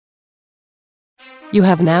You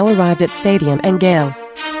have now arrived at Stadium and Gale.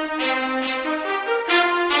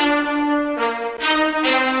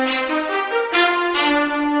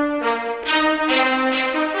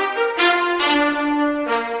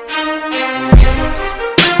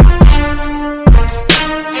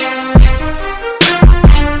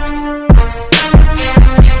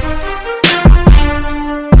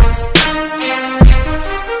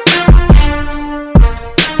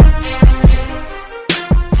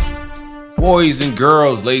 Boys and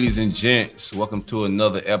girls, ladies and gents, welcome to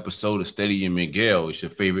another episode of Stadium and Gale. It's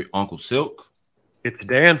your favorite Uncle Silk. It's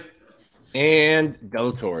Dan. And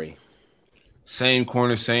Delatorre. Same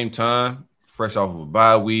corner, same time. Fresh off of a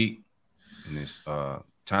bye week. And it's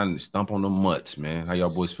time to stomp on the mutts, man. How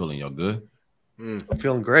y'all boys feeling? Y'all good? I'm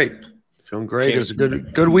feeling great. It was a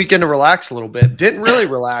good weekend to relax a little bit. Didn't really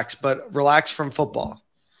relax, but relax from football.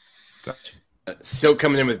 Gotcha. Silk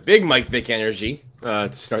coming in with big Mike Vick energy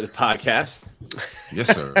to start the podcast.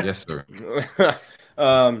 Yes, sir. Yes, sir.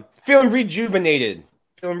 Feeling rejuvenated.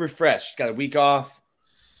 Feeling refreshed. Got a week off.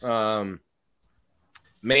 Man,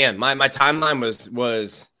 my timeline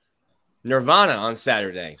was Nirvana on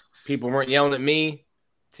Saturday. People weren't yelling at me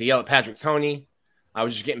to yell at Patrick Toney. I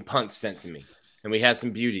was just getting punts sent to me. And we had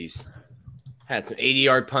some beauties. Had some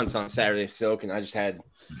 80-yard punts on Saturday, Silk, and I just had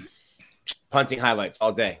punting highlights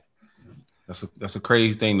all day. That's a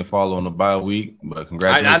crazy thing to follow on the bye week, but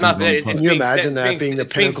congratulations. Can you imagine that being the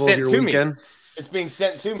pinnacle of your weekend? It's being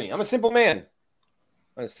sent to me. I'm a simple man.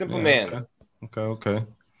 Man. Okay.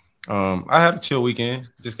 I had a chill weekend.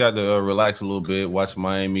 Just got to relax a little bit, watch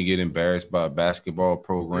Miami get embarrassed by a basketball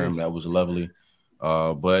program. That was lovely.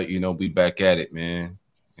 But, be back at it, man.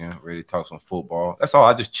 Ready to talk some football. That's all.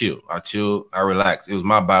 I just chilled. I relaxed. It was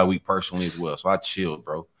my bye week personally as well, so I chilled,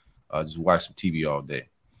 bro. Just watched some TV all day.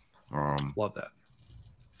 Love that.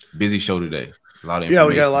 Busy show today. A lot of we got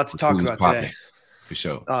a lot to talk about today. For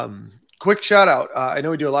sure. Quick shout out. I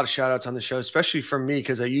know we do a lot of shout outs on the show, especially from me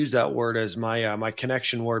because I use that word as my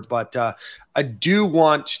connection word. But I do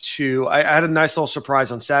want to. I had a nice little surprise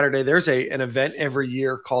on Saturday. There's an event every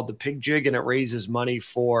year called the Pig Jig, and it raises money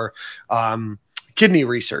for kidney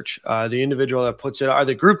research. The individual that puts it, or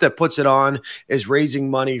the group that puts it on, is raising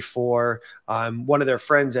money for one of their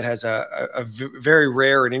friends that has a very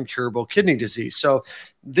rare and incurable kidney disease. So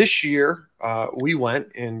this year we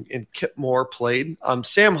went and Kip Moore played.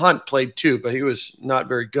 Sam Hunt played too, but he was not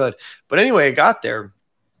very good. But anyway, I got there,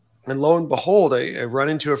 and lo and behold, I run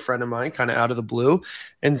into a friend of mine kind of out of the blue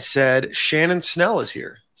and said, Shannon Snell is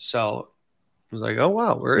here. So I was like, oh,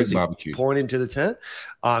 wow, where is he? Barbecue. Pointing to the tent.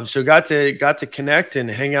 So got to connect and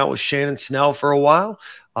hang out with Shannon Snell for a while.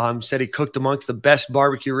 Said he cooked amongst the best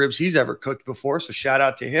barbecue ribs he's ever cooked before. So shout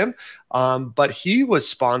out to him. But he was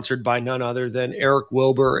sponsored by none other than Eric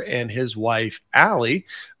Wilbur and his wife, Allie,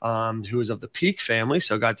 who is of the Peak family.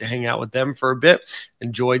 So got to hang out with them for a bit.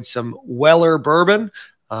 Enjoyed some Weller bourbon.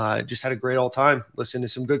 Just had a great old time. Listened to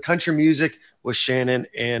some good country music with Shannon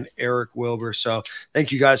and Eric Wilbur. So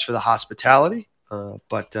thank you guys for the hospitality.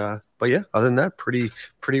 But yeah, other than that, pretty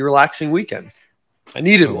relaxing weekend. I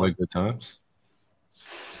needed one. Good times.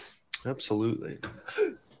 Absolutely.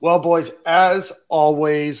 Well, boys, as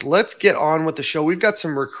always, let's get on with the show. We've got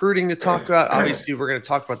some recruiting to talk about. Obviously, we're going to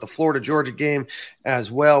talk about the Florida-Georgia game as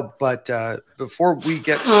well. But before we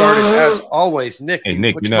get started, as always, Nick. Hey,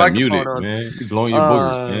 Nick, you're not muted, man. You're blowing your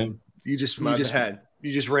boogers, man. You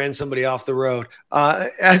just ran somebody off the road.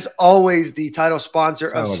 As always, the title sponsor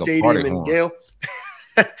of Stadium and Gale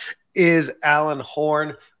is Alan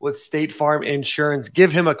Horn with State Farm Insurance. Give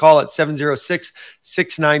him a call at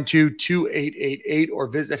 706-692-2888 or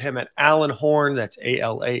visit him at Alan Horn. That's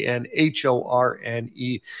ALANHORNE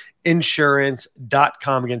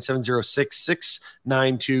insurance.com. Again,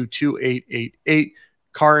 706-692-2888.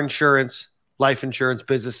 Car insurance, life insurance,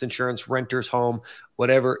 business insurance, renter's home,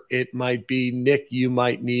 whatever it might be. Nick, you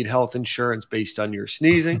might need health insurance based on your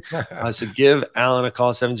sneezing. So give Alan a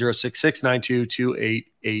call, 706-692-2888.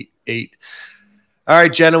 All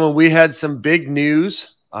right, gentlemen, we had some big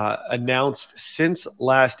news announced since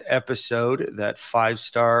last episode that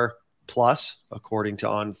 5-star plus, according to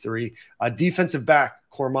On3, defensive back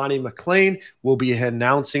Cormani McClain will be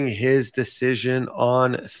announcing his decision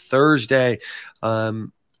on Thursday.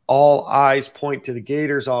 All eyes point to the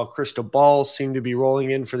Gators. All crystal balls seem to be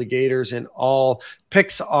rolling in for the Gators, and all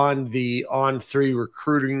picks on the On3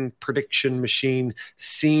 recruiting prediction machine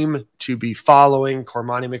seem to be following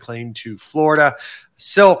Cormani McClain to Florida.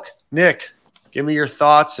 Silk, Nick, give me your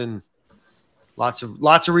thoughts, and lots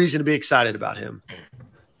of reason to be excited about him.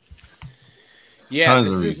 Yeah,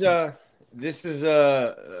 this is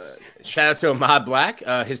shout out to Ahmad Black,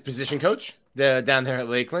 his position coach. down there at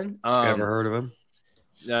Lakeland. Ever heard of him?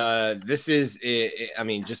 This is, I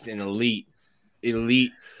mean, just an elite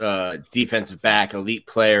defensive back, elite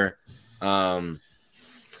player. And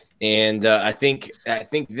I think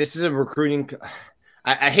this is a recruiting.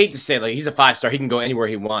 I hate to say it, like he's a 5-star. He can go anywhere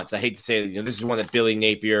he wants. I hate to say this is one that Billy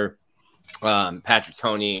Napier, Patrick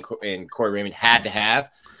Toney, and Corey Raymond had to have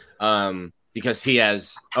because he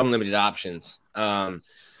has unlimited options.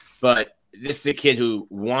 But this is a kid who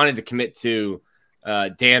wanted to commit to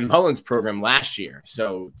Dan Mullen's program last year.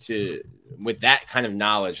 So with that kind of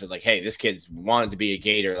knowledge of like, hey, this kid's wanted to be a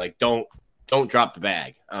Gator, like don't drop the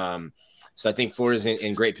bag. So I think Florida's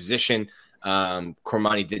in great position.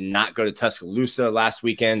 Cormani did not go to Tuscaloosa last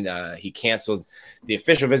weekend. He canceled the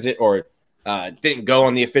official visit or didn't go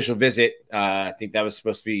on the official visit. I think that was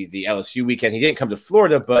supposed to be the LSU weekend. He didn't come to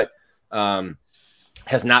Florida, but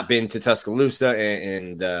has not been to Tuscaloosa.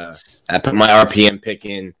 And I put my RPM pick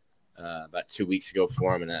in about 2 weeks ago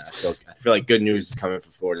for him, and I feel like good news is coming for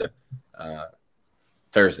Florida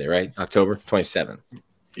Thursday, right? October 27th.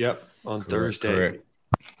 Yep, on Thursday. Correct.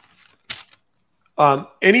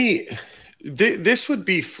 This would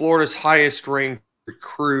be Florida's highest ranked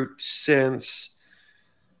recruit since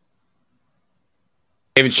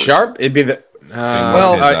David Sharp. It'd be the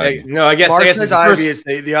no. I guess Martez Ivy is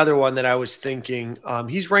the other one that I was thinking.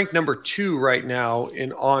 He's ranked number 2 right now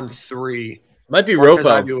in On 3. Might be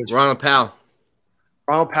Ropo. Ronald Powell.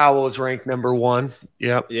 Ronald Powell is ranked number 1.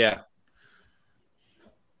 Yep. Yeah.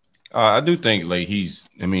 I do think like he's.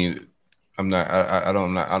 I mean, I'm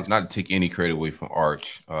not to take any credit away from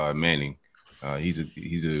Arch Manning. He's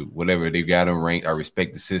a whatever they got him ranked. I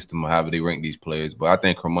respect the system of however they rank these players, but I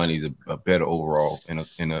think Cormani's a better overall and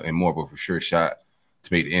more of a for sure shot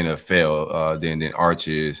to make the NFL than Arch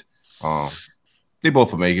is. They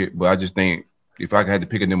both will make it, but I just think if I had to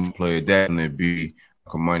pick a number player, definitely be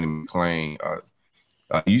Cormani McClain.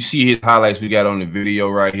 You see his highlights we got on the video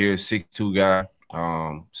right here. 6'2" guy,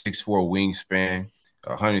 6'4" wingspan,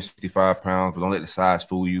 165 pounds. But don't let the size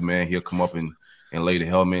fool you, man. He'll come up and lay the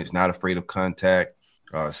helmets, not afraid of contact.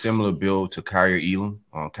 Similar build to Kyrie Elam.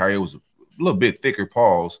 Kyrie was a little bit thicker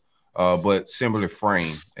paws, but similar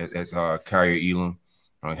frame as Kyrie Elam.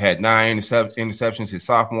 Had 9 interceptions his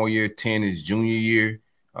sophomore year, 10 his junior year.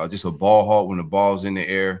 Just a ball hawk when the ball's in the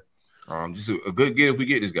air. Just a good get if we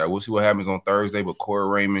get this guy. We'll see what happens on Thursday. But Corey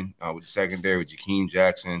Raymond with the secondary, with Jakeem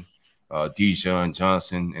Jackson, Dijon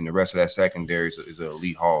Johnson, and the rest of that secondary is an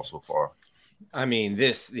elite haul so far. I mean,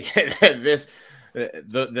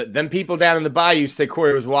 them people down in the bayou say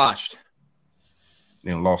Corey was washed.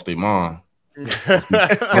 And lost their mind.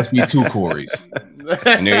 Must be 2 Corys.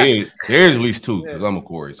 And there's at least 2 because I'm a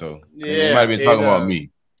Corey. So you might have been talking about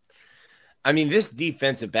me. I mean, this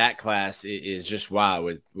defensive back class is just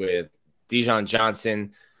wild with Dijon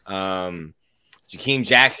Johnson, Jakeem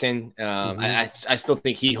Jackson. I still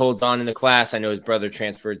think he holds on in the class. I know his brother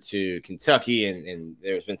transferred to Kentucky, and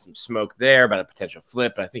there's been some smoke there about a potential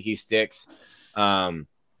flip, but I think he sticks. And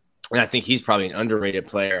I think he's probably an underrated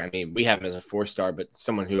player. I mean, we have him as a 4-star, but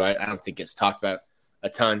someone who I don't think gets talked about a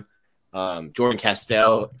ton. Jordan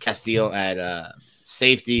Castile at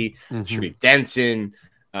safety, Sharif Denson,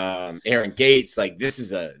 Aaron Gates. Like this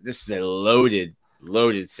is a loaded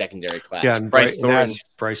secondary class. Yeah,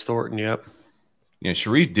 Bryce Thornton. Yep. Yeah,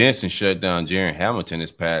 Sharif Denson shut down Jaron Hamilton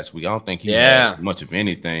this past week. I don't think he had much of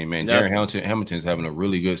anything, man. Jaron Hamilton's having a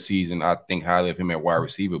really good season. I think highly of him at wide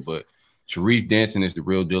receiver, but Sharif Denson is the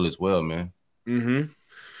real deal as well, man. Mm-hmm.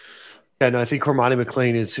 And I think Cormani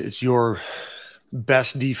McClain is your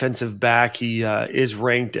best defensive back. He is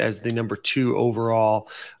ranked as the number 2 overall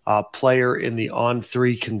player in the On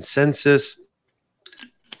 3 consensus,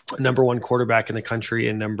 number 1 quarterback in the country,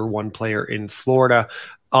 and number 1 player in Florida.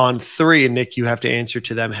 On 3, and Nick, you have to answer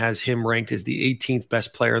to them, has him ranked as the 18th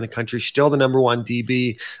best player in the country, still the number 1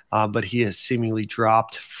 DB, but he has seemingly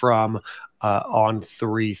dropped from On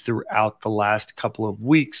 3 throughout the last couple of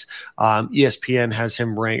weeks. ESPN has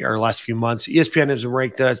him ranked, or last few months, ESPN has him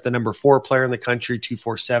ranked as the number 4 player in the country,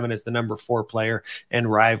 247 as the number 4 player, and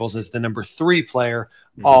Rivals as the number 3 player,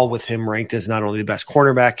 all with him ranked as not only the best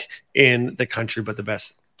cornerback in the country, but the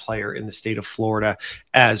best player in the state of Florida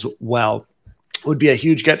as well. Would be a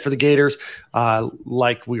huge get for the Gators.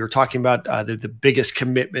 Like we were talking about, the biggest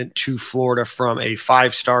commitment to Florida from a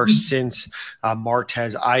 5-star since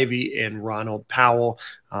Martez Ivy and Ronald Powell,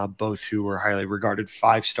 both who were highly regarded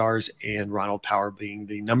 5-stars, and Ronald Powell being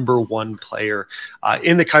the number 1 player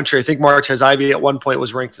in the country. I think Martez Ivy at one point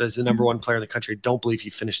was ranked as the number 1 player in the country. Don't believe he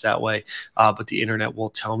finished that way, but the internet will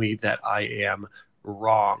tell me that I am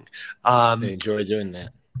wrong. They enjoy doing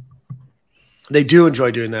that. They do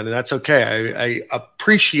enjoy doing that, and that's okay. I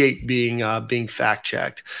appreciate being fact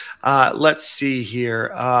checked. Let's see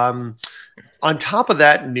here. On top of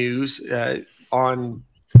that news,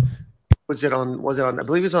 was it on? I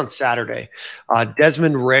believe it was on Saturday.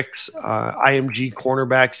 Desmond Ricks, IMG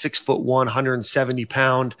cornerback, 6'1",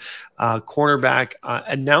 170-pound cornerback,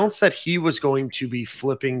 announced that he was going to be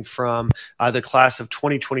flipping from the class of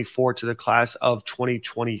 2024 to the class of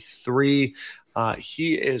 2023.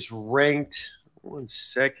 He is ranked. One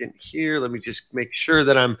second here. Let me just make sure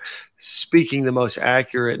that I'm speaking the most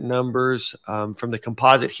accurate numbers from the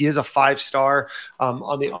composite. He is a 5-star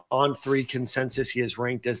on the On3 consensus. He is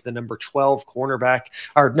ranked as the number 12 cornerback,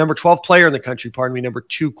 or number 12 player in the country, pardon me, number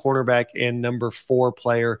 2 cornerback and number 4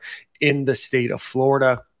 player in the state of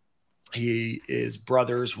Florida. He is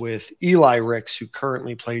brothers with Eli Ricks, who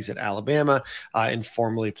currently plays at Alabama and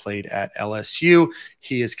formerly played at LSU.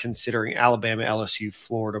 He is considering Alabama, LSU,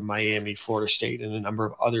 Florida, Miami, Florida State, and a number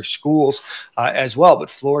of other schools as well. But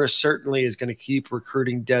Florida certainly is going to keep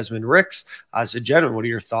recruiting Desmond Ricks. So, gentlemen, what are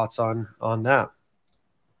your thoughts on that?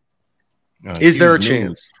 Is there a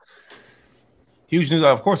chance? Huge news.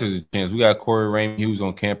 Of course, there's a chance. We got Corey Raymond. He was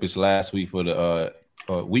on campus last week for the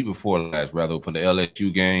week before last, rather, for the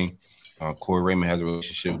LSU game. Corey Raymond has a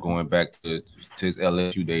relationship going back to his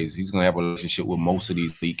LSU days. He's going to have a relationship with most of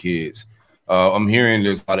these elite kids. I'm hearing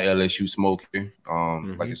there's a lot of LSU smoke here.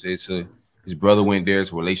 Like I said, his brother went there.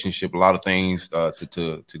 It's a relationship, a lot of things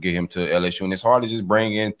to get him to LSU. And it's hard to just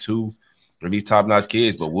bring in 2 of these top-notch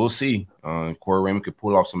kids, but we'll see. Corey Raymond could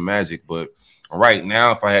pull off some magic. But right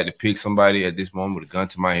now, if I had to pick somebody at this moment with a gun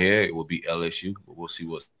to my head, it would be LSU. But we'll see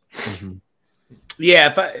what's.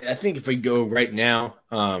 Yeah, I think if we go right now,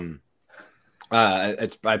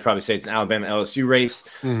 I'd probably say it's an Alabama LSU race.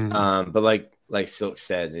 But like Silk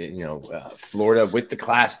said, Florida with the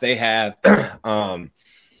class they have, I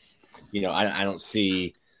don't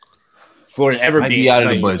see Florida ever being out of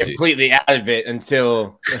the budget. Completely out of it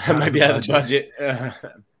until might be out of the budget.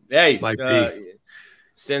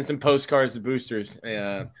 Send some postcards to boosters.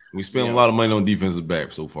 We spent a lot of money on defensive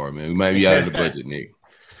back so far, man. We might be out of the budget, Nick.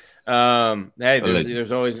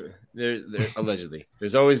 There's always allegedly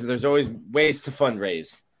there's always ways to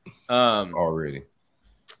fundraise already.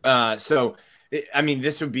 So I mean,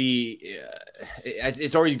 this would be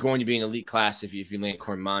it's already going to be an elite class if you land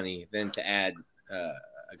Cormani. Then to add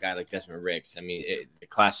a guy like Desmond Ricks, I mean, the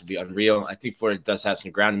class would be unreal. I think Florida does have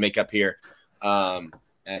some ground to make up here. And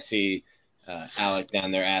I see Alec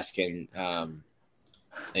down there asking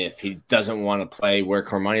if he doesn't want to play where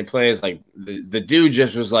Cormani plays. Like the dude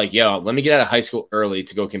just was like, yo, let me get out of high school early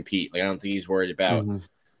to go compete. Like, I don't think he's worried about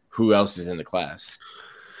who else is in the class.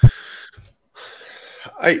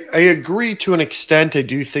 I agree to an extent. I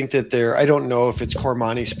do think that I don't know if it's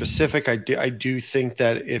Cormani specific. I do think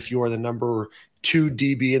that if you're the number 2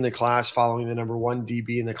 DB in the class following the number 1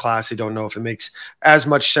 DB in the class, I don't know if it makes as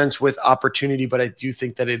much sense with opportunity, but I do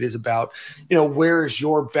think that it is about, where is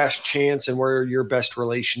your best chance and where are your best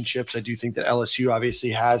relationships. I do think that LSU obviously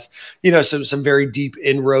has, some very deep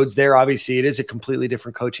inroads there. Obviously it is a completely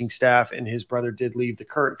different coaching staff, and his brother did leave the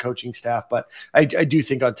current coaching staff. But I do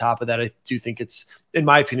think on top of that, I do think it's, in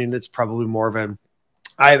my opinion, it's probably more of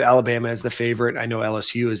I have Alabama as the favorite. I know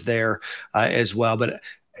LSU is there as well, but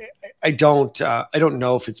I don't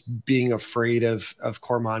know if it's being afraid of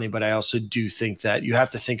Cormani, but I also do think that you have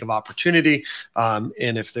to think of opportunity. And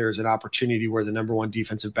if there's an opportunity where the number 1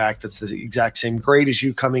 defensive back that's the exact same grade as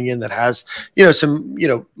you coming in, that has, some,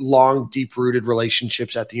 long, deep rooted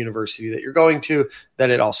relationships at the university that you're going to, then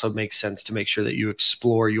it also makes sense to make sure that you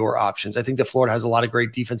explore your options. I think that Florida has a lot of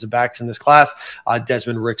great defensive backs in this class.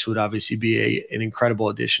 Desmond Ricks would obviously be an incredible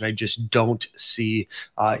addition. I just don't see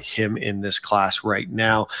him in this class right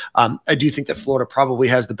now. I do think that Florida probably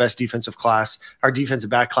has the best defensive class, our defensive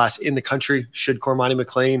back class in the country. Should Cormani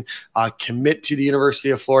McClain commit to the University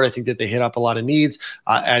of Florida, I think that they hit up a lot of needs,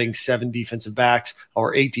 adding 7 defensive backs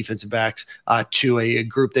or 8 defensive backs to a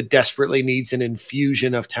group that desperately needs an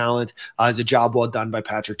infusion of talent is a job well done by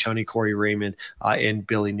Patrick Toney, Corey Raymond, and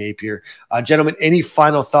Billy Napier. Gentlemen, any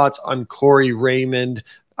final thoughts on Corey Raymond,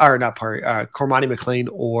 or not Cormani McClain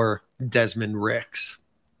or Desmond Ricks?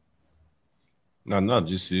 No,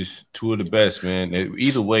 just 2 of the best, man.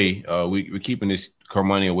 Either way, we're keeping this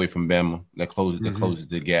Cormani away from Bama. That closes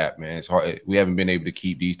the gap, man. It's hard. We haven't been able to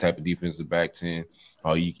keep these type of defensive backs in.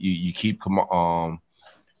 You keep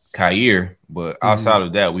Kyer, but outside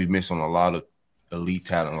of that, we've missed on a lot of elite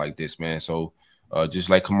talent like this, man. So just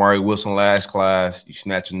like Kamari Wilson last class, you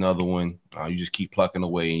snatch another one. You just keep plucking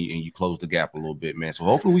away and you close the gap a little bit, man. So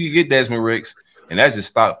hopefully we can get Desmond Ricks, and that's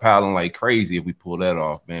just stockpiling like crazy if we pull that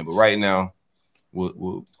off, man. But right now,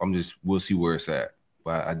 we'll see where it's at.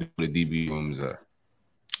 But I do the DB room is at.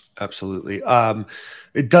 Absolutely.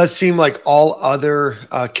 It does seem like all other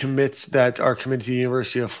commits that are committed to the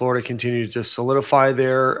University of Florida continue to solidify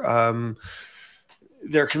their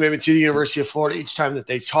commitment to the University of Florida each time that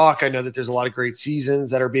they talk. I know that there's a lot of great seasons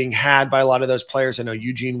that are being had by a lot of those players. I know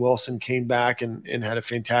Eugene Wilson came back and had a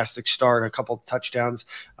fantastic start, a couple of touchdowns,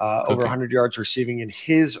 over 100 yards receiving in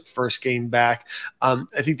his first game back. I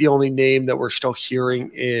think the only name that we're still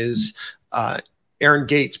hearing is Aaron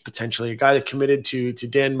Gates, potentially a guy that committed to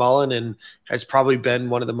Dan Mullen and has probably been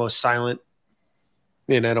one of the most silent,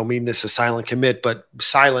 and I don't mean this a silent commit, but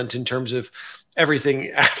silent in terms of everything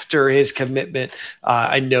after his commitment.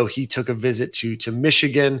 I know he took a visit to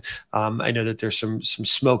Michigan. I know that there's some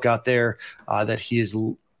smoke out there that he is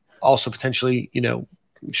also potentially,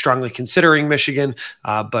 strongly considering Michigan.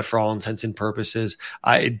 But for all intents and purposes,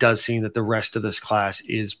 it does seem that the rest of this class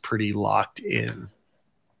is pretty locked in.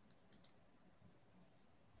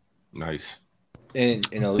 Nice. In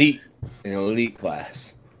an elite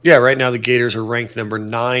class. Yeah, right now the Gators are ranked number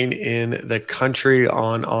 9 in the country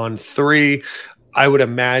on 3. I would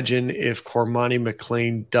imagine if Cormani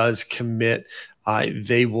McLean does commit,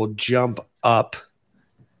 they will jump up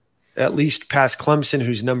at least past Clemson,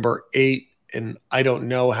 who's number 8. And I don't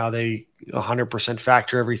know how they 100%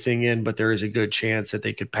 factor everything in, but there is a good chance that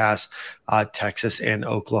they could pass Texas and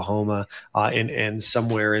Oklahoma and end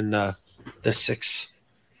somewhere in the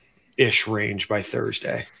 6-ish range by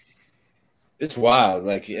Thursday. It's wild.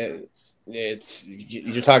 Like it's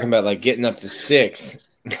you're talking about like getting up to 6.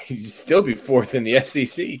 You'd still be 4th in the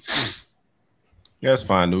SEC. Yeah, that's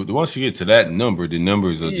fine, dude. Once you get to that number, the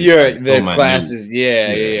numbers are just the classes.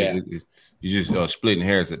 Yeah. You're just splitting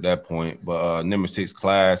hairs at that point. But number 6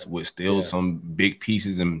 class with still some big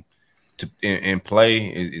pieces in play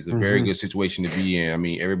is a very good situation to be in. I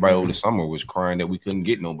mean, everybody over the summer was crying that we couldn't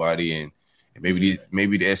get nobody, and maybe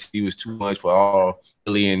the SEC was too much for all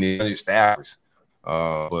Philly and the other staffers.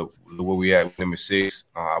 But where we at with number 6,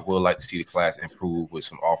 I would like to see the class improve with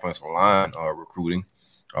some offensive line recruiting.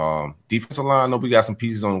 Defensive line, I know we got some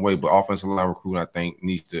pieces on the way, but offensive line recruiting, I think,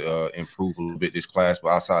 needs to improve a little bit this class. But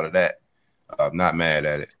outside of that, I'm not mad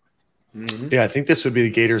at it. Mm-hmm. Yeah, I think this would be the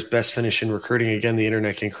Gators' best finish in recruiting. Again, the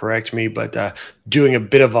internet can correct me, but doing a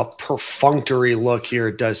bit of a perfunctory look here,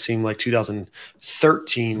 it does seem like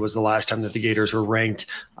 2013 was the last time that the Gators were ranked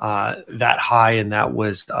that high, and that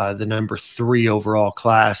was the number 3 overall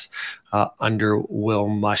class under Will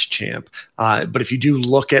Muschamp. But if you do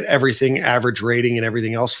look at everything, average rating and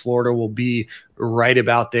everything else, Florida will be right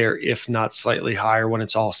about there, if not slightly higher when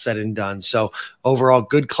it's all said and done. So overall,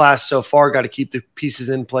 good class so far. Got to keep the pieces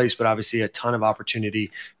in place, but obviously a ton of opportunity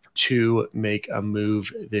to make a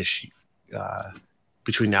move this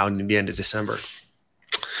between now and the end of December.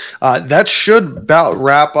 That should about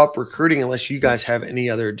wrap up recruiting, unless you guys have any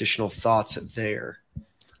other additional thoughts there.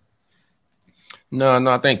 No,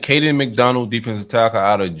 I think Caden McDonald, defensive tackle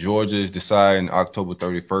out of Georgia, is deciding October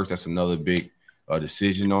 31st. That's another big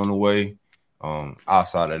decision on the way.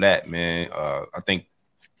 Outside of that, man, I think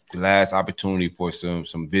the last opportunity for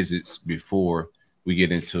some visits before we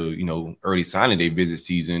get into, early signing day visit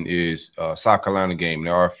season is South Carolina game.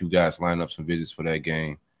 There are a few guys lining up some visits for that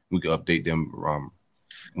game. We can update them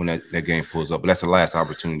when that game pulls up. But that's the last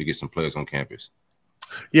opportunity to get some players on campus.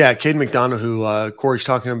 Yeah, Caden McDonald, who Corey's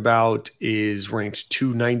talking about, is ranked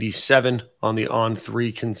 297 on the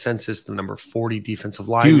On3 consensus, the number 40 defensive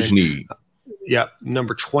lineman. Huge need.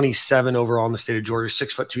 Number 27 overall in the state of Georgia,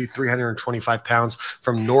 6'2", 325 pounds,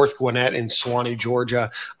 from North Gwinnett in Suwanee,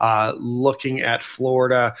 Georgia. Looking at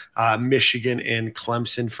Florida, Michigan, and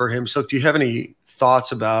Clemson for him. So do you have any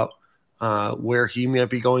thoughts about where he might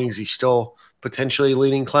be going? Is he still potentially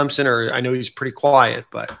leaning Clemson, or I know he's pretty quiet,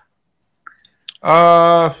 but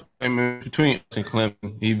I mean, between us and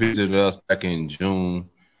Clemson, he visited us back in June.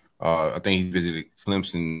 I think he visited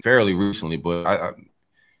Clemson fairly recently, but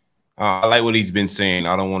I like what he's been saying.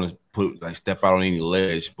 I don't want to step out on any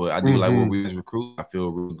ledge, but I do like what we as recruit. I feel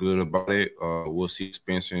real good about it. We'll see if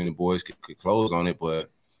Spencer and the boys could close on it, but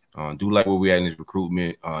do like where we at in this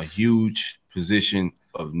recruitment. Huge position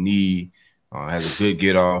of need. Has a good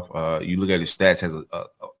get off. You look at his stats, has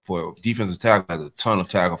for defensive tackle, has a ton of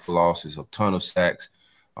tackle for losses, a ton of sacks.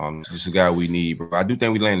 It's just a guy we need. But I do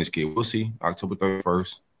think we land this kid. We'll see. October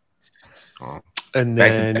 31st. And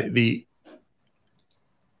then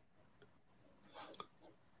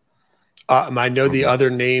I know the other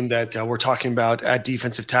name that we're talking about at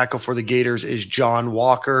defensive tackle for the Gators is John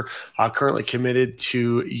Walker, currently committed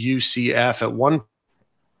to UCF. At one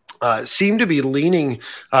seemed to be leaning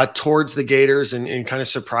towards the Gators and kind of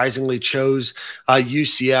surprisingly chose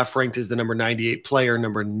UCF, ranked as the number 98 player,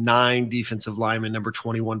 number 9 defensive lineman, number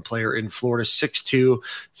 21 player in Florida, 6'2",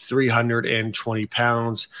 320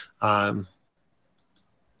 pounds.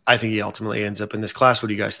 I think he ultimately ends up in this class. What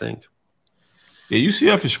do you guys think? Yeah,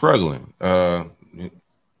 UCF is struggling.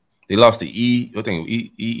 They lost to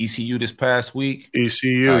ECU this past week.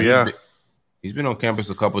 ECU, yeah. He's been on campus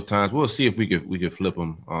a couple of times. We'll see if we could flip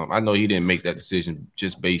him. I know he didn't make that decision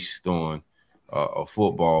just based on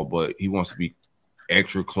football, but he wants to be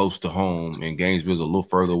extra close to home, and Gainesville's a little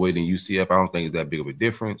further away than UCF. I don't think it's that big of a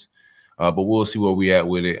difference, but we'll see where we at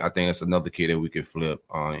with it. I think that's another kid that we could flip.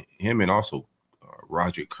 Him and also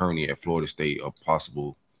Roger Kearney at Florida State are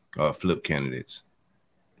possible flip candidates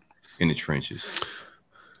in the trenches.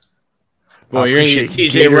 Well, you're going to get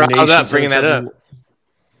TJ riled up bringing that up.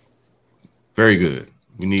 Very good.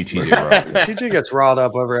 We need TJ riled up. TJ gets riled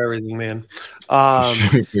up over everything, man.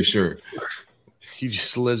 For sure. He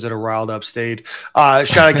just lives at a riled up state.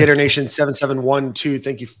 Shout out Gator Nation 7712.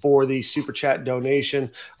 Thank you for the super chat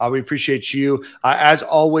donation. We appreciate you. As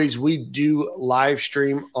always, we do live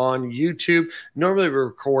stream on YouTube. Normally we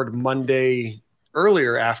record Monday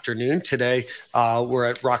earlier afternoon. Today we're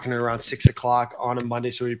at rocking it around 6 o'clock on a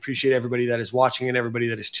Monday. So we appreciate everybody that is watching and everybody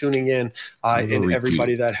that is tuning in and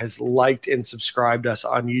everybody that has liked and subscribed us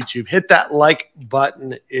on YouTube. Hit that like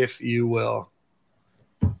button if you will.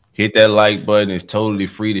 Hit that like button. It's totally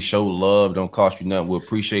free to show love. Don't cost you nothing. We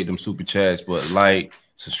appreciate them super chats, but like,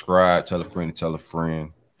 subscribe, tell a friend to tell a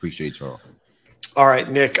friend. Appreciate y'all. All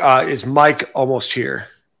right, Nick, is Mike almost here?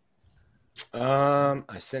 I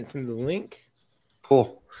sent him the link.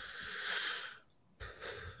 Cool.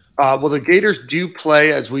 Well, the Gators do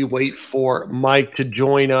play as we wait for Mike to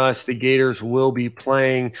join us. The Gators will be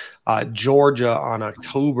playing Georgia on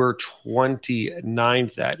October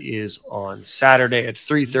 29th. That is on Saturday at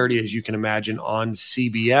 3:30, as you can imagine, on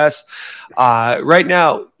CBS. Right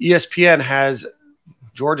now, ESPN has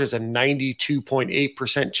Georgia's a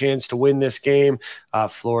 92.8% chance to win this game.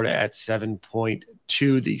 Florida at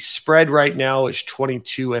 7.2. The spread right now is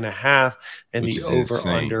 22.5, and the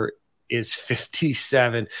over-under is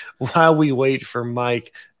 57. While we wait for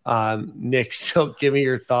Mike, Nick, so give me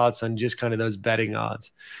your thoughts on just kind of those betting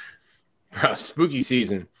odds. Bro, spooky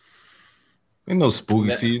season. Ain't no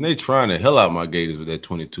spooky season. They trying to hell out my Gators with that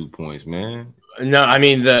 22 points, man. No, I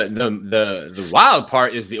mean the wild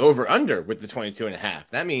part is the over-under with the 22.5.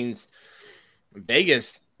 That means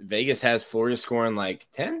Vegas has Florida scoring like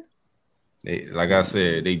 10. Like I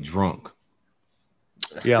said, they drunk.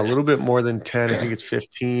 Yeah, a little bit more than 10. I think it's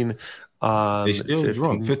 15. They still 15.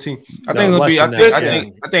 Drunk. 15. I No, think it'll less be. than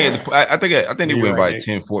I think they You're win by right.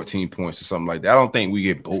 10, 14 points or something like that. I don't think we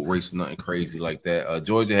get boat race or nothing crazy like that.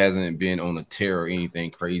 Georgia hasn't been on a tear or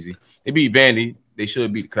anything crazy. They beat Vandy. They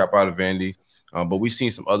should beat the crap out of Vandy. But we've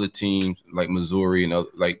seen some other teams like Missouri and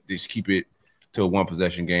like just keep it to a one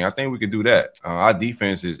possession game. I think we could do that. Our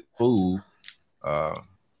defense is cool.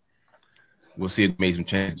 We'll see if it makes some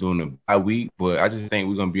changes during the bye week, but I just think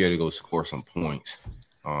we're gonna be able to go score some points.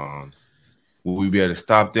 Will we be able to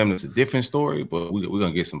stop them? That's a different story, but we're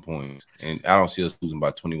gonna get some points. And I don't see us losing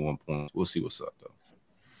by 21 points. We'll see what's up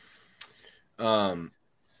though.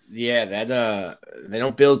 Yeah, that they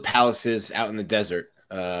don't build palaces out in the desert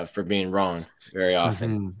for being wrong very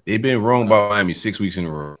often. Mm-hmm. They've been wrong by Miami 6 weeks in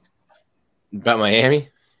a row. About Miami?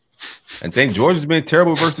 I think Georgia's been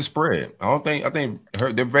terrible versus the spread. I think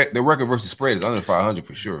their record versus spread is under 500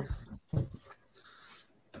 for sure.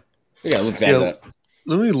 We gotta look that up.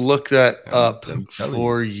 Let me look that up I'm telling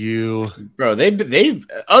for you. Bro, they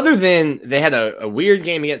other than they had a weird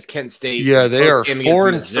game against Kent State. Yeah, they are close game against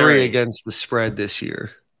 4-3 Missouri. against the spread this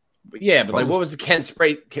year. Yeah, but like, what was the Kent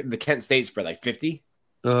State spread? Like 50?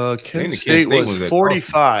 Kent State was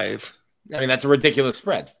 45. I mean, that's a ridiculous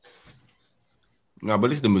spread. No,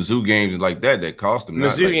 but it's the Mizzou games like that cost them.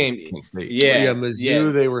 Mizzou like game, Kent State. yeah,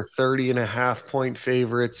 Mizzou, they were 30.5 point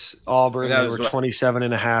favorites. Auburn, That they was were what-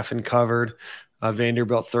 27.5 and covered.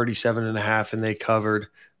 Vanderbilt 37.5 and they covered.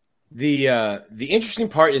 The interesting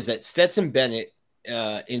part is that Stetson Bennett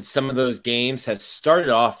in some of those games has started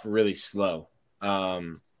off really slow.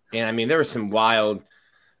 And I mean, there was some wild,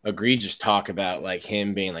 egregious talk about like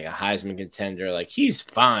him being like a Heisman contender. Like he's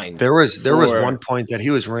fine. There was one point that he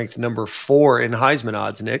was ranked number 4 in Heisman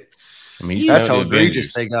odds, Nick. I mean, That's how the egregious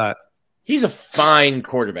Avengers. they got. He's a fine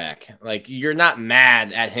quarterback. Like you're not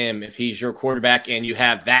mad at him if he's your quarterback and you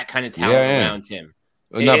have that kind of talent around him.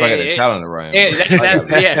 Well, not if I got the talent around.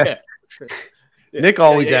 Yeah. Nick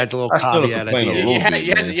always adds a little I still caveat at the complain a end. little You had bit,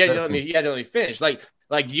 man. to let me finish. Like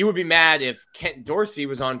you would be mad if Kent Dorsey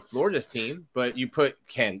was on Florida's team, but you put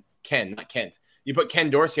Kent Not Kent. You put Ken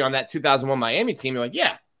Dorsey on that 2001 Miami team. You're like,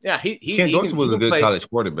 yeah. Ken Dorsey was a good college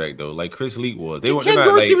quarterback though, like Chris Leak was. Ken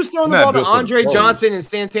Dorsey was throwing the ball to Andre Johnson and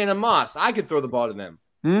Santana Moss. I could throw the ball to them.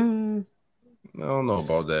 I don't know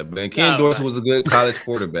about that, but Ken Dorsey was a good college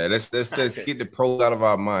quarterback. Let's get the pros out of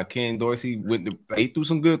our mind. Ken Dorsey he threw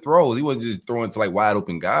some good throws. He wasn't just throwing to like wide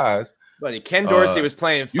open guys. But Ken Dorsey was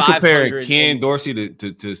playing 500. You comparing Ken Dorsey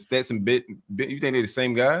to Stetson Bennett? You think they're the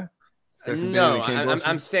same guy? No,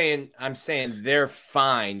 I'm saying they're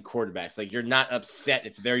fine quarterbacks. Like, you're not upset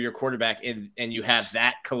if they're your quarterback and you have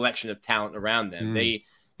that collection of talent around them. They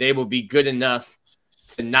will be good enough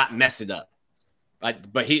to not mess it up.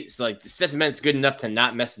 But he's like, Stetson Bennett's good enough to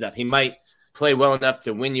not mess it up. He might play well enough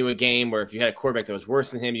to win you a game where if you had a quarterback that was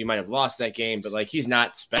worse than him, you might have lost that game. But like, he's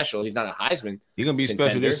not special. He's not a Heisman. He's gonna be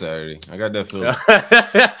contender. Special this Saturday. I got that feeling.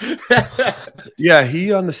 Yeah,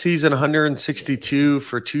 he on the season 162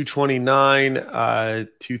 for 229,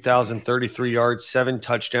 2,033 yards, 7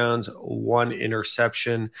 touchdowns, 1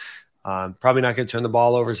 interception. Probably not going to turn the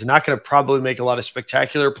ball over. He's not going to probably make a lot of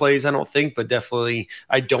spectacular plays, I don't think, but definitely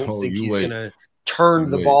I don't think he's going to turn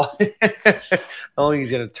the ball. I don't think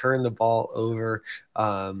he's going to turn the ball over.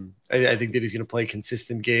 I think that he's going to play a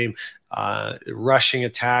consistent game. Rushing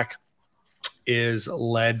attack is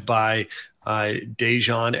led by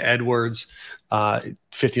Dejon Edwards,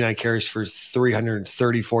 59 carries for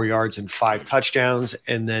 334 yards and 5 touchdowns.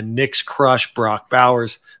 And then Nick's crush, Brock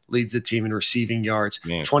Bowers, leads the team in receiving yards.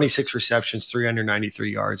 26 receptions,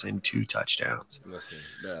 393 yards, and 2 touchdowns. Listen,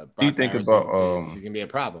 do you think about he's gonna be a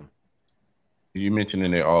problem? You mentioned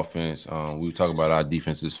in their offense, we were talking about our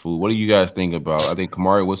defense's food. What do you guys think about? I think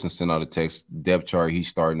Kamari Wilson sent out a text depth chart. He's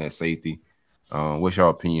starting at safety. What's your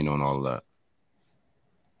opinion on all of that?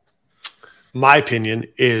 My opinion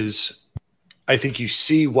is, I think you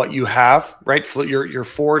see what you have, right? You're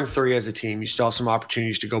 4-3 as a team. You still have some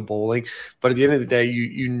opportunities to go bowling, but at the end of the day,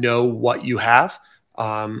 you know what you have,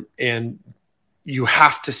 and you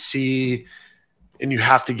have to see, and you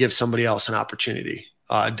have to give somebody else an opportunity.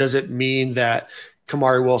 Does it mean that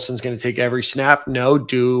Kamari Wilson's going to take every snap? No.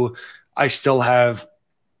 Do I still have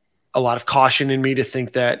a lot of caution in me to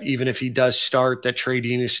think that even if he does start, that Trey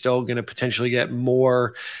Dean is still going to potentially get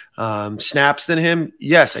more snaps than him?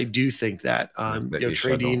 Yes, I do think that.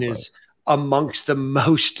 Trey Dean is amongst the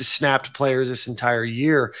most snapped players this entire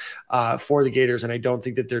year for the Gators, and I don't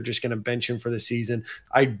think that they're just going to bench him for the season.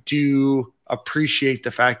 I do appreciate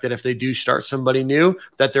the fact that if they do start somebody new,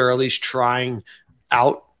 that they're at least trying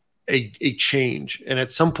out a change. And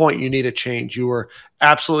at some point you need a change. You were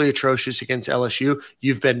absolutely atrocious against LSU.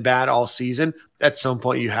 You've been bad all season. At some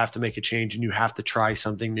point you have to make a change and you have to try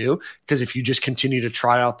something new, because if you just continue to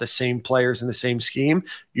try out the same players in the same scheme,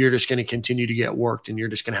 you're just going to continue to get worked, and you're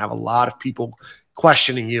just going to have a lot of people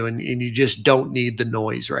questioning you, and you just don't need the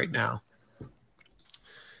noise right now.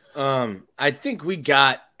 I think we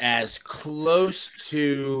got as close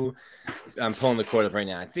to I'm pulling the cord up right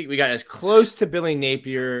now. I think we got as close to Billy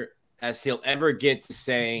Napier as he'll ever get to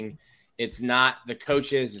saying it's not the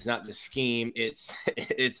coaches, it's not the scheme, it's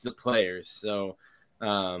the players. So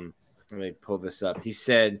let me pull this up. He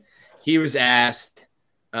said he was asked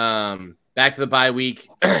back to the bye week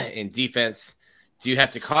in defense, do you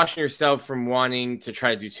have to caution yourself from wanting to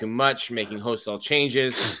try to do too much, making wholesale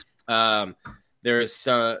changes? There is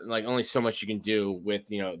only so much you can do with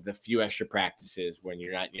the few extra practices when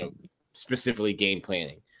you're not specifically game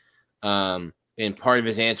planning. And part of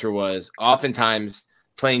his answer was, oftentimes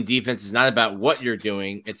playing defense is not about what you're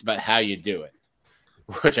doing, it's about how you do it,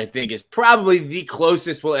 which I think is probably the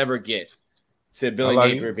closest we'll ever get to Billy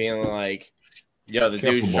Napier being like, the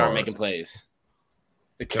dudes just aren't making plays.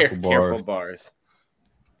 Careful bars.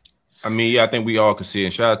 I mean, I think we all can see it.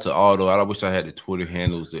 And shout out to Aldo. I wish I had the Twitter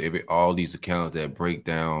handles to all these accounts that break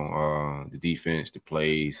down the defense, the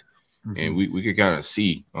plays. Mm-hmm. And we could kind of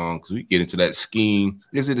see because we get into that scheme.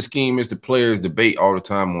 Is it the scheme? Is the players debate all the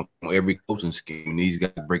time on every coaching scheme? And these guys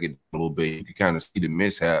break it a little bit. You can kind of see the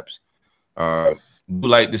mishaps. Do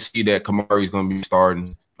like to see that Kamari is going to be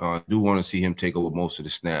starting. Do want to see him take over most of the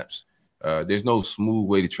snaps. There's no smooth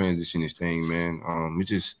way to transition this thing, man.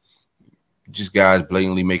 It's just guys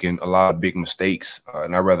blatantly making a lot of big mistakes.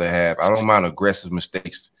 And I'd rather I don't mind aggressive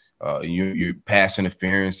mistakes. You pass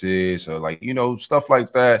interferences or stuff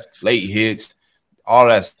like that, late hits, all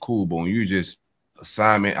that's cool. But when you just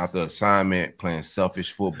assignment after assignment, playing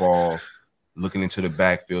selfish football, looking into the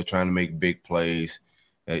backfield, trying to make big plays,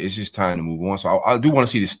 it's just time to move on. So I do want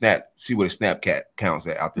to see what a snap counts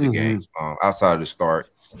at after the game. Outside of the start,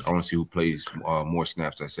 I want to see who plays more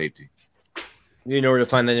snaps at safety. You know where to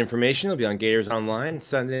find that information. It'll be on Gators Online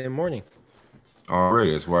Sunday morning.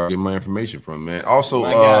 Already, that's where I get my information from, man. Also,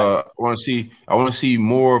 My guy. I want to see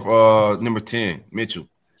more of number 10, Mitchell,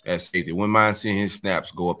 at safety. Wouldn't mind seeing his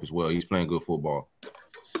snaps go up as well. He's playing good football.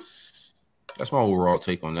 That's my overall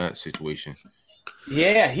take on that situation.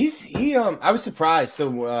 Yeah, I was surprised.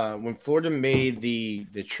 So when Florida made the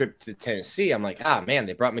trip to Tennessee, I'm like, man,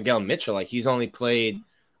 they brought Miguel Mitchell. Like, he's only played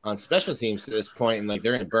on special teams to this point, and like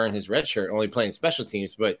they're going to burn his red shirt, only playing special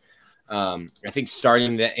teams. But I think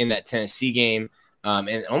starting in that Tennessee game,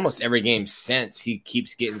 and almost every game since, he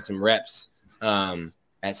keeps getting some reps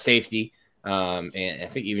at safety, and I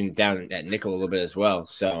think even down at nickel a little bit as well.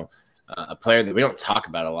 So a player that we don't talk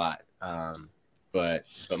about a lot, but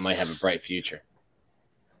might have a bright future.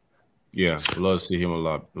 Yeah, I'd love to see him a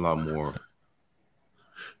lot more.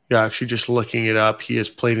 Yeah, actually, just looking it up, he has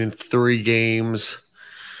played in 3 games.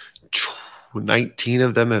 19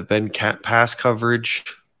 of them have been pass coverage.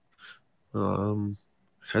 Hasn't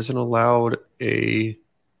allowed a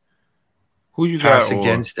Who you pass got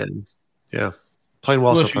against him. Yeah, playing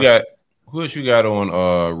well Who so else far. you got? Who else you got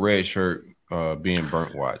on red shirt being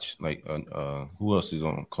burnt watch? Like who else is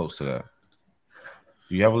on close to that?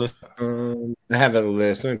 Do you have a list? I have a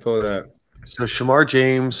list. Let me pull it up. So Shamar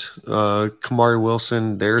James, Kamari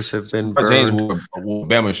Wilson, theirs have been burned. James wore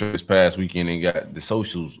Bama shirt this past weekend and got the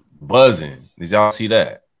socials buzzing. Did y'all see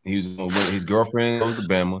that? He was with his girlfriend goes to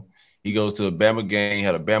Bama. He goes to a Bama game,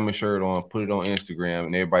 had a Bama shirt on, put it on Instagram,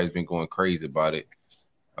 and everybody's been going crazy about it.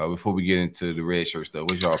 Before we get into the red shirt stuff,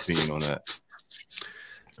 what's your opinion on that?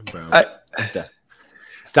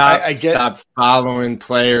 Stop following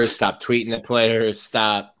players. Stop tweeting at players.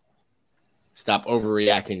 Stop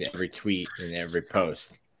overreacting to every tweet and every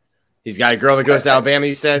post. He's got a girl that goes to Alabama,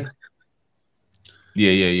 you said?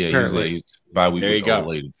 Yeah. Apparently. There you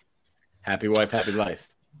go. Happy wife, happy life.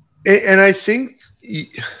 And I think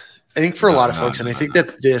for a lot of folks, and I think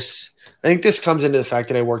that this comes into the fact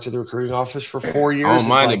that I worked at the recruiting office for 4 years. I don't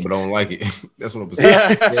mind it, but I don't like it. That's what I'm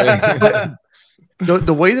saying.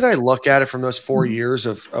 The way that I look at it from those 4 years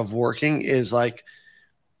of working is like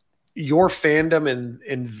your fandom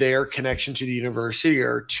and their connection to the university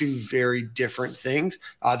are 2 very different things.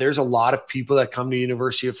 There's a lot of people that come to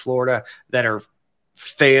University of Florida that are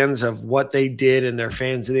fans of what they did and they're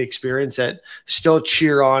fans of the experience that still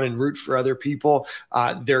cheer on and root for other people.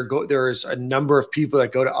 There's a number of people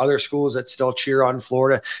that go to other schools that still cheer on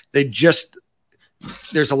Florida.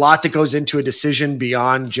 There's a lot that goes into a decision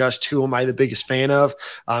beyond just who am I the biggest fan of.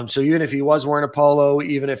 So even if he was wearing a polo,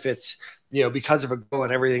 even if it's, because of a goal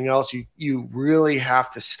and everything else, you really have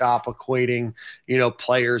to stop equating,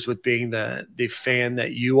 players with being the fan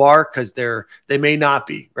that you are, because they may not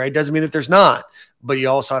be, right? Doesn't mean that there's not, but you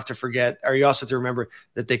also have to remember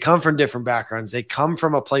that they come from different backgrounds. They come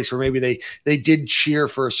from a place where maybe they did cheer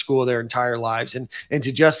for a school their entire lives, and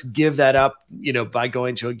to just give that up, by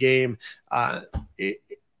going to a game,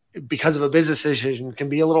 because of a business decision can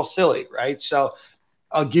be a little silly, right? So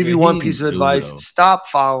I'll give you one piece of advice: stop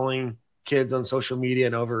following kids on social media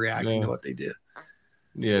and overreacting to what they do.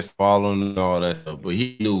 Yes, following and all that stuff, but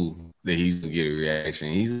he knew that he was gonna get a reaction.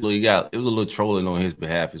 It was a little trolling on his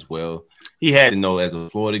behalf as well. He had to know, as a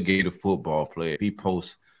Florida Gator football player, if he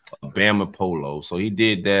posts a Bama polo, so he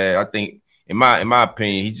did that. I think, in my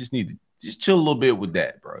opinion, he just needs to just chill a little bit with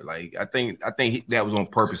that, bro. Like I think that was on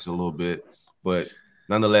purpose a little bit, but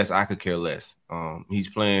nonetheless, I could care less. He's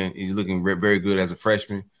looking very good as a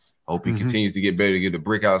freshman. Hope he continues to get better, to get the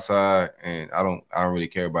brick outside. And I don't really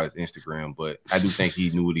care about his Instagram, but I do think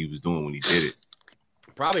he knew what he was doing when he did it.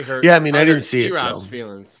 Probably hurt. Yeah, I mean, I didn't see it. C-Rob's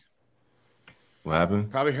feelings. What happened?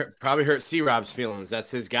 Probably hurt C-Rob's feelings.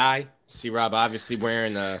 That's his guy. C-Rob obviously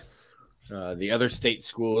wearing the other state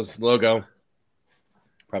school's logo.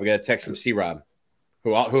 Probably got a text from C-Rob,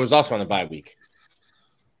 who was also on the bye week.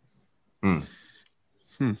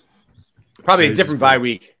 Probably a different bye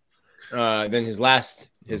week than his last.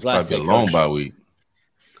 His last Probably a long bye week.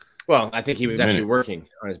 Well, I think he was actually working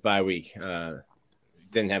on his bye week.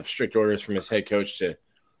 Didn't have strict orders from his head coach to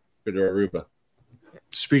go to Aruba.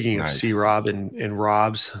 Speaking of C-Rob and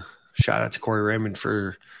Robs, shout out to Corey Raymond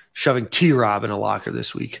for shoving T-Rob in a locker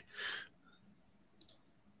this week.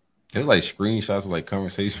 There's like screenshots of like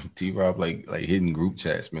conversation with T-Rob, like hidden group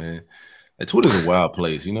chats, man. Twitter's a wild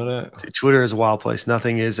place, you know that? Twitter is a wild place.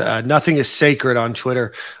 Nothing is sacred on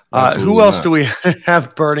Twitter. Who else do we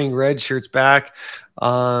have burning red shirts back?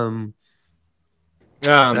 So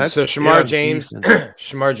Shamar James,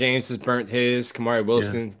 Shamar James has burnt his. Kamari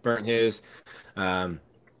Wilson burnt his.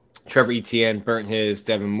 Trevor Etienne burnt his.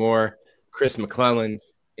 Devin Moore, Chris McClellan,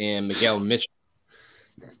 and Miguel Mitchell.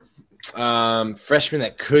 Freshman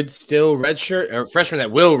that could still redshirt, or freshman that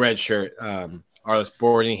will redshirt. Arlis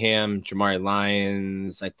Boardingham, Jamari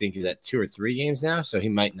Lyons, I think is at 2 or 3 games now, so he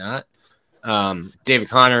might not. David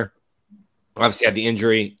Connor obviously had the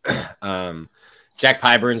injury. Jack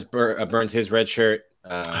Pyburns burned his red shirt.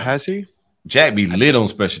 Has he? Jack be lit on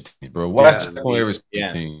special teams, bro. Watch on every special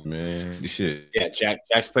team, man. This shit. Yeah,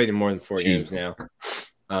 Jack's played in more than 4 games now.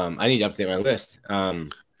 I need to update my list.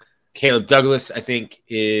 Caleb Douglas, I think,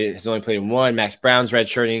 has only played in 1. Max Brown's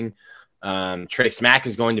redshirting. Trey Smack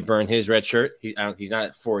is going to burn his red shirt. He's not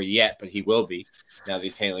at 4 yet, but he will be now that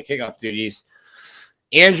he's handling kickoff duties.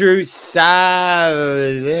 Andrew he's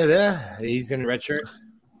going to redshirt.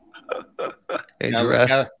 Andrew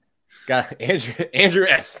S. Got Andrew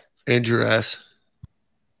S. Andrew S.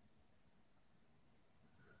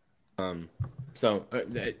 So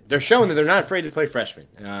they're showing that they're not afraid to play freshmen.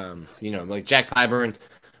 Like Jack Pyburn,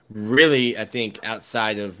 really, I think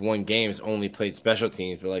outside of 1 game has only played special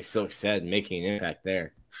teams, but like Silk said, making an impact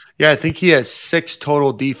there. Yeah, I think he has 6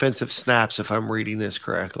 total defensive snaps, if I'm reading this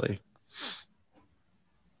correctly.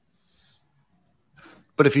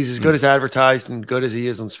 But if he's as good as advertised and good as he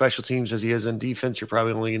is on special teams as he is on defense, you're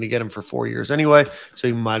probably only going to get him for 4 years anyway. So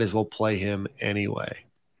you might as well play him anyway.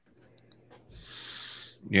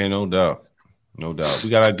 Yeah, no doubt. No doubt.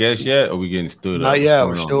 We got our guest yet, or we getting stood up? Not yet.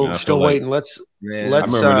 We're still waiting. Let's. I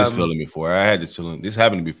remember this feeling before. I had this feeling. This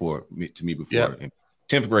happened to me before. Yep. In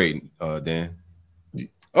 10th grade, Dan.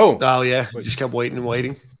 Oh yeah. Just kept waiting and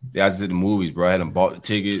waiting. Yeah, I just did the movies, bro. I had them bought the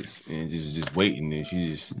tickets and just waiting, and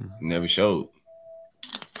she just never showed.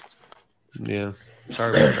 Yeah.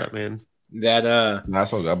 Sorry about that, man.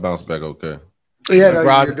 That's okay. I bounced back okay.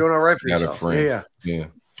 Yeah, you're doing all right for yourself. A friend. Yeah.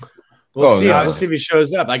 We'll see. We'll see if he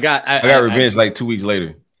shows up. I got revenge like 2 weeks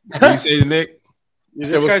later. What you say, Nick?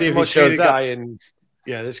 This guy's the most hated guy, and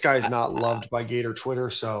this guy's not loved by Gator Twitter.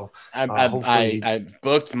 So I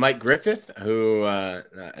booked Mike Griffith, who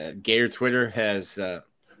Gator Twitter has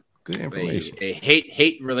good information. A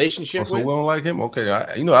hate relationship with. We don't like him. Okay,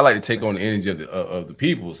 I like to take on the energy of the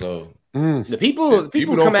people. So the people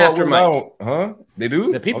come after Mike, huh? They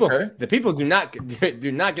do. The people do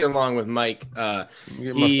not get along with Mike.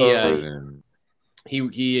 He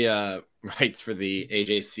writes for the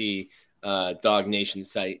AJC Dog Nation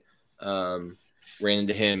site. Ran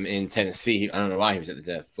into him in Tennessee. I don't know why he was at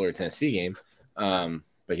the Florida Tennessee game,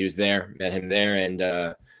 but he was there. Met him there, and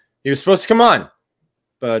he was supposed to come on,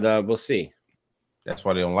 but we'll see. That's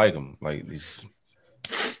why they don't like him. Like these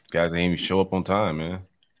guys ain't even show up on time, man.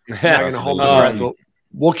 Not gonna hold the breath, but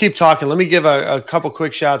we'll keep talking. Let me give a couple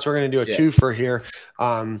quick shouts. We're going to do a twofer here.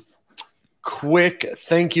 Quick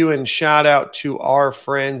thank you and shout out to our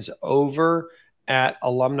friends over at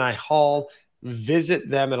Alumni Hall. Visit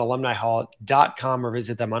them at alumnihall.com or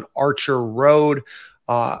visit them on Archer Road.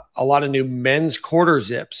 A lot of new men's quarter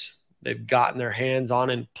zips they've gotten their hands on,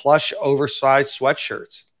 and plush oversized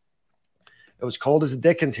sweatshirts. It was cold as the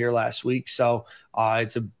dickens here last week, so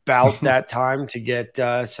it's about that time to get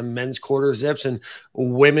some men's quarter zips and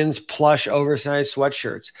women's plush oversized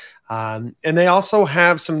sweatshirts. And they also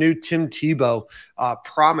have some new Tim Tebow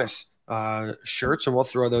Promise shirts, and we'll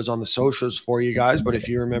throw those on the socials for you guys. But if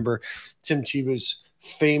you remember Tim Tebow's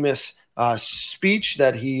famous speech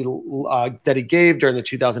that he gave during the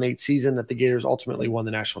 2008 season that the Gators ultimately won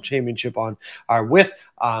the national championship on,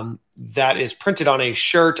 that is printed on a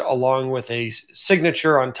shirt along with a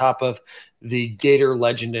signature on top of the Gator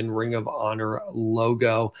Legend and Ring of Honor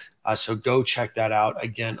logo. So go check that out.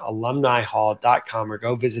 Again, alumnihall.com, or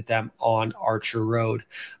go visit them on Archer Road.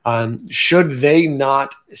 Should they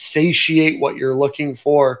not satiate what you're looking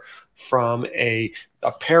for from a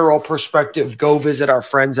apparel perspective, go visit our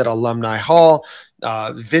friends at Alumni Hall.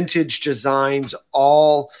 Vintage designs,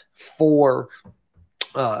 all for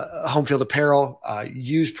home field apparel.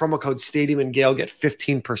 Use promo code Stadium and Gale, get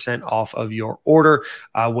 15% off of your order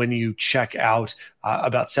when you check out.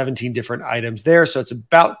 About 17 different items there. So it's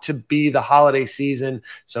about to be the holiday season.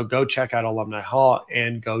 So go check out Alumni Hall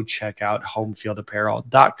and go check out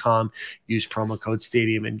homefieldapparel.com. Use promo code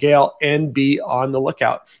Stadium and Gale and be on the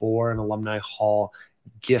lookout for an Alumni Hall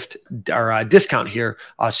gift or discount here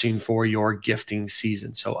soon for your gifting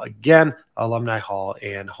season. So again, Alumni Hall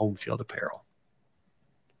and Home Field Apparel.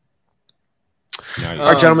 All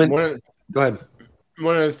right, gentlemen, go ahead.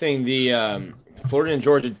 One other thing, the Florida and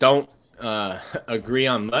Georgia don't agree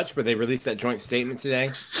on much, but they released that joint statement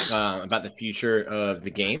today about the future of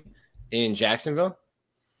the game in Jacksonville.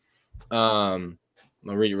 I'll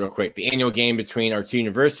read it real quick. The annual game between our two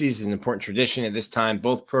universities is an important tradition. At this time,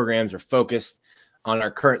 both programs are focused on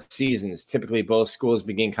our current seasons. Typically, both schools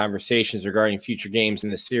begin conversations regarding future games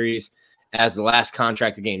in the series as the last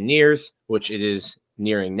contracted game nears, which it is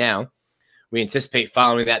nearing now. We anticipate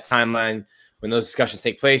following that timeline When those discussions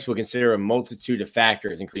take place, we'll consider a multitude of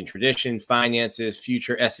factors, including tradition, finances,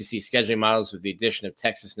 future SEC scheduling models with the addition of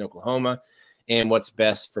Texas and Oklahoma, and what's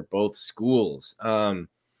best for both schools.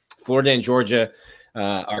 Florida and Georgia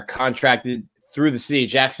are contracted through the city of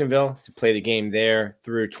Jacksonville to play the game there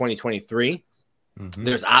through 2023. Mm-hmm.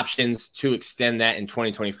 There's options to extend that in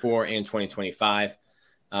 2024 and 2025.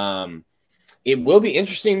 It will be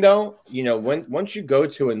interesting, though, once you go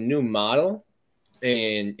to a new model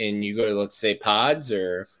and you go to, let's say, pods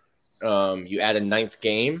or you add a 9th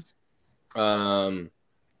game,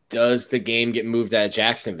 does the game get moved out of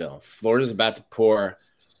Jacksonville? Florida's about to pour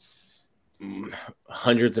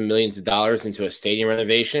hundreds of millions of dollars into a stadium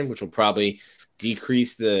renovation, which will probably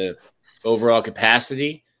decrease the overall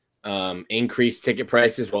capacity, increase ticket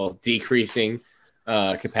prices while decreasing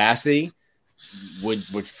capacity.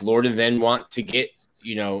 Would Florida then want to get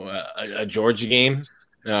a Georgia game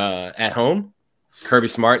at home? Kirby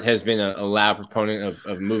Smart has been a loud proponent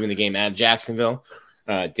of moving the game out of Jacksonville,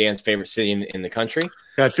 Dan's favorite city in the country.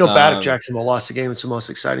 Yeah, I'd feel bad if Jacksonville lost the game. It's the most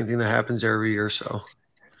exciting thing that happens every year. So,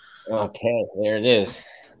 okay, there it is.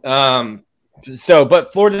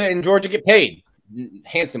 But Florida and Georgia get paid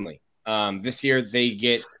handsomely. This year they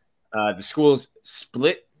get the schools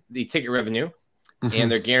split the ticket revenue. Mm-hmm.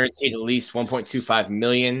 And they're guaranteed at least $1.25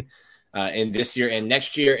 million in this year and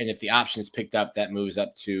next year. And if the option is picked up, that moves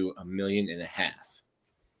up to $1.5 million.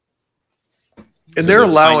 And they're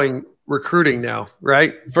allowing recruiting now,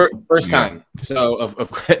 right? First time. So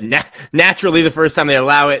naturally, the first time they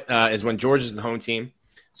allow it is when Georgia's the home team.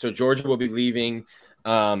 So Georgia will be leaving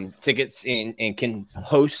tickets and can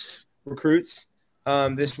host recruits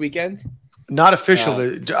this weekend. Not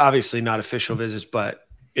official, obviously not official visits, but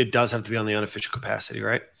it does have to be on the unofficial capacity,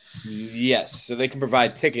 right? Yes. So they can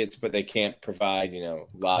provide tickets, but they can't provide,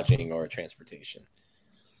 lodging or transportation.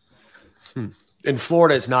 And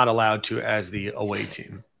Florida is not allowed to as the away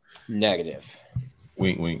team. Negative.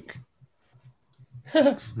 Wink, wink.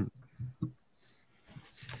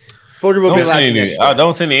 Florida will be allowed to. I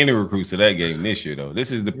don't send any recruits to that game this year, though.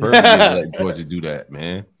 This is the perfect game to let Georgia do that,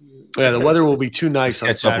 man. Yeah, the weather will be too nice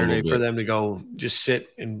on Saturday for them to go just sit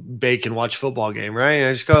and bake and watch football game, right?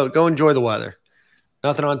 And just go enjoy the weather.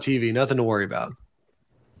 Nothing on TV, nothing to worry about.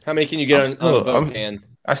 How many can you get on the boat, man?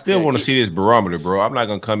 I still want to see this barometer, bro. I'm not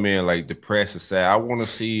gonna come in like depressed or sad. I want to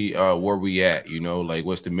see where we at. Like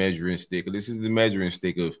what's the measuring stick? This is the measuring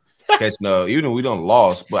stick of catching up. Even though we don't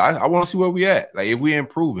lost, but I want to see where we at. Like if we're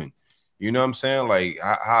improving, you know what I'm saying? Like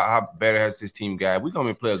how better has this team got? If we're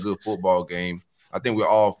gonna play a good football game, I think we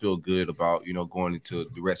all feel good about going into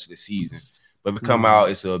the rest of the season. But if we come out,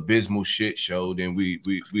 it's an abysmal shit show, then we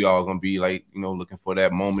all gonna be like looking for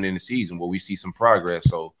that moment in the season where we see some progress.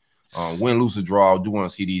 So win, lose, or draw, I do want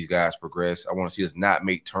to see these guys progress. I want to see us not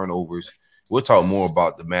make turnovers. We'll talk more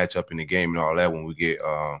about the matchup in the game and all that when we get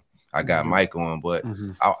I got Mike on, but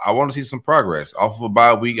I want to see some progress off of a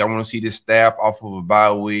bye week. I want to see this staff off of a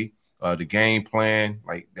bye week, the game plan,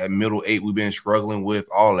 like that middle 8 we've been struggling with,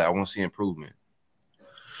 all that. I want to see improvement.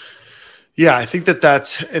 Yeah, I think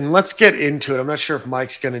that's, and let's get into it. I'm not sure if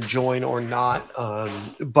Mike's going to join or not,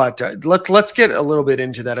 but let's get a little bit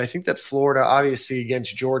into that. I think that Florida, obviously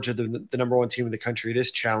against Georgia, the number 1 team in the country, it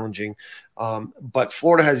is challenging. But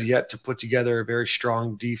Florida has yet to put together a very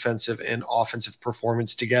strong defensive and offensive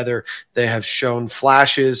performance together. They have shown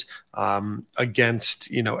flashes against,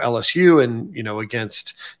 LSU and,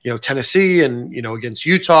 against, Tennessee and, against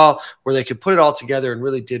Utah, where they could put it all together and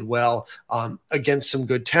really did well against some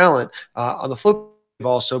good talent. On the flip, they've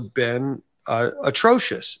also been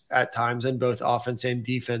atrocious at times in both offense and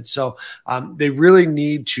defense. So they really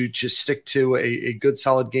need to just stick to a good,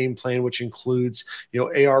 solid game plan, which includes,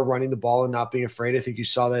 AR running the ball and not being afraid. I think you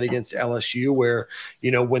saw that against LSU where,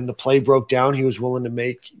 when the play broke down, he was willing to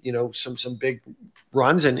make, some big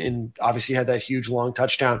runs and obviously had that huge long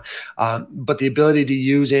touchdown. But the ability to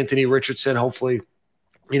use Anthony Richardson, hopefully,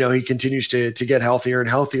 he continues to get healthier and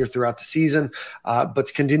healthier throughout the season, but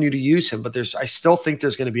to continue to use him. But I still think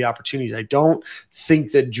there's going to be opportunities. I don't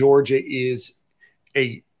think that Georgia is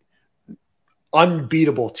a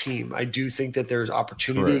unbeatable team. I do think that there's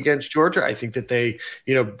opportunity against Georgia. I think that they,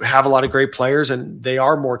 have a lot of great players and they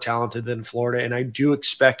are more talented than Florida. And I do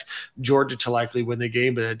expect Georgia to likely win the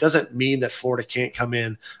game, but it doesn't mean that Florida can't come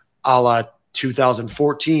in a la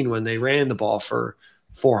 2014 when they ran the ball for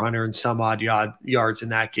 400 and some odd yards in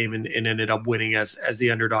that game and ended up winning as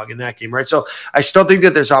the underdog in that game, right? So I still think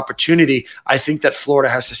that there's opportunity. I think that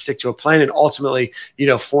Florida has to stick to a plan and ultimately,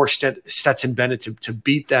 force Stetson Bennett to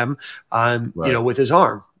beat them on, with his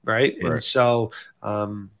arm, right? And so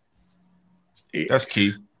that's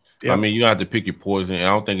key. Yep. I mean, you have to pick your poison. I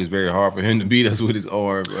don't think it's very hard for him to beat us with his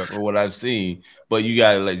arm, from what I've seen. But you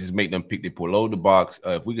gotta just make them pick their poison. Load the box.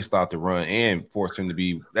 If we can start the run and force him to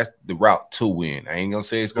be, that's the route to win. I ain't gonna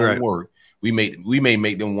say it's gonna work. We may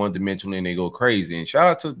make them one dimensional and they go crazy. And shout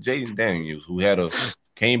out to Jaden Daniels, who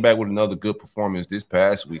came back with another good performance this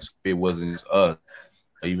past week. It wasn't just us,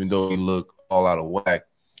 even though he looked all out of whack.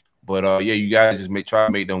 But you guys just try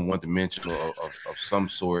to make them one dimensional of some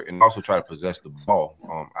sort, and also try to possess the ball.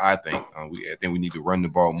 I think we need to run the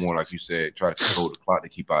ball more, like you said. Try to control the clock to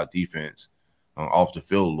keep our defense off the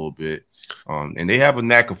field a little bit. And they have a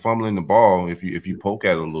knack of fumbling the ball if you poke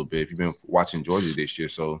at it a little bit. If you've been watching Georgia this year,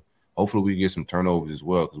 so hopefully we get some turnovers as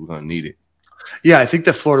well because we're gonna need it. Yeah, I think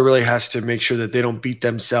that Florida really has to make sure that they don't beat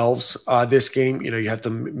themselves this game. You have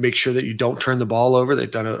to make sure that you don't turn the ball over.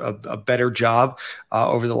 They've done a better job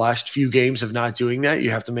over the last few games of not doing that.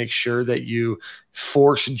 You have to make sure that you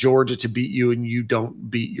force Georgia to beat you and you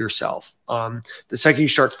don't beat yourself. The second you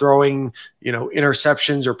start throwing,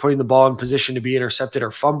 interceptions or putting the ball in position to be intercepted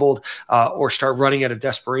or fumbled, or start running out of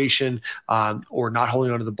desperation, or not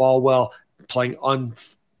holding onto the ball well, playing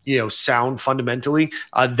sound fundamentally,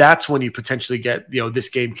 that's when you potentially get, this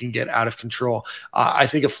game can get out of control. I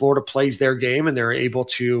think if Florida plays their game and they're able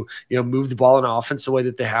to, move the ball in offense the way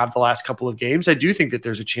that they have the last couple of games, I do think that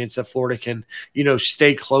there's a chance that Florida can,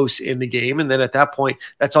 stay close in the game. And then at that point,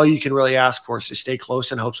 that's all you can really ask for is to stay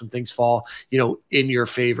close and hope some things fall, in your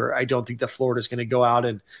favor. I don't think that Florida is going to go out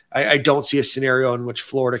and I don't see a scenario in which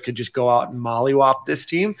Florida could just go out and mollywop this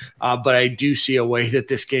team. But I do see a way that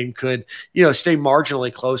this game could, stay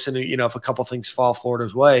marginally close. And, if a couple things fall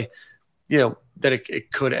Florida's way, that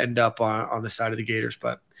it could end up on the side of the Gators.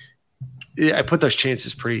 But I put those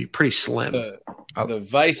chances pretty slim. The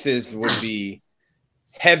vices would be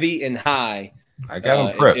heavy and high. I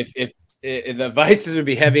got them prepped. If the vices would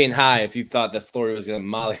be heavy and high if you thought that Florida was going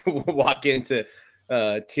to walk into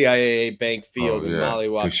TIAA Bank Field and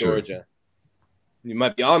mollywop Georgia. You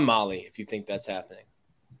might be on Molly if you think that's happening.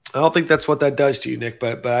 I don't think that's what that does to you, Nick,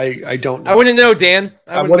 but I don't know. I wouldn't know, Dan.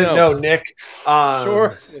 I wouldn't know, Nick.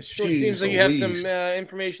 Sure seems like you have some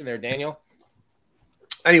information there, Daniel.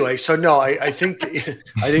 Anyway, so no, I think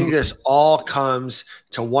this all comes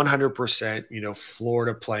to 100%,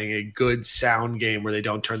 Florida playing a good sound game where they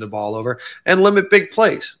don't turn the ball over and limit big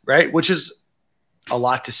plays, right? Which is a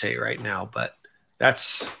lot to say right now, but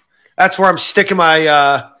that's where I'm sticking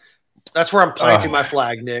my that's where I'm planting my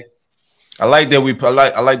flag, Nick. I like that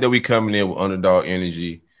we coming in with underdog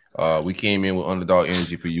energy. We came in with underdog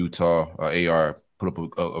energy for Utah. AR put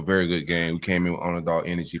up a very good game. We came in with underdog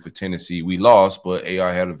energy for Tennessee. We lost, but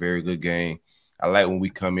AR had a very good game. I like when we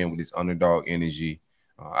come in with this underdog energy.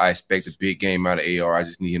 I expect a big game out of AR. I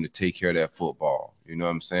just need him to take care of that football. You know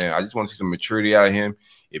what I'm saying? I just want to see some maturity out of him.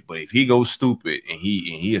 But if he goes stupid and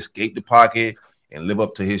he escaped the pocket and live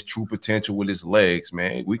up to his true potential with his legs,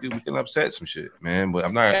 man, we can upset some shit, man. But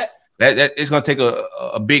I'm not. That it's gonna take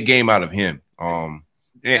a big game out of him.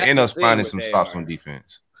 And us finding some stops on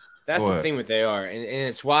defense. That's the thing with AR, and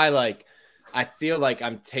it's why I feel like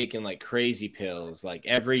I'm taking crazy pills. I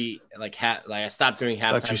stopped doing halftime.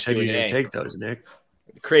 I thought you said you didn't take those, Nick.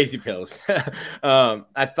 Crazy pills.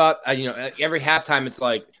 I thought every halftime it's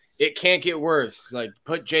it can't get worse.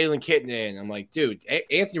 Put Jalen Kitten in. I'm like, dude,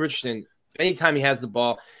 Anthony Richardson. Anytime he has the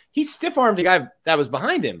ball, he stiff-armed the guy that was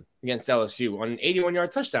behind him against LSU on an 81-yard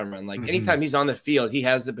touchdown run. Anytime he's on the field, he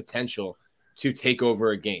has the potential to take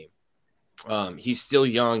over a game. He's still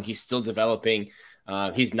young. He's still developing.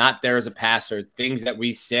 He's not there as a passer. Things that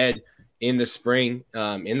we said in the spring,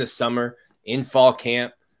 in the summer, in fall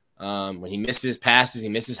camp, when he misses passes, he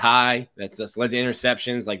misses high. That's led to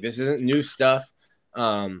interceptions. This isn't new stuff.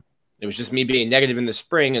 It was just me being negative in the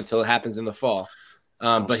spring until it happens in the fall.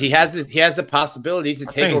 But he has the possibility to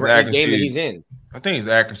take over any game that he's in. I think his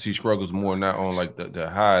accuracy struggles more not on the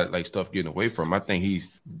high stuff getting away from him. I think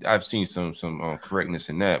I've seen some correctness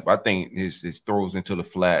in that, but I think his throws into the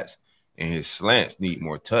flats and his slants need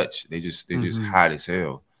more touch. They just hot as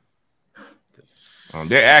hell.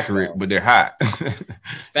 They're accurate, but they're hot.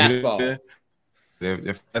 Fastball. They're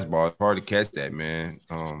fastball. It's hard to catch that, man.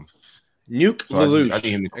 Nuke Lelouch. I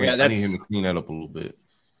need him to clean that up a little bit.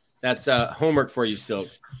 That's homework for you, Silk.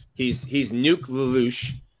 He's Nuke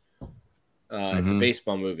Lelouch. It's a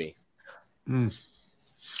baseball movie.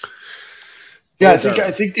 Yeah,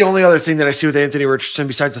 I think the only other thing that I see with Anthony Richardson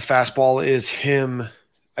besides the fastball is him.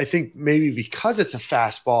 I think maybe because it's a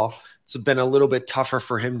fastball, it's been a little bit tougher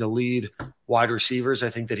for him to lead wide receivers. I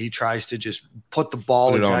think that he tries to just put the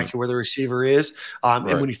ball exactly where the receiver is.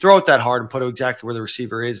 And when you throw it that hard and put it exactly where the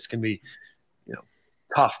receiver is, it's going to be,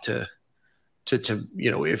 tough to to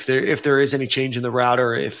if there is any change in the route,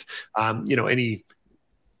 or if any,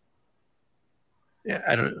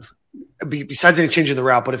 I don't know. Besides any change in the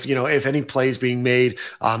route, but if any plays being made,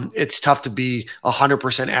 it's tough to be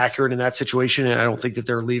 100% accurate in that situation. And I don't think that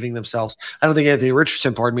they're leaving themselves. I don't think Anthony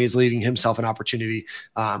Richardson, is leaving himself an opportunity,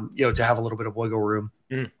 to have a little bit of wiggle room.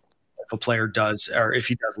 If a player does, or if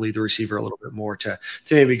he does lead the receiver a little bit more to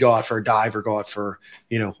maybe go out for a dive or go out for,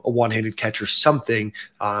 a one-handed catch or something,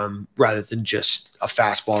 rather than just a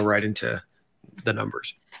fastball right into the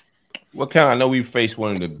numbers. I know we faced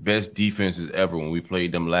one of the best defenses ever when we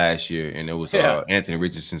played them last year, and it was Anthony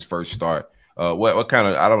Richardson's first start. What kind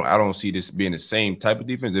of? I don't see this being the same type of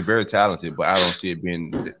defense. They're very talented, but I don't see it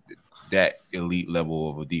being that elite level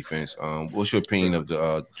of a defense. What's your opinion of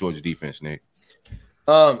the Georgia defense, Nick?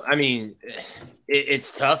 I mean,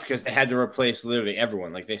 it's tough because they had to replace literally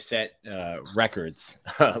everyone. Like, they set records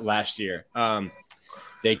last year.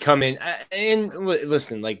 They come in and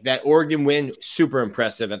listen, like that Oregon win, super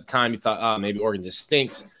impressive. At the time, you thought, oh, maybe Oregon just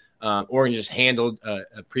stinks. Oregon just handled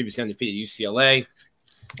a previously undefeated UCLA.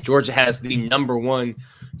 Georgia has the number one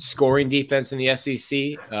scoring defense in the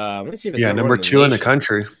SEC. Let me see if it's number two in the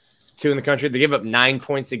country. 2 in the country. They give up 9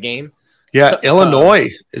 points a game. Yeah,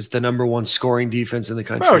 Illinois is the number one scoring defense in the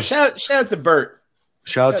country. Oh, shout out to Bert.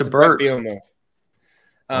 Shout out to Bert.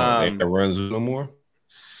 That runs no more.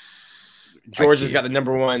 Georgia's got the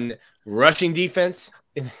number one rushing defense.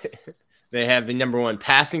 They have the number one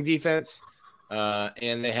passing defense,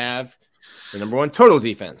 and they have the number one total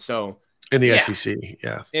defense. So in the SEC,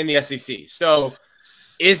 in the SEC. So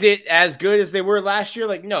is it as good as they were last year?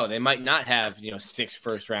 Like, no, they might not have 6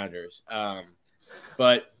 first rounders,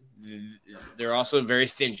 but they're also very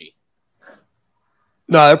stingy.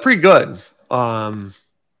 No, they're pretty good. I mean,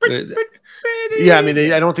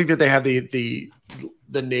 I don't think that they have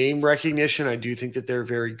the name recognition. I do think that they're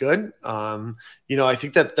very good. I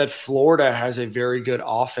think that Florida has a very good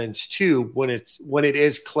offense too when it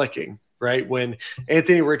is clicking, right? When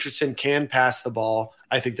Anthony Richardson can pass the ball,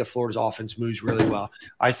 I think that Florida's offense moves really well.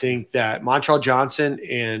 I think that Montrell Johnson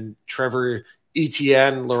and Trevor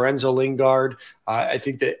Etienne, Lorenzo Lingard, I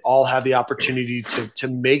think they all have the opportunity to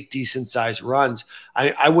make decent sized runs.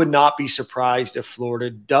 I would not be surprised if Florida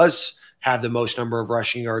does have the most number of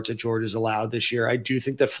rushing yards that Georgia's allowed this year. I do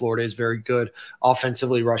think that Florida is very good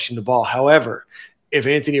offensively rushing the ball. However, if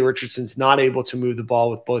Anthony Richardson's not able to move the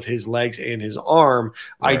ball with both his legs and his arm,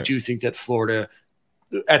 right, I do think that Florida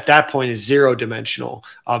at that point is zero dimensional,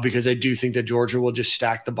 because I do think that Georgia will just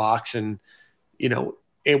stack the box and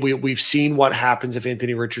we've seen what happens if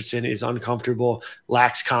Anthony Richardson is uncomfortable,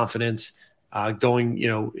 lacks confidence,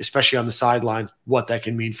 going, especially on the sideline, what that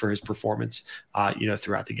can mean for his performance,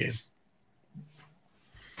 throughout the game.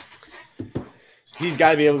 He's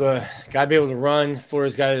got to be able to run.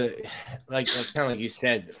 Florida's got to, like kind of like you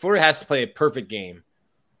said, Florida has to play a perfect game.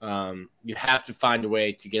 You have to find a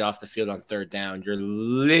way to get off the field on third down. You're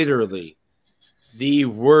literally the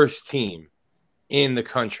worst team in the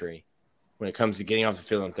country when it comes to getting off the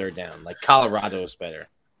field on third down. Like, Colorado is better.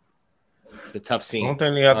 It's a tough scene. I don't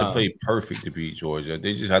think they have to play perfect to beat Georgia.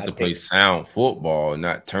 They just have to play sound football and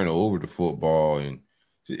not turn over the football and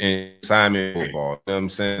assignment football. You know what I'm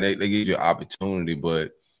saying? They give you an opportunity,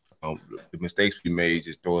 but the mistakes we made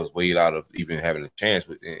just throw us way out of even having a chance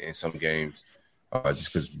in some games,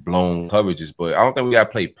 just because blown coverages. But I don't think we got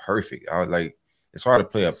to play perfect. It's hard to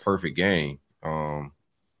play a perfect game, and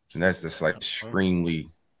that's just like extremely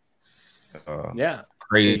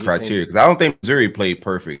crazy criteria. Because I don't think Missouri played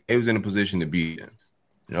perfect. They was in a position to beat them.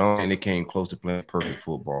 And they came close to playing perfect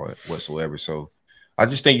football whatsoever. So I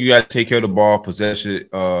just think you got to take care of the ball, possess it.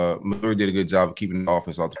 Missouri did a good job of keeping the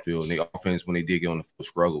offense off the field. And the offense, when they did get on the field,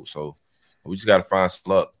 struggled. So we just got to find some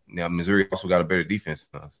luck. Now, Missouri also got a better defense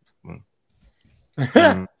than us.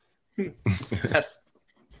 That's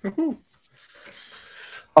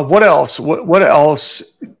what else? What else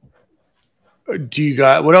do you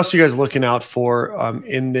guys? What else are you guys looking out for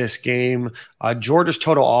in this game? Georgia's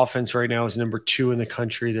total offense right now is number 2 in the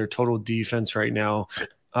country. Their total defense right now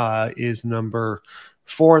is number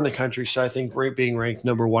 4 in the country. So I think being ranked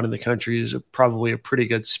number 1 in the country is probably a pretty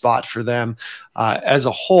good spot for them as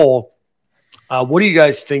a whole. What do you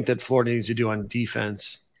guys think that Florida needs to do on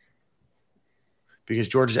defense? Because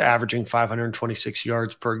Georgia's averaging 526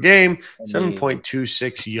 yards per game,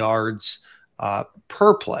 7.26 yards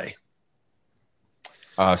per play.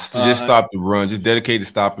 Just stop the run. Just dedicate to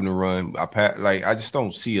stopping the run. I just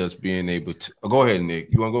don't see us being able to. Go ahead, Nick.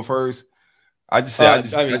 You want to go first? I just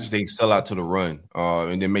think sell out to the run,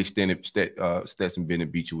 and then make Stetson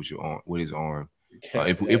Bennett beat you with his arm.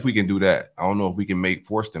 If we can do that, I don't know if we can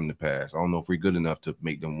force them to pass. I don't know if we're good enough to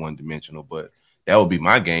make them one dimensional, but that would be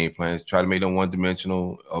my game plan, is try to make them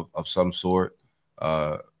one-dimensional of some sort,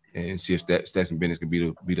 and see if Stetson Bennett can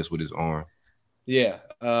beat us with his arm. Yeah.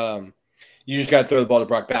 You just got to throw the ball to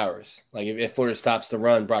Brock Bowers. Like, if Florida stops the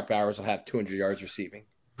run, Brock Bowers will have 200 yards receiving.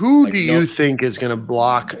 Who do you think is going to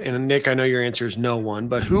block? And Nick, I know your answer is no one,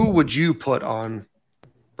 but who would you put on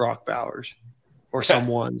Brock Bowers or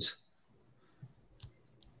someone's?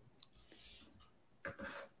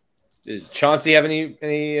 Does Chauncey have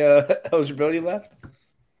any eligibility left?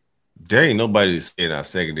 There ain't nobody to say in our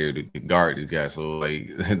secondary to guard this guy. So, like,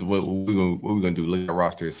 what we gonna do? Look at the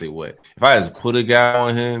roster and say what? If I just put a guy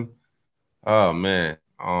on him, oh man.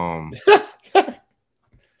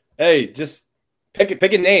 Hey, just pick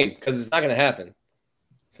a name, because it's not gonna happen.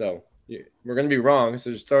 So we're gonna be wrong.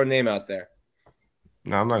 So just throw a name out there.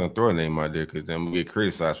 No, I'm not gonna throw a name out there because then I'm gonna get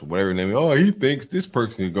criticized for whatever name. Oh, he thinks this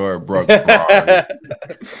person can guard Brock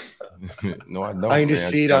Bowers. No, I don't. I can just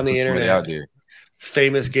see it on the internet. Out there.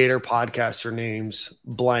 Famous Gator podcaster names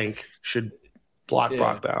blank should block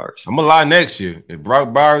Brock Bowers. I'm gonna lie next year. If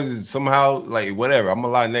Brock Bowers is somehow like whatever, I'm gonna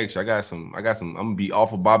lie next year. I got some. I'm gonna be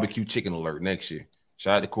off of barbecue chicken alert next year.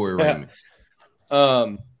 Shout out to Corey Raymond.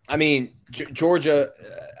 I mean, Georgia.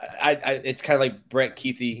 It's kind of like Brent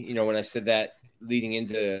Keithy. You know, when I said that leading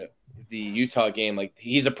into the Utah game, like,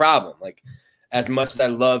 he's a problem. Like, as much as I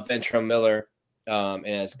love Ventrell Miller, and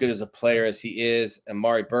as good as a player as he is,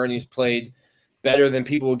 Amari Burney's played better than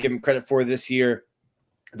people will give him credit for this year.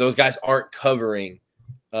 Those guys aren't covering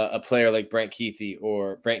a player like Brent Keithy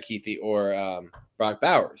or Brock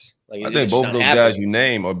Bowers. Like, I think both of those guys you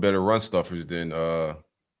name are better run stuffers than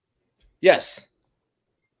yes.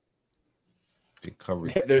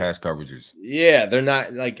 Pass coverages. Yeah, they're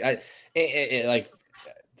not like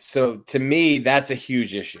so to me, that's a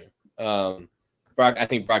huge issue. I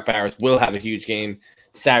think Brock Bowers will have a huge game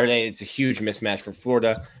Saturday. It's a huge mismatch for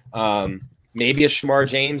Florida. Maybe a Shamar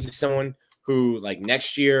James is someone who, like,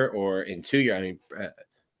 next year or in 2 years, I mean,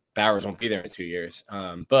 Bowers won't be there in 2 years.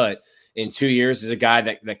 But in 2 years is a guy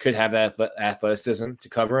that could have that athleticism to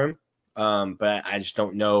cover him. But I just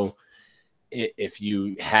don't know if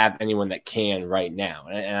you have anyone that can right now.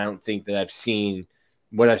 And I don't think that I've seen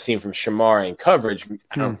what I've seen from Shamar in coverage.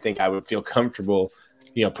 I don't think I would feel comfortable,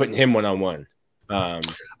 putting him one-on-one. I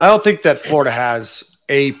don't think that Florida has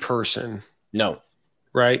a person. No.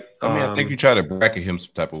 Right? I mean, I think you try to bracket him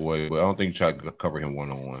some type of way, but I don't think you try to cover him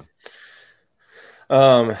one-on-one.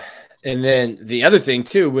 And then the other thing,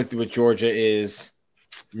 too, with Georgia is,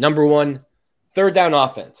 number one, third down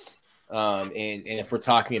offense. And if we're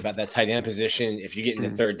talking about that tight end position, if you get into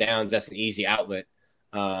third downs, that's an easy outlet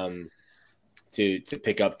to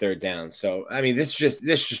pick up third down. So, I mean, this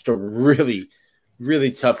is just a really,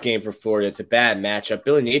 really tough game for Florida. It's a bad matchup.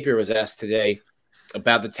 Billy Napier was asked today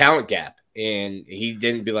about the talent gap, and he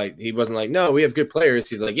wasn't like, no, we have good players.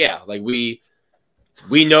 He's like, yeah, like we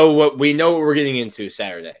know what we're getting into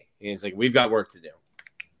Saturday. And he's like, we've got work to do.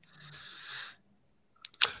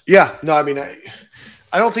 Yeah, no, I mean,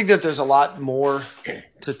 I don't think that there's a lot more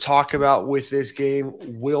to talk about with this game.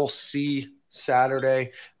 We'll see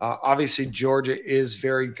Saturday. Obviously, Georgia is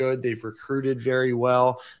very good. They've recruited very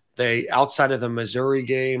well. They, outside of the Missouri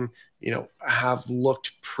game, have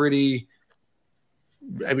looked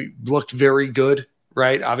looked very good,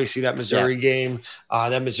 right? Obviously, that Missouri game,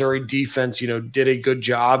 that Missouri defense, did a good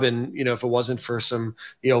job. And, if it wasn't for some,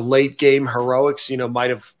 late game heroics, might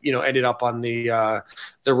have, ended up on the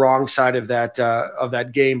wrong side of that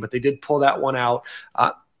game. But they did pull that one out.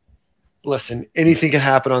 Listen, anything can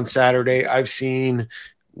happen on Saturday. I've seen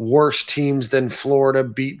worse teams than Florida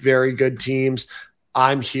beat very good teams.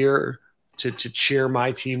 I'm here to cheer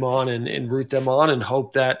my team on and root them on and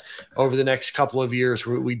hope that over the next couple of years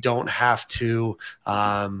we don't have to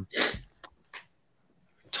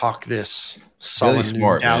talk this sullen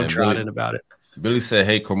and downtrodden about it. Billy said,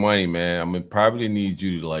 hey, Cormani, man, I'm going to probably need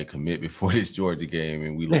you to commit before this Georgia game.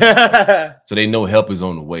 And so they know help is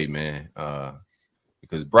on the way, man.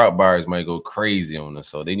 Because Brock Bowers might go crazy on us.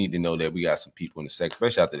 So they need to know that we got some people in the second,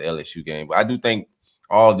 especially after the LSU game. But I do think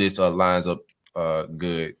all this lines up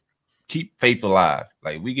good. Keep faith alive.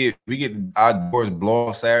 Like we get our doors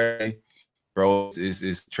blown Saturday, bro.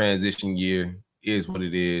 It's transition year. It is what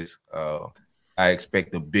it is. I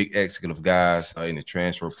expect a big exit of guys in the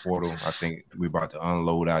transfer portal. I think we're about to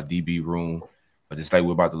unload our DB room. But just like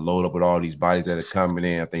we're about to load up with all these bodies that are coming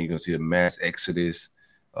in, I think you're gonna see a mass exodus,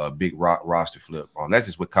 big roster flip. That's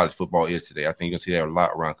just what college football is today. I think you're gonna see that a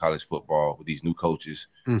lot around college football with these new coaches,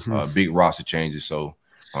 big roster changes. So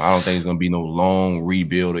I don't think it's going to be no long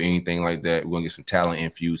rebuild or anything like that. We're going to get some talent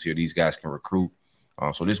infused here. These guys can recruit.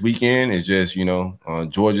 So this weekend is just,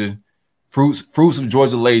 Georgia fruits of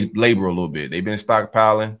Georgia labor a little bit. They've been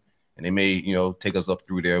stockpiling, and they may, take us up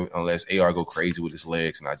through there unless AR go crazy with his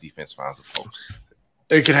legs and our defense finds a post.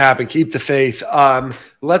 It could happen. Keep the faith.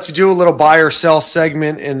 Let's do a little buy or sell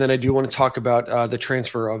segment, and then I do want to talk about the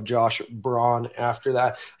transfer of Josh Braun after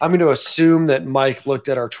that. I'm going to assume that Mike looked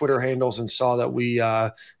at our Twitter handles and saw that we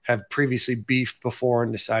have previously beefed before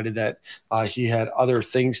and decided that he had other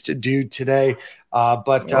things to do today.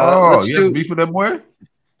 Let's beef with that boy?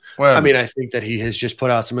 Well, I mean, I think that he has just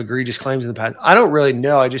put out some egregious claims in the past. I don't really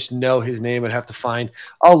know. I just know his name. I'd have to find.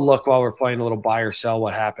 I'll look while we're playing a little buy or sell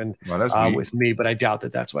what happened with me, but I doubt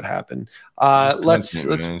that that's what happened. Let's.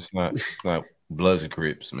 Man. It's not Bloods and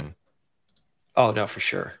Crips, man. Oh no, for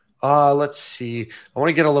sure. Let's see. I want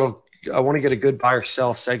to get a good buy or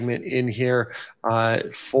sell segment in here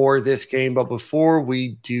for this game, but before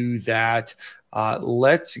we do that,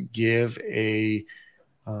 let's give a.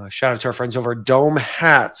 Shout out to our friends over at Dome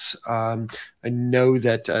Hats. I know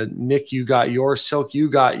that Nick, you got yours. Silk, you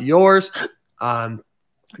got yours.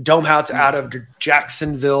 Dome Hats out of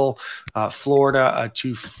Jacksonville, Florida.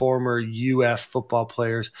 Two former UF football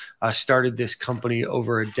players started this company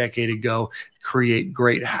over a decade ago. Create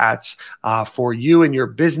great hats for you and your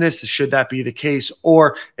business, should that be the case,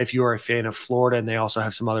 or if you are a fan of Florida, and they also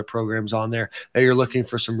have some other programs on there that you're looking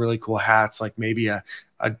for some really cool hats, like maybe a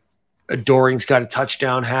Doring's got a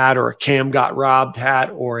touchdown hat, or a Cam got robbed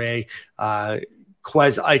hat, or a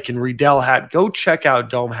Quez Ike Riddell hat. Go check out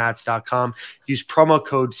domehats.com. Use promo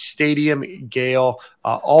code StadiumGale,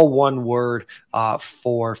 all one word,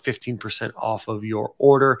 for 15% off of your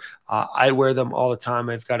order. I wear them all the time.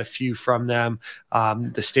 I've got a few from them.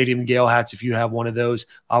 The Stadium Gale hats, if you have one of those,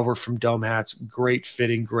 we're from Dome Hats. Great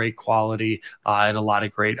fitting, great quality, and a lot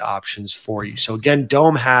of great options for you. So again,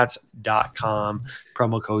 domehats.com,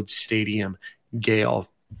 promo code StadiumGale.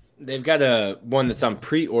 They've got a one that's on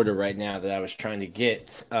pre-order right now that I was trying to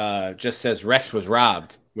get. Just says Rex was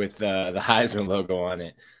robbed with the Heisman logo on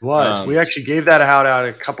it. We actually gave that out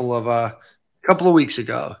a couple of weeks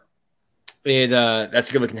ago. That's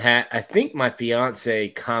a good looking hat. I think my fiance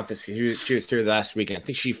confiscated. She was here last weekend. I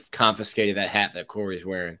think she confiscated that hat that Corey's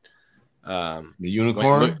wearing. The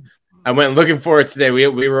unicorn. I went looking for it today. We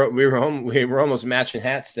were home. We were almost matching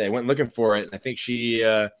hats today. I went looking for it. And I think she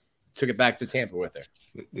took it back to Tampa with her.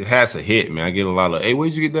 The hat's a hit, man. I get a lot of, hey,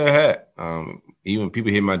 where'd you get that hat? Even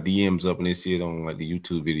people hit my DMs up and they see it on like the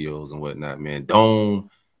YouTube videos and whatnot, man. Dome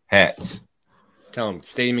Hats. Tell them,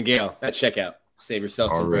 Stadium and Gale, that checkout. Save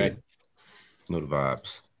yourself some bread. Know the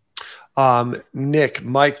vibes. Nick,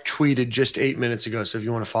 Mike tweeted just 8 minutes ago, so if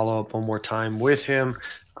you want to follow up one more time with him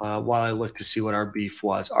while I look to see what our beef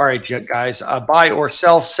was. All right, guys, buy or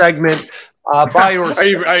sell segment. Buy or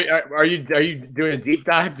are you doing a deep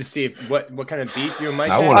dive to see if what kind of beef you and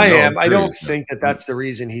Mike have? I am. I don't think that's the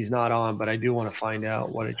reason he's not on, but I do want to find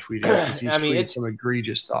out what I tweeted, because he tweeted some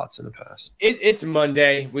egregious thoughts in the past. It's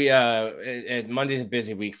Monday. Monday's a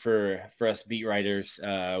busy week for us beat writers.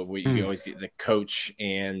 We always get the coach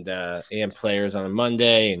and players on a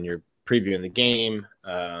Monday, and you're previewing the game.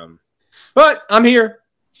 But I'm here.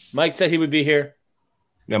 Mike said he would be here.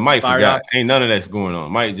 Yeah, Mike forgot. Ain't none of that's going on.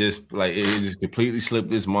 Mike just it just completely slipped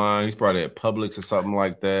his mind. He's probably at Publix or something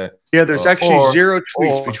like that. Yeah, there's actually zero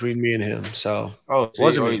tweets between me and him. So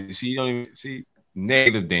wasn't me. You don't even see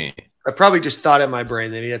negative Dan. I probably just thought in my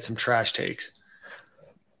brain that he had some trash takes.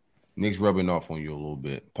 Nick's rubbing off on you a little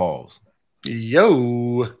bit. Pause.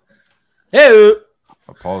 Yo. Hey.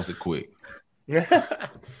 I paused it quick.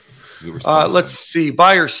 Let's see.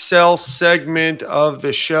 Buy or sell segment of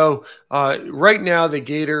the show. Right now, the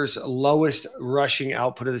Gators' lowest rushing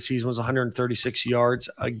output of the season was 136 yards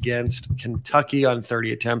against Kentucky on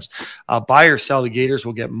 30 attempts. Buy or sell, the Gators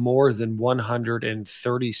will get more than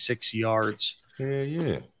 136 yards.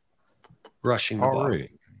 Yeah. Rushing the ball.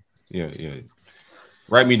 Yeah.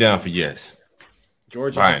 Write me down for yes.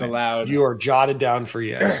 Georgia has allowed. You are jotted down for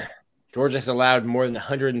yes. Georgia has allowed more than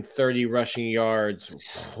 130 rushing yards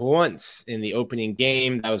once in the opening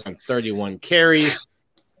game. That was on 31 carries.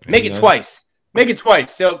 Make it twice. Make it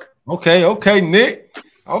twice, Silk. Okay, Nick.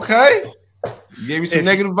 Okay. You gave me some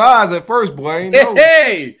negative vibes at first, boy.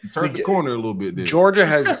 Hey! You turned the corner a little bit there. Georgia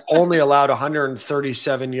has only allowed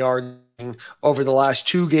 137 yards over the last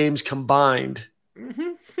two games combined. Mm-hmm.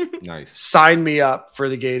 Nice. Sign me up for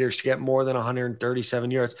the Gators to get more than 137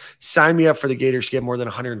 yards. Sign me up for the Gators to get more than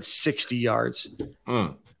 160 yards.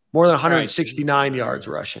 More than 169 yards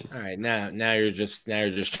rushing. All right, now you're just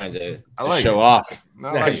trying to show off.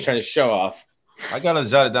 Now you're just trying to show off. I gotta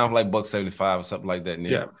jot it down for like $175 or something like that,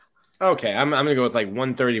 Nick. Yeah. Okay, I'm gonna go with like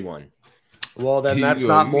 131. Well, then that's You-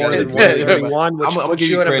 not you more gotta- than 131, which I'm puts give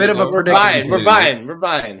you you in a bit credit, of a though. We're predicament. buying. We're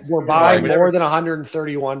buying. We're buying Whatever. more than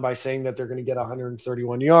 131 by saying that they're going to get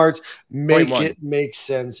 131 yards. Make 0.1. it make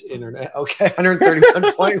sense, internet. Okay,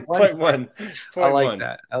 131.1. Point one. I like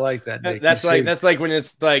that. I like that. Nick. That's You like saved- that's like when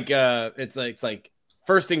it's like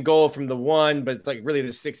first and goal from the 1, but it's like really the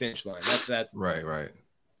 6-inch line. That's Right.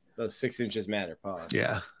 those 6 inches matter. Pause.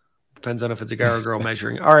 Yeah. Depends on if it's a guy or a girl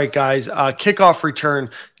measuring. All right, guys. Kickoff return.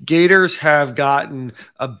 Gators have gotten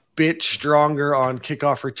a bit stronger on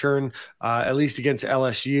kickoff return, at least against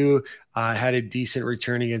LSU. Had a decent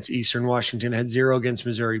return against Eastern Washington, had 0 against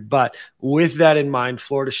Missouri. But with that in mind,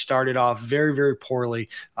 Florida started off very, very poorly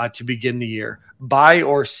to begin the year. Buy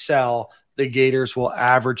or sell, the Gators will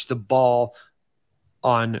average the ball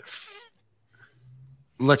on,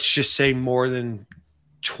 let's just say, more than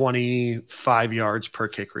 25 yards per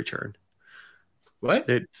kick return. What?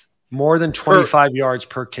 More than 25 yards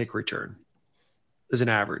per kick return is an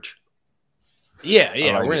average. Yeah.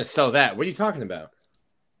 like We're gonna it. sell that. What are you talking about?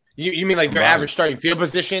 You mean like their Right. average starting field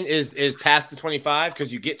position is past the 25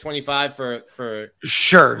 because you get 25 for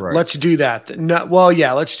Sure, Right. let's do that. No, well,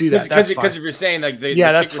 yeah, let's do that. That's because fine. if you're saying like the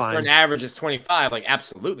that's kick return fine. average is 25, like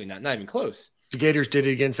absolutely not even close. The Gators did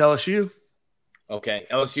it against LSU. Okay,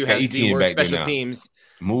 LSU Yeah, has the ETN worst back there special now. teams.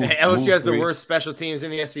 Move. LSU has the three. worst special teams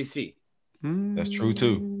in the SEC. That's true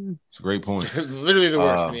too. It's a great point. Literally the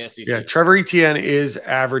worst in the SEC. Yeah, Trevor Etienne is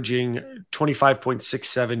averaging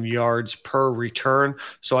 25.67 yards per return.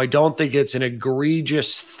 So I don't think it's an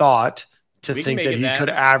egregious thought to We can think make that it he that. could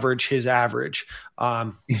average his average.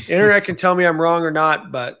 Internet can tell me I'm wrong or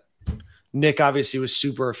not, but Nick obviously was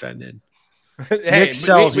super offended. Hey, Nick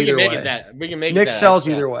sells we either can make way. it that. We can make Nick it that. sells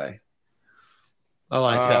either way. I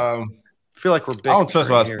like that. I I feel like we're big. don't trust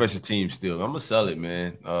my special teams still. I'm gonna sell it,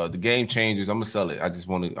 man. The game changers. I'm gonna sell it. I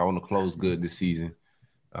want to close good this season.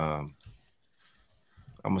 I'm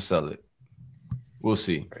gonna sell it. We'll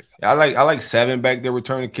see. I like 7 back there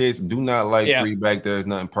returning kids. Do not like 3 back there. It's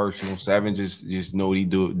nothing personal. 7 just know what he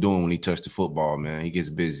doing when he touched the football, man. He gets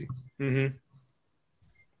busy. Mm-hmm.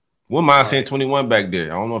 Wouldn't mind saying 21 back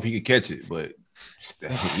there. I don't know if he could catch it, but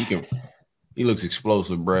he can. He looks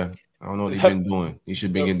explosive, bruh. I don't know what he's been doing. He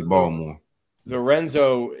should be getting the ball more.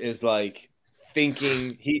 Lorenzo is like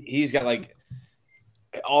thinking he's got like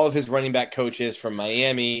all of his running back coaches from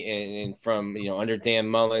Miami and from under Dan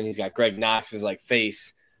Mullen. He's got Greg Knox's like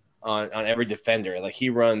face on every defender. Like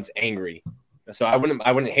he runs angry. So I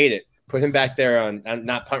wouldn't hate it. Put him back there on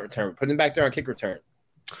not punt return, but put him back there on kick return.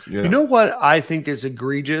 Yeah. You know what I think is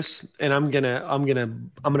egregious, and I'm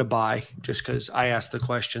gonna buy just because I asked the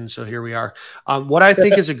question. So here we are. What I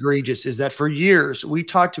think is egregious is that for years we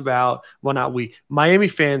talked about, well, not we, Miami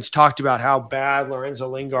fans talked about how bad Lorenzo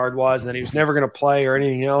Lingard was and that he was never going to play or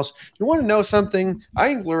anything else. You want to know something?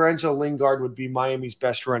 I think Lorenzo Lingard would be Miami's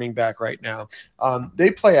best running back right now. They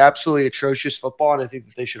play absolutely atrocious football, and I think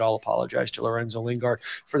that they should all apologize to Lorenzo Lingard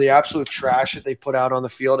for the absolute trash that they put out on the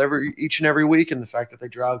field each and every week, and the fact that they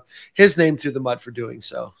drag his name through the mud for doing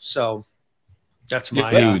so. So that's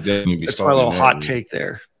my little hot take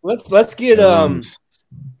there. Let's get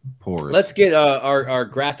Porous. let's get our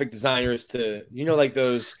graphic designers to like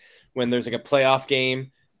those when there's like a playoff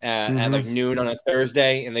game at like noon on a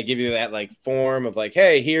Thursday, and they give you that like form of like,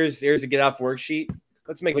 hey, here's a get off worksheet.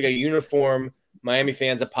 Let's make like a uniform. Miami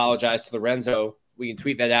fans apologize to Lorenzo. We can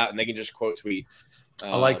tweet that out, and they can just quote tweet.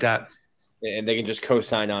 I like that, and they can just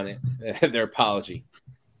co-sign on it their apology.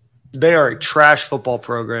 They are a trash football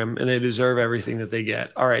program, and they deserve everything that they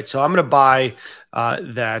get. All right, so I'm going to buy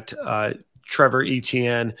that Trevor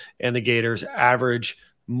Etienne and the Gators average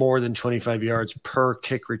more than 25 yards per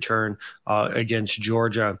kick return against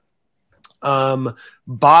Georgia.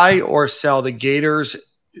 Buy or sell the Gators.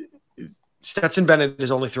 Stetson Bennett has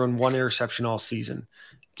only thrown 1 interception all season.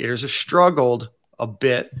 Gators have struggled a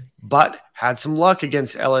bit, but had some luck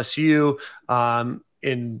against LSU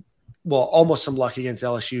almost some luck against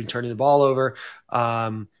LSU in turning the ball over,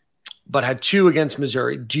 but had 2 against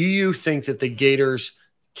Missouri. Do you think that the Gators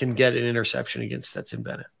can get an interception against Stetson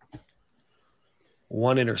Bennett?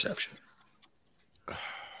 1 interception.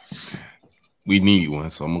 We need one,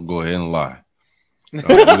 so I'm gonna go ahead and lie.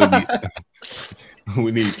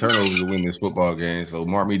 We need turnovers to win this football game, so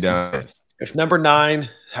mark me down. If number 9,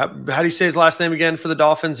 how do you say his last name again for the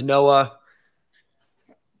Dolphins? Noah.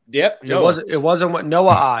 Yep. It wasn't what Noah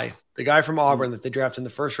I. The guy from Auburn that they drafted in the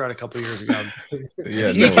first round a couple of years ago.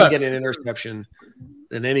 If he can get an interception,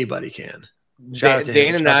 then anybody can. Shout out to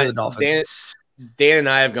him. Shout out to the Dolphins. Dan and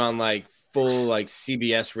I have gone like full like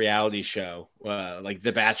CBS reality show, like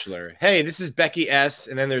The Bachelor. Hey, this is Becky S,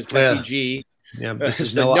 and then there's Becky G. Yeah, this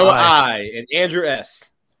is Noah I and Andrew S.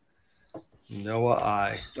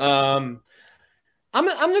 Noah, I'm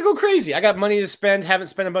gonna go crazy. I got money to spend. Haven't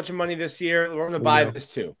spent a bunch of money this year. We're gonna buy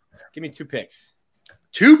this too. Give me 2 picks.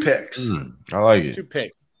 2 picks. I like it. 2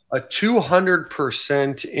 picks. A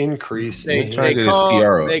 200% increase. They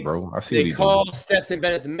call Stetson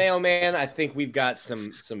Bennett the mailman. I think we've got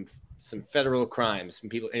some federal crimes, some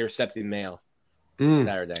people intercepting mail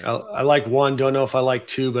Saturday. I like 1. Don't know if I like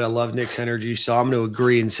 2, but I love Nick's energy, so I'm going to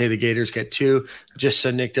agree and say the Gators get 2, just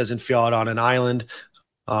so Nick doesn't feel out on an island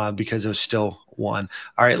because it was still 1.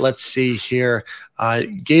 All right, let's see here.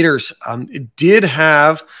 Gators did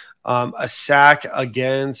have a sack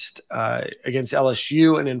against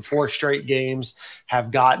LSU, and in 4 straight games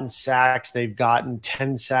have gotten sacks. They've gotten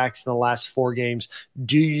 10 sacks in the last 4 games.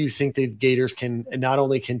 Do you think the Gators can not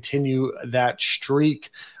only continue that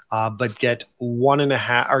streak, but get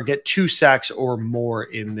 1.5 or get 2 sacks or more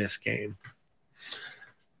in this game?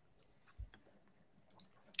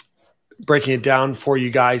 Breaking it down for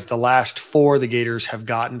you guys, the last 4 the Gators have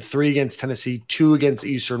gotten: 3 against Tennessee, 2 against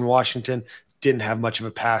Eastern Washington. Didn't have much of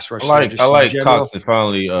a pass rush. I like Cox to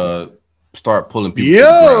finally start pulling people.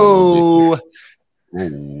 Yo,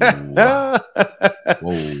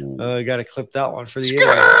 I got to clip that one for the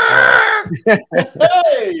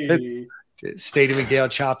Stadium and Gale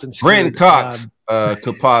chopped and screwed. Brandon Cox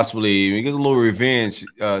could possibly get a little revenge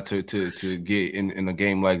to get in a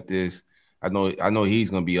game like this. I know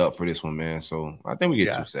he's gonna be up for this one, man. So I think we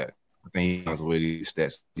get 2 sacks. I think he comes away these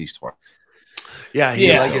stats these twice.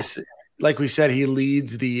 Like we said, he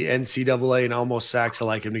leads the NCAA in almost sacks. I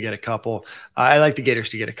like him to get a couple. I like the Gators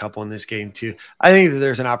to get a couple in this game too. I think that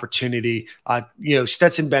there's an opportunity.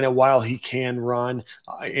 Stetson Bennett, while he can run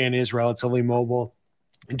and is relatively mobile,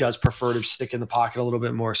 does prefer to stick in the pocket a little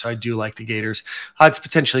bit more. So I do like the Gators to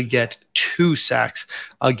potentially get 2 sacks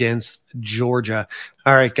against Georgia.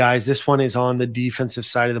 All right, guys, this one is on the defensive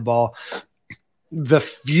side of the ball. The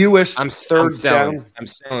fewest third down. I'm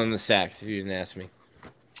selling the sacks if you didn't ask me.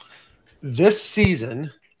 This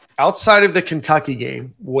season, outside of the Kentucky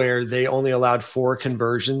game where they only allowed 4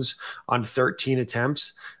 conversions on 13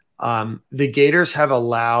 attempts, the Gators have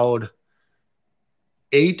allowed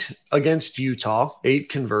 8 against Utah, 8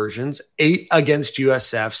 conversions, 8 against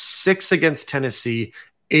USF, 6 against Tennessee,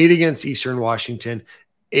 8 against Eastern Washington,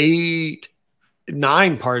 9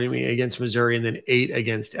 against Missouri, and then 8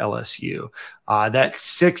 against LSU. That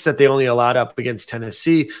 6 that they only allowed up against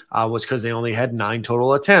Tennessee was because they only had 9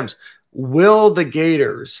 total attempts. Will the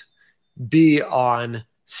Gators be on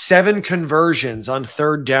 7 conversions on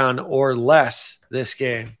third down or less this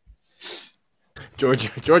game?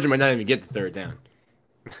 Georgia might not even get the third down.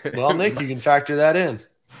 Well, Nick, you can factor that in.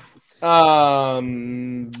 I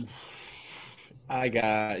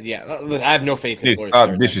have no faith in Florida. Stop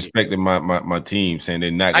disrespecting my team, saying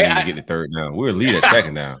they're not going to get the third down. We're a lead at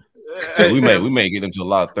second down. We may get them to a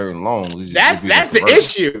lot of third and long. That's the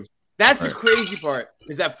issue. That's the crazy part,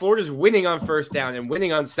 is that Florida's winning on first down and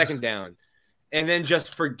winning on second down, and then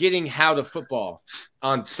just forgetting how to football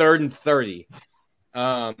on 3rd and 30.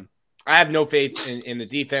 I have no faith in the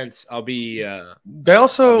defense. They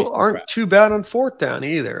also aren't too bad on 4th down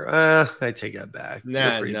either. I take that back.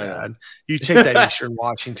 Nah, pretty bad. You take that Eastern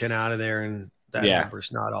Washington out of there, and that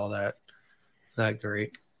number's not all that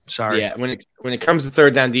great. Sorry. Yeah, when it comes to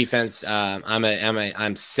third down defense,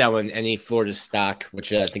 I'm selling any Florida stock,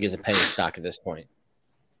 which I think is a penny stock at this point.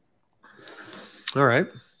 All right.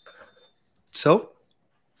 So.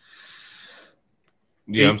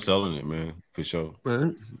 Yeah, I'm selling it, man, for sure.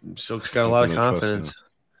 Right. Silk's got a lot of confidence.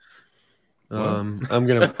 I'm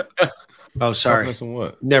gonna. Oh, sorry.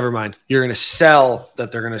 What? Never mind. You're going to sell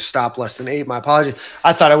that they're going to stop less than 8. My apologies.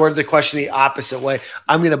 I thought I worded the question the opposite way.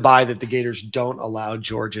 I'm going to buy that the Gators don't allow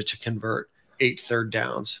Georgia to convert 8 third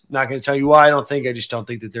downs. Not going to tell you why. I just don't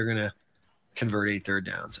think that they're going to convert 8 third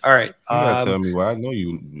downs. All right. You got to tell me why. I know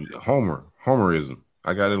you. Homerism.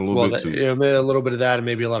 I got it a little bit too. Yeah, a little bit of that, and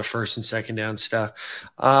maybe a lot of first and second down stuff.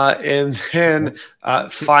 And then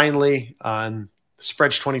finally, the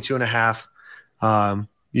spread's 22.5.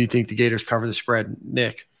 You think the Gators cover the spread,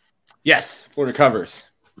 Nick? Yes, Florida covers.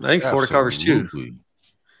 I think Florida covers too.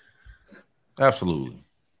 Absolutely.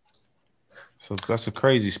 So that's a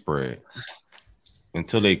crazy spread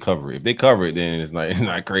until they cover it. If they cover it, then it's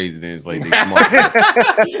not crazy. Then it's like they smart.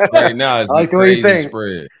 Right now, it's a crazy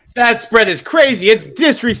spread. That spread is crazy. It's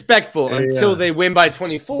disrespectful until they win by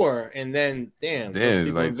 24, and then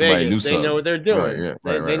it's like Vegas, they know what they're doing.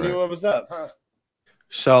 They knew what was up. Huh?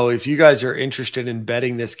 So if you guys are interested in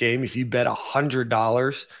betting this game, if you bet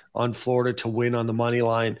 $100 on Florida to win on the money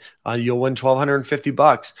line, you'll win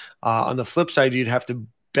 $1,250. On the flip side, you'd have to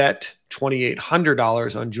bet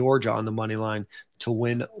 $2,800 on Georgia on the money line to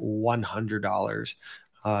win $100.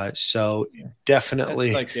 So definitely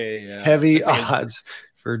that's like a, heavy odds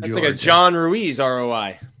for that's Georgia. like a John Ruiz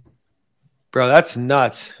ROI. Bro, that's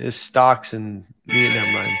nuts. His stocks and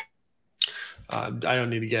never mind. I don't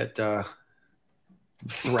need to get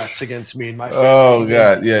threats against me and my family. Oh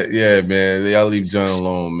God, yeah, man. Y'all leave John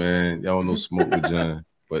alone, man. Y'all no smoke with John.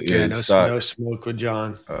 But yeah, no smoke with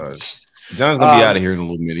John. John's gonna be out of here in a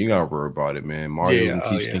little minute. You gotta worry about it, man. Mario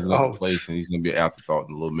keeps thinking up the place, and he's gonna be an afterthought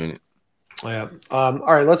in a little minute. Yeah. All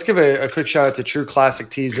right. Let's give a quick shout out to True Classic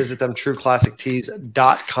Tees. Visit them,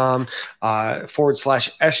 trueclassictees.com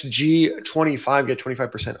 /SG25. Get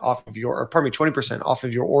 25% off of 20% off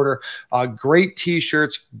of your order. Great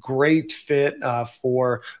T-shirts, great fit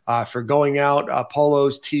for going out,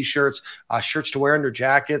 polos, T-shirts, shirts to wear under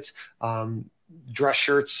jackets, dress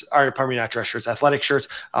shirts, not dress shirts, athletic shirts,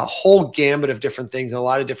 a whole gambit of different things, and a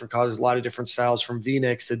lot of different colors, a lot of different styles, from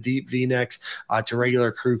V-necks to deep V-necks to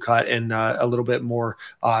regular crew cut, and a little bit more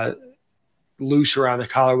loose around the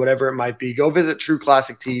collar, whatever it might be. Go visit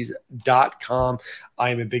trueclassictees.com. I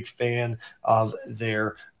am a big fan of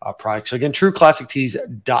their product. So again,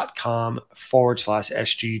 trueclassictees.com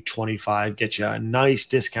 /SG25. Get you a nice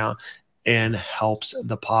discount and helps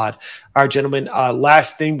the pod. All right, gentlemen,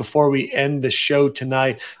 last thing before we end the show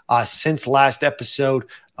tonight, since last episode,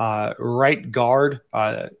 right guard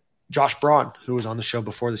Josh Braun, who was on the show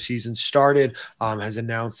before the season started, has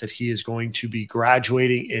announced that he is going to be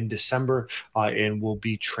graduating in December and will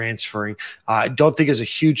be transferring. I don't think it's a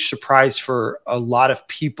huge surprise for a lot of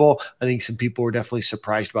people. I think some people were definitely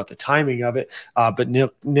surprised about the timing of it. But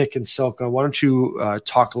Nick and Silka, why don't you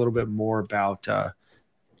talk a little bit more about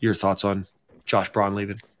your thoughts on Josh Braun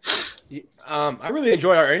leaving? I really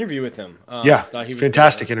enjoyed our interview with him. Thought he was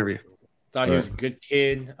fantastic interview. Thought he was a good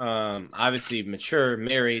kid. Obviously mature,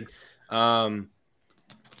 married. I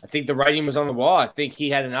think the writing was on the wall. I think he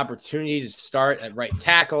had an opportunity to start at right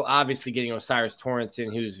tackle. Obviously, getting O'Cyrus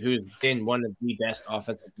Torrenson, who's been one of the best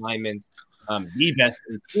offensive linemen, the best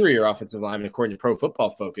interior offensive lineman according to Pro Football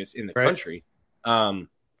Focus in the country. Going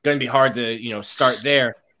to be hard to start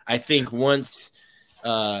there. I think once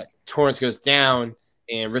Torrance goes down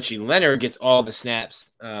and Richie Leonard gets all the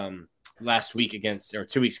snaps last week 2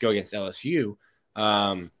 weeks ago against LSU,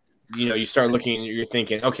 you start looking and you're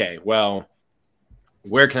thinking, okay, well,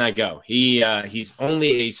 where can I go? He's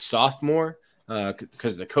only a sophomore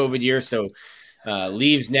because of the COVID year, so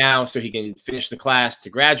leaves now so he can finish the class to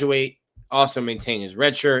graduate, also maintain his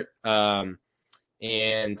red shirt, and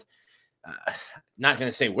not going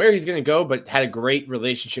to say where he's going to go, but had a great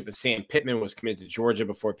relationship with Sam Pittman, was committed to Georgia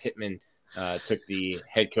before Pittman took the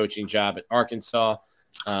head coaching job at Arkansas.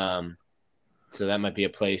 So that might be a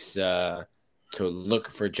place to look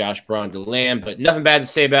for Josh Braun to land, but nothing bad to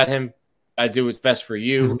say about him. I do what's best for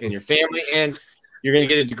you and your family, and you're going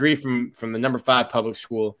to get a degree from the number 5 public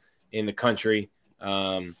school in the country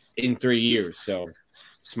in 3 years. So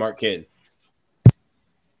smart kid.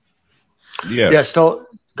 Yeah. Still,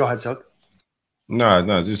 go ahead, Silk.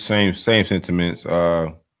 No, just same sentiments.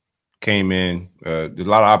 Came in, a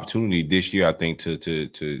lot of opportunity this year, I think,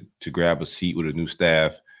 to grab a seat with a new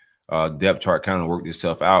staff. Depth chart kind of worked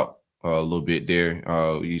itself out a little bit there.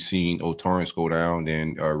 You've seen O'Torrance go down,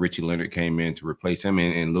 then Richie Leonard came in to replace him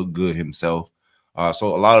and look good himself.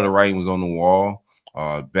 So a lot of the writing was on the wall.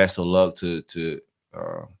 Best of luck to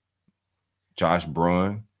Josh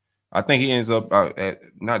Braun. I think he ends up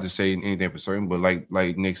not to say anything for certain, but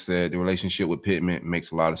like Nick said, the relationship with Pittman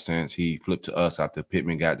makes a lot of sense. He flipped to us after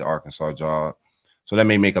Pittman got the Arkansas job, so that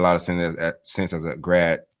may make a lot of sense as a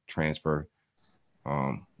grad transfer.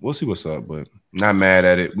 We'll see what's up, but not mad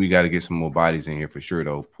at it. We got to get some more bodies in here for sure,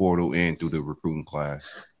 though. Portal in through the recruiting class.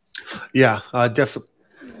 Yeah, definitely.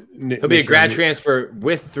 He'll be a grad transfer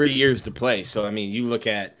with 3 years to play. So I mean, you look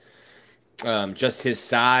at just his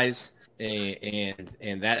size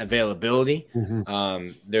and that availability. There's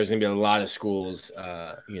going to be a lot of schools,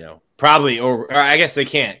 probably, or I guess they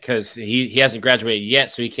can't because he hasn't graduated yet,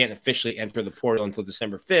 so he can't officially enter the portal until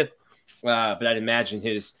December 5th. But I'd imagine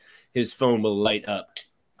his phone will light up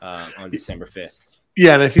on December 5th.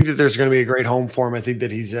 Yeah, and I think that there's going to be a great home for him. I think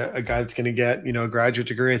that he's a guy that's going to get, a graduate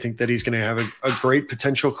degree. I think that he's going to have a great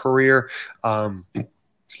potential career.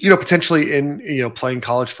 potentially in, playing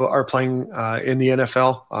college football or playing in the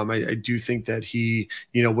NFL. I do think that he,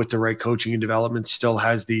 with the right coaching and development, still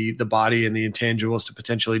has the body and the intangibles to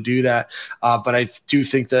potentially do that. But I do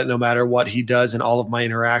think that no matter what he does in all of my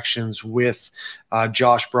interactions with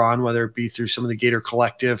Josh Braun, whether it be through some of the Gator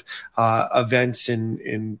Collective events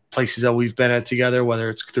in places that we've been at together, whether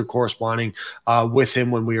it's through corresponding with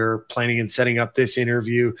him when we were planning and setting up this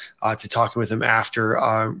interview, to talking with him after,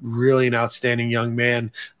 really an outstanding young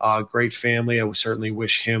man, great family. I would certainly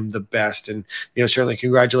wish him the best. And, certainly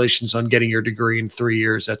congratulations on getting your degree in 3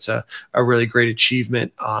 years. That's a really great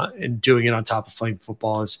achievement, and doing it on top of playing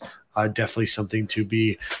football is definitely something to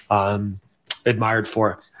be admired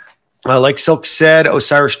for. Like Silk said,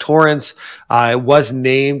 O'Cyrus Torrence was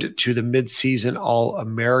named to the midseason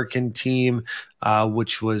All-American team,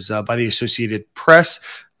 which was by the Associated Press.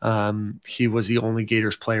 He was the only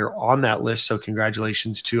Gators player on that list, so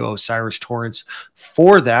congratulations to O'Cyrus Torrence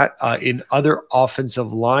for that. In other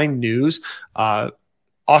offensive line news,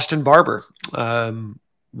 Austin Barber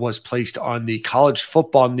was placed on the College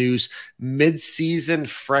Football News midseason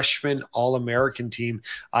freshman All-American team.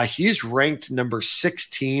 He's ranked number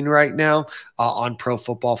 16 right now on Pro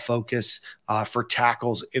Football Focus for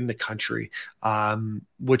tackles in the country,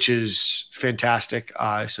 which is fantastic.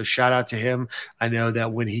 So shout out to him. I know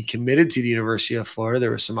that when he committed to the University of Florida,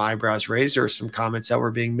 there were some eyebrows raised. There were some comments that were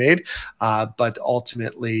being made, but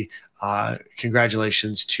ultimately,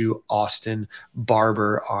 congratulations to Austin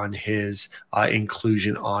Barber on his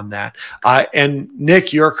inclusion on that. And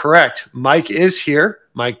Nick, you're correct. Mike is here.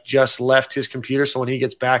 Mike just left his computer, so when he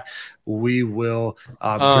gets back, we will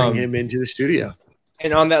bring him into the studio.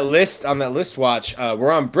 And on that list watch,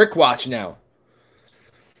 we're on Brick Watch now.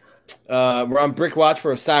 We're on Brick Watch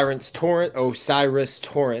for O'Cyrus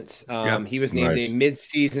Torrence. He was named a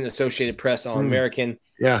mid-season Associated Press All-American.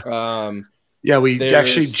 Yeah, we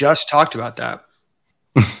actually just talked about that.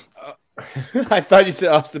 I thought you said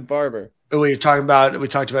Austin Barber. We talked about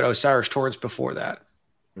O'Cyrus Torrence before that.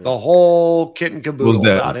 The whole kit and caboodle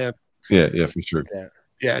about him. Yeah, for sure.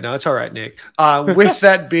 Yeah, no, it's all right, Nick. With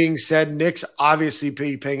that being said, Nick's obviously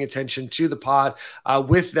paying attention to the pod.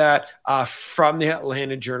 With that, from the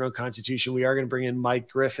Atlanta Journal-Constitution, we are going to bring in Mike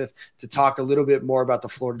Griffith to talk a little bit more about the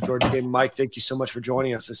Florida-Georgia game. Mike, thank you so much for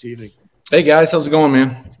joining us this evening. Hey, guys. How's it going,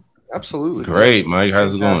 man? Absolutely. Great, Mike.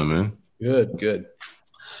 How's it going, man? Good.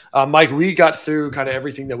 Mike, we got through kind of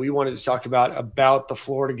everything that we wanted to talk about the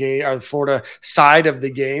Florida game, or the Florida side of the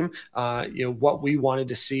game, what we wanted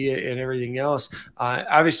to see and everything else.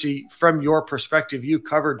 Obviously, from your perspective, you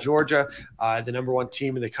covered Georgia, the number 1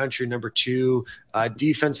 team in the country, number 2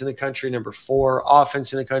 defense in the country, number 4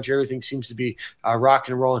 offense in the country. Everything seems to be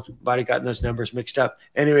rocking and rolling. Might have gotten those numbers mixed up.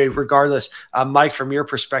 Anyway, regardless, Mike, from your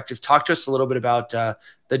perspective, talk to us a little bit about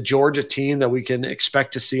the Georgia team that we can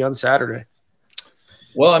expect to see on Saturday.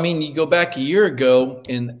 Well, I mean, you go back a year ago,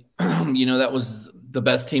 and that was the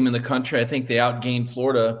best team in the country. I think they outgained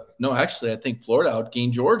Florida. No, actually, I think Florida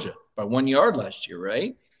outgained Georgia by 1 yard last year,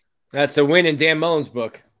 right? That's a win in Dan Mullen's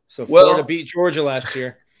book. So Florida beat Georgia last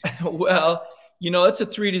year. Well, it's a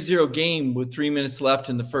 3-0 game with 3 minutes left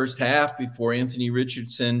in the first half before Anthony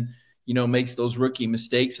Richardson, makes those rookie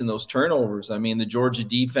mistakes and those turnovers. I mean, the Georgia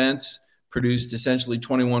defense produced essentially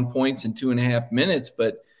 21 points in 2.5 minutes,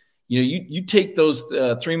 but you take those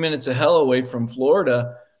 3 minutes of hell away from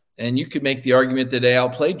Florida, and you could make the argument that they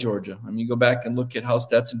outplayed Georgia. I mean, you go back and look at how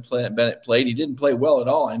Stetson Bennett played. He didn't play well at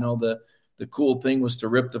all. I know the cool thing was to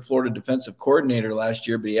rip the Florida defensive coordinator last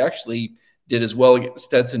year, but he actually did as well against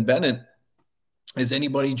Stetson Bennett as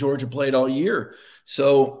anybody Georgia played all year.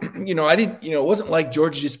 So, it wasn't like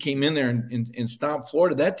Georgia just came in there and stomped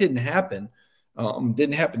Florida. That didn't happen.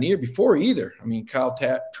 Didn't happen the year before either. I mean, Kyle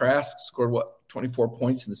Trask scored 24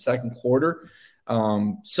 points in the second quarter.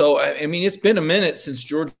 So, I mean, it's been a minute since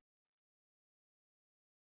Georgia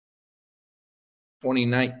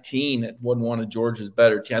 2019 that wasn't one of Georgia's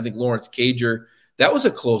better teams. I think Lawrence Cager, that was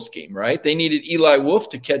a close game, right? They needed Eli Wolf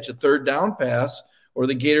to catch a third down pass or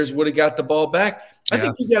the Gators would have got the ball back. I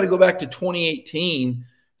think you got to go back to 2018,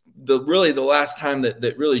 the last time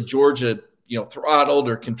that really Georgia, throttled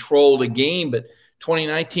or controlled a game. But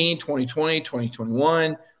 2019, 2020,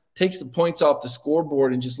 2021 – takes the points off the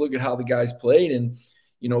scoreboard and just look at how the guys played. And,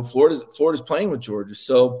 Florida's playing with Georgia.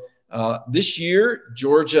 So this year,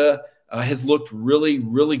 Georgia has looked really,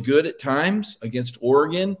 really good at times against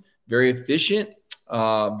Oregon, very efficient,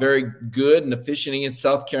 very good and efficient against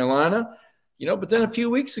South Carolina. But then a few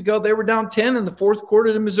weeks ago, they were down 10 in the fourth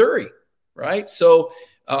quarter to Missouri, right? So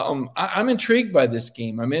I'm intrigued by this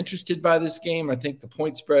game. I'm interested by this game. I think the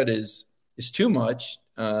point spread is too much,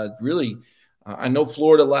 really. I know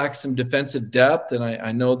Florida lacks some defensive depth, and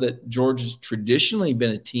I know that Georgia's traditionally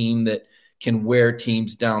been a team that can wear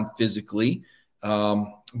teams down physically.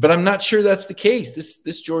 But I'm not sure that's the case.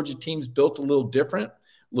 This Georgia team's built a little different,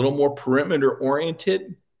 a little more perimeter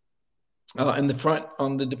oriented. And the front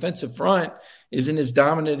on the defensive front isn't as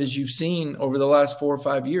dominant as you've seen over the last 4 or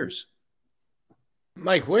 5 years.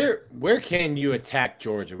 Mike, where can you attack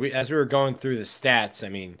Georgia? As we were going through the stats, I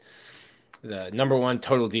mean, the number one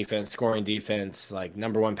total defense, scoring defense, like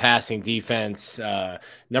number one passing defense,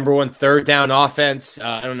 number one third down offense.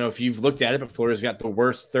 I don't know if you've looked at it, but Florida's got the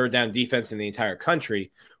worst third down defense in the entire country.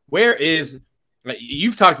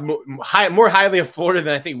 You've talked more highly of Florida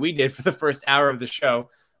than I think we did for the first hour of the show.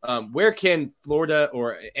 Where can Florida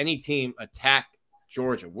or any team attack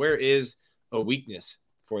Georgia? Where is a weakness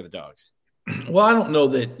for the Dogs? Well, I don't know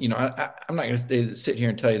that, I'm not going to sit here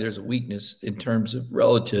and tell you there's a weakness in terms of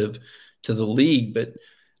relative to the league, but,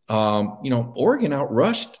 Oregon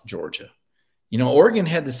outrushed Georgia. Oregon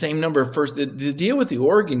had the same number of first. The deal with the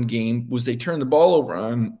Oregon game was they turned the ball over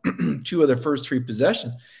on 2 of their first 3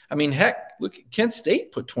 possessions. I mean, heck, look, Kent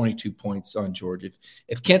State put 22 points on Georgia.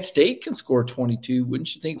 If Kent State can score 22,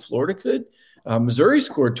 wouldn't you think Florida could? Missouri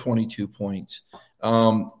scored 22 points. They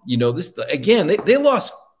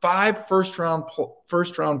lost 5 first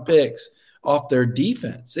round picks off their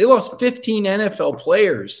defense. They lost 15 NFL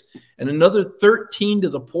players and another 13 to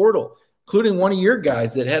the portal, including one of your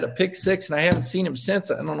guys that had a pick 6, and I haven't seen him since.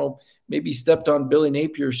 I don't know, maybe he stepped on Billy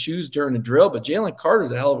Napier's shoes during a drill, but Jalen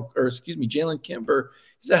Kimber,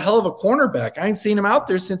 he's a hell of a cornerback. I ain't seen him out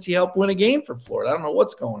there since he helped win a game for Florida. I don't know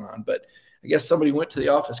what's going on, but I guess somebody went to the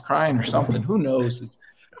office crying or something. Who knows? It's,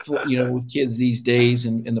 with kids these days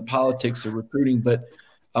and the politics of recruiting, but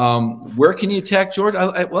where can you attack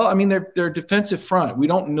Georgia? Their defensive front. We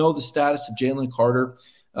don't know the status of Jalen Carter,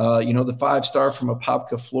 the 5-star from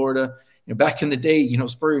Apopka, Florida. Back in the day,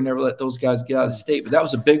 Spurrier never let those guys get out of state, but that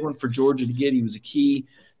was a big one for Georgia to get. He was a key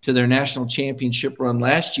to their national championship run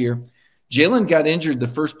last year. Jalen got injured the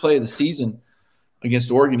first play of the season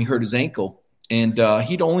against Oregon. He hurt his ankle, and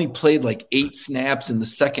he'd only played like 8 snaps in the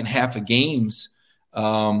second half of games,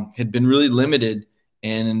 had been really limited.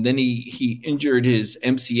 And then he injured his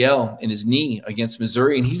MCL in his knee against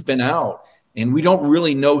Missouri, and he's been out. And we don't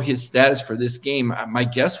really know his status for this game. My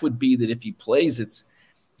guess would be that if he plays, it's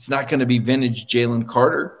not going to be vintage Jalen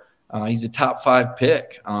Carter. He's a top 5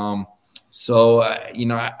 pick. I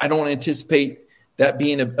don't anticipate that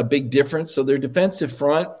being a big difference. So their defensive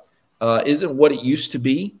front isn't what it used to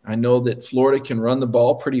be. I know that Florida can run the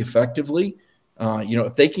ball pretty effectively.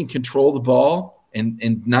 If they can control the ball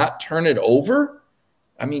and not turn it over,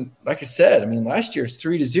 like I said, last year it's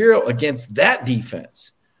 3-0 against that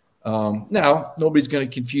defense. Now, nobody's going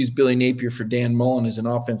to confuse Billy Napier for Dan Mullen as an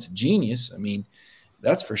offensive genius.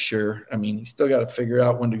 That's for sure. He's still got to figure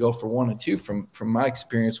out when to go for 1 and 2. From my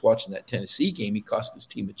experience watching that Tennessee game, he cost his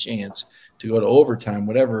team a chance to go to overtime,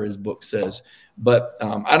 whatever his book says. But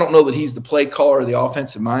I don't know that he's the play caller or the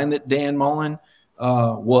offensive mind that Dan Mullen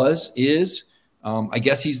is. I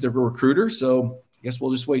guess he's the recruiter, so I guess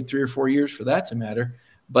we'll just wait 3 or 4 years for that to matter.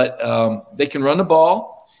 But they can run the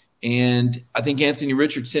ball, and I think Anthony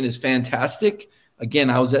Richardson is fantastic. Again,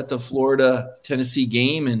 I was at the Florida-Tennessee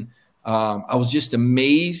game, and I was just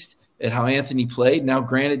amazed at how Anthony played. Now,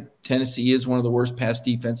 granted, Tennessee is one of the worst pass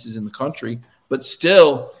defenses in the country, but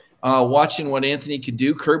still watching what Anthony could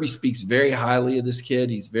do. Kirby speaks very highly of this kid.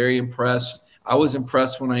 He's very impressed. I was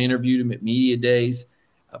impressed when I interviewed him at Media Days.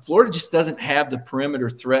 Florida just doesn't have the perimeter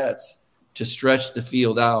threats to stretch the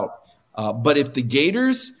field out. But if the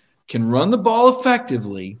Gators can run the ball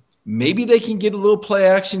effectively, maybe they can get a little play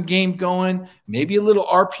action game going, maybe a little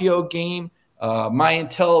RPO game. My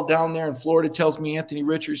intel down there in Florida tells me Anthony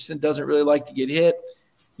Richardson doesn't really like to get hit.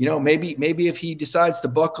 Maybe if he decides to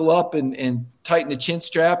buckle up and tighten the chin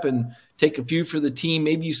strap and take a few for the team,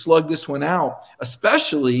 maybe you slug this one out,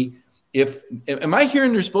 especially if – am I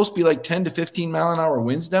hearing there's supposed to be like 10 to 15 mile an hour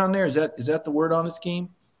winds down there? Is that the word on this game?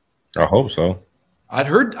 I hope so. I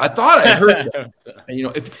thought I heard that.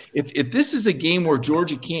 If this is a game where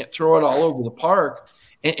Georgia can't throw it all over the park,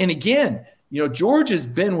 and again, Georgia's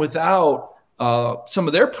been without some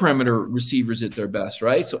of their perimeter receivers at their best,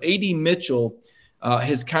 right? So A.D. Mitchell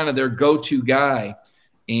is kind of their go-to guy,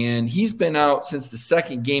 and he's been out since the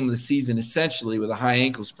second game of the season, essentially with a high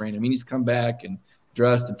ankle sprain. He's come back and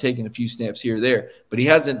dressed and taken a few snaps here or there, but he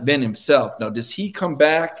hasn't been himself. Now, does he come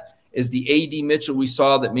back as the A.D. Mitchell we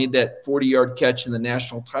saw that made that 40-yard catch in the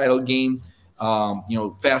national title game?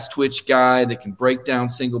 Fast twitch guy that can break down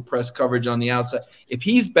single press coverage on the outside. If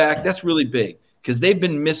he's back, that's really big because they've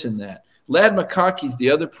been missing that. Ladd McConkey's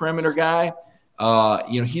the other perimeter guy.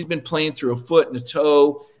 He's been playing through a foot and a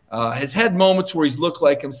toe. Has had moments where he's looked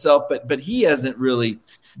like himself, but he hasn't really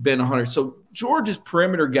been 100. So Georgia's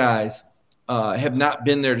perimeter guys have not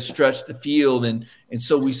been there to stretch the field, and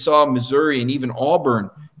so we saw Missouri and even Auburn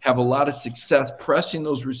have a lot of success pressing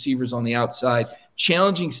those receivers on the outside,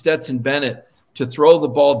 challenging Stetson Bennett to throw the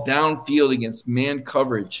ball downfield against man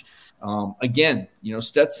coverage. Again,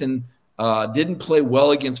 Stetson didn't play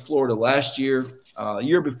well against Florida last year.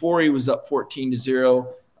 Year before, he was up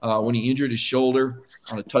 14-0 when he injured his shoulder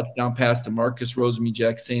on a touchdown pass to Marcus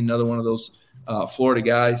Rosemy-Jacksain, another one of those Florida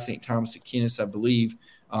guys, St. Thomas Aquinas, I believe,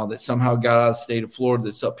 that somehow got out of the state of Florida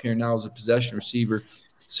that's up here now as a possession receiver.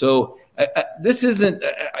 So this isn't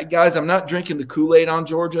guys, I'm not drinking the Kool-Aid on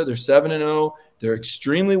Georgia. They're 7-0. They're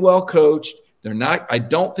extremely well coached. They're not – I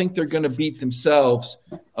don't think they're going to beat themselves.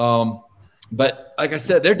 But like I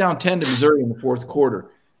said, they're down 10 to Missouri in the fourth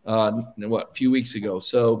quarter, a few weeks ago.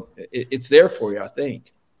 So it's there for you, I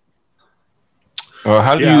think.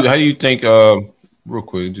 How do you think real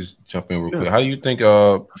quick, just jump in real quick. How do you think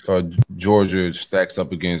Georgia stacks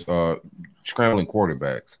up against scrambling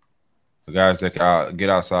quarterbacks, the guys that can get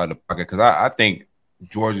outside the pocket? Because I think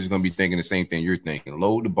Georgia's going to be thinking the same thing you're thinking.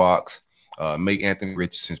 Load the box, make Anthony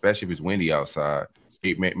Richardson, especially if it's windy outside,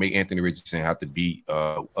 make Anthony Richardson have to beat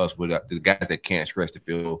us with the guys that can't stretch the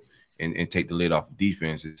field and take the lid off of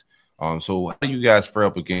defenses. So how do you guys fare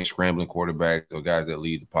up against scrambling quarterbacks or guys that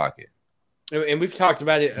lead the pocket? And we've talked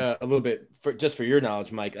about it a little bit just for your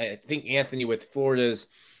knowledge, Mike. I think Anthony, with Florida's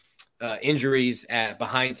injuries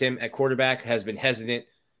behind him at quarterback, has been hesitant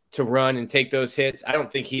to run and take those hits. I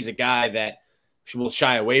don't think he's a guy that will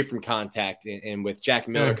shy away from contact. And with Jack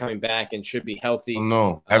Miller coming back and should be healthy.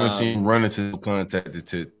 No, I haven't seen him run into contact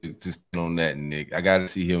to stand on that, Nick. I got to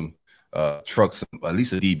see him truck at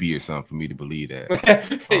least a DB or something for me to believe that.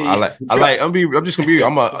 I'm just gonna be.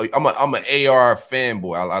 I'm an AR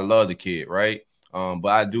fanboy. I love the kid, right? But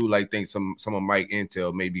I do think some of Mike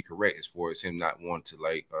intel may be correct as far as him not wanting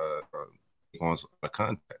to on a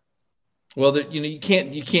contact. Well, you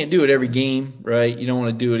can't do it every game, right? You don't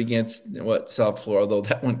want to do it against South Florida, although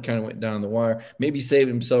that one kind of went down the wire. Maybe saved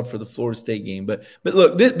himself for the Florida State game, but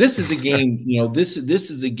look, this is a game. This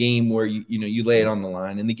is a game where you lay it on the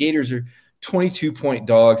line, and the Gators are 22-point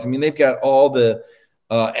dogs. I mean, they've got all the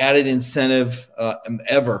added incentive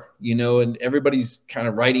ever, and everybody's kind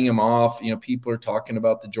of writing them off. People are talking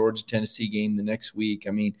about the Georgia-Tennessee game the next week.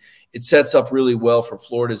 I mean, it sets up really well for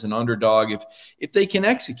Florida as an underdog if they can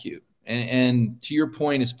execute. And to your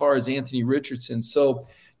point, as far as Anthony Richardson, so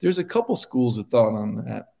there's a couple schools of thought on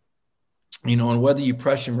that, on whether you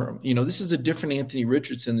pressure him. This is a different Anthony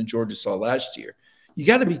Richardson than Georgia saw last year. You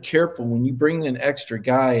got to be careful when you bring an extra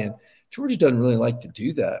guy, and Georgia doesn't really like to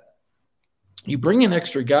do that. You bring an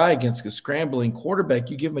extra guy against a scrambling quarterback,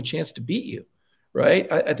 you give him a chance to beat you,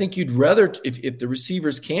 right? I think you'd rather, if the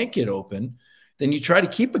receivers can't get open, then you try to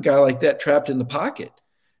keep a guy like that trapped in the pocket.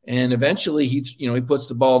 And eventually he puts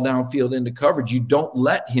the ball downfield into coverage. You don't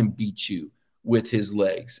let him beat you with his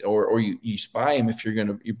legs, or you spy him if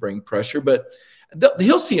you bring pressure. But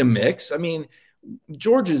he'll see a mix. I mean,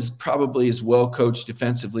 Georgia's probably as well coached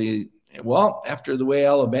defensively. Well, after the way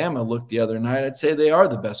Alabama looked the other night, I'd say they are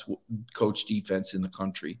the best coached defense in the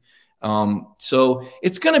country. So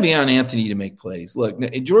it's going to be on Anthony to make plays. Look,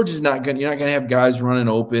 Georgia's you're not going to have guys running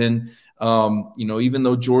open. Even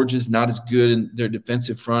though Georgia's not as good in their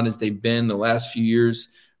defensive front as they've been the last few years,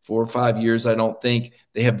 4 or 5 years, I don't think.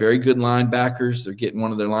 They have very good linebackers. They're getting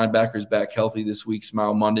one of their linebackers back healthy this week,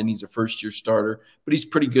 Smile Munden. He's a first-year starter, but he's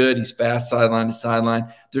pretty good. He's fast sideline to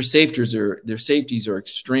sideline. Their safeties are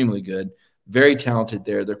extremely good, very talented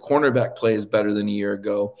there. Their cornerback play is better than a year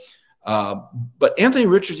ago. But Anthony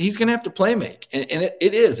Richards, he's going to have to play make, and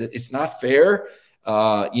it is. It's not fair.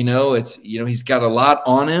 He's got a lot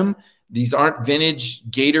on him. These aren't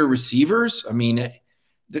vintage Gator receivers. I mean,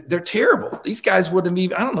 they're terrible. These guys wouldn't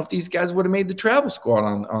have I don't know if these guys would have made the travel squad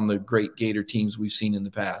on the great Gator teams we've seen in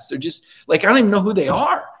the past. They're just I don't even know who they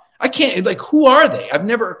are. I can't, who are they? I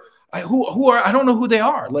don't know who they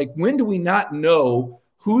are. When do we not know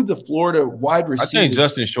who the Florida wide receiver? I think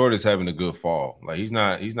Justin Short is having a good fall. He's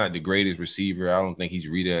not the greatest receiver. I don't think he's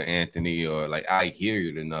Rita Anthony or Ike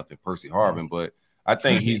Hilliard or nothing, Percy Harvin, but I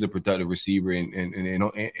think he's a productive receiver and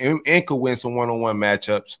could win some one-on-one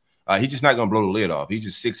matchups. He's just not going to blow the lid off. He's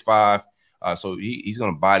just 6'5", so he's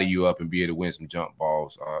going to body you up and be able to win some jump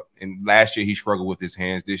balls. And last year he struggled with his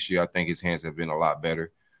hands. This year I think his hands have been a lot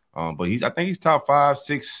better. But I think he's top 5,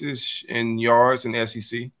 6-ish in yards in the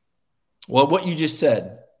SEC. Well, what you just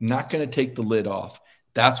said, not going to take the lid off.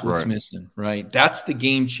 That's what's missing, right? That's the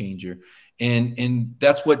game changer. And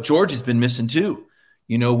that's what Georgia's been missing too.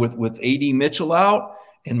 with AD Mitchell out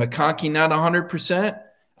and McConkey not 100%.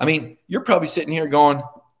 I mean, you're probably sitting here going,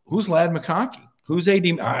 who's Ladd McConkey? Who's AD?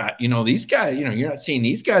 These guys, you're not seeing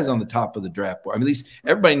these guys on the top of the draft board. I mean, at least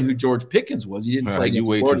everybody knew who George Pickens was. He didn't play. You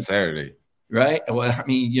wait till Saturday. Right. Well, I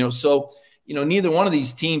mean, so, neither one of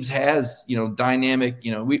these teams has, dynamic,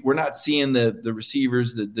 we're not seeing the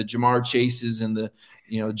receivers, the Jamar Chases and the,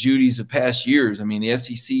 Judys of past years. I mean, the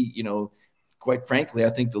SEC, quite frankly, I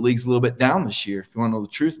think the league's a little bit down this year. If you want to know the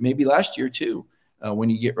truth, maybe last year too, when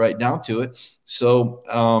you get right down to it. So,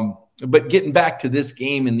 but getting back to this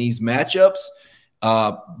game and these matchups,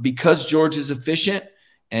 because George is efficient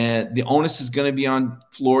and the onus is going to be on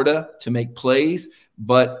Florida to make plays.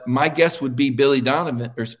 But my guess would be Billy Napier,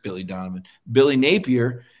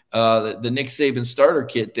 the Nick Saban starter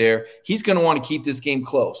kit there. He's going to want to keep this game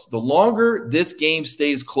close. The longer this game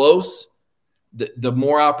stays close, the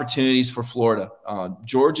more opportunities for Florida.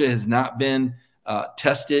 Georgia has not been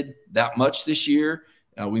tested that much this year.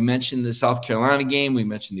 We mentioned the South Carolina game. We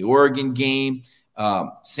mentioned the Oregon game.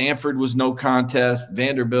 Samford was no contest.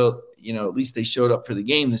 Vanderbilt, at least they showed up for the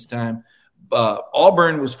game this time.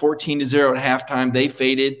 Auburn was 14-0 at halftime. They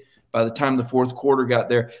faded by the time the fourth quarter got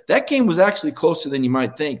there. That game was actually closer than you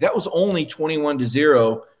might think. That was only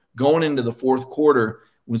 21-0 going into the fourth quarter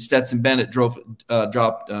when Stetson Bennett dropped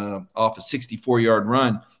off a 64-yard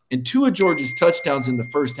run. And two of Georgia's touchdowns in the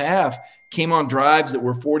first half came on drives that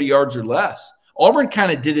were 40 yards or less. Auburn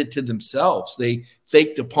kind of did it to themselves. They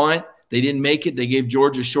faked a punt. They didn't make it. They gave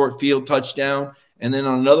Georgia a short field touchdown. And then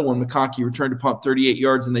on another one, McConkey returned to punt 38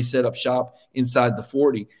 yards, and they set up shop inside the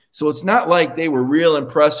 40. So it's not like they were real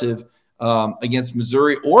impressive against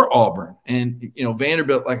Missouri or Auburn. And,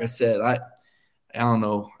 Vanderbilt, like I said, I don't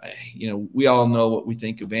know. We all know what we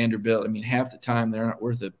think of Vanderbilt. I mean, half the time they're not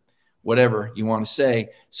worth it, whatever you want to say.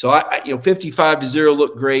 So, 55-0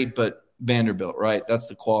 looked great, but Vanderbilt, right? That's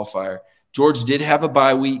the qualifier. Georgia did have a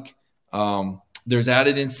bye week. There's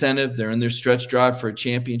added incentive. They're in their stretch drive for a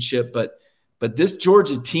championship, but this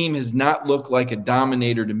Georgia team has not looked like a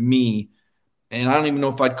dominator to me, and I don't even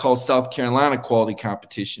know if I'd call South Carolina quality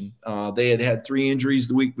competition. They had 3 injuries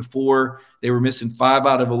the week before. They were missing 5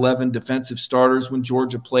 out of 11 defensive starters when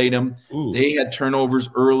Georgia played them. Ooh. They had turnovers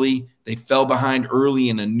early. They fell behind early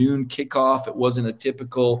in a noon kickoff. It wasn't a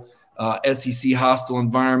typical SEC hostile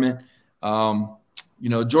environment.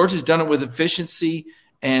 Georgia's done it with efficiency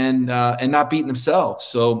and not beating themselves.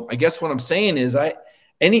 So I guess what I'm saying is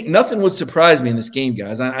nothing would surprise me in this game,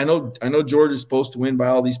 guys. I know Georgia's supposed to win by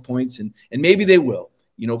all these points, and maybe they will.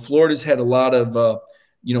 Florida's had a lot of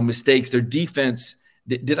mistakes. Their defense.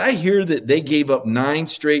 Did I hear that they gave up 9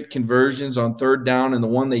 straight conversions on third down, and the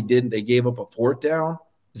one they didn't, they gave up a fourth down?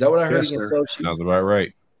 Is that what I heard? Yes, sounds about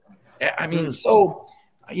right. I mean, so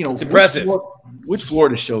it's impressive. Which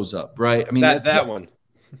Florida shows up, right? I mean that one.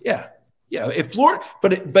 Yeah. If Florida,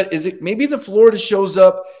 but is it maybe the Florida shows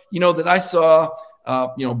up? That I saw.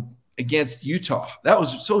 Against Utah. That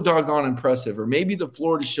was so doggone impressive. Or maybe the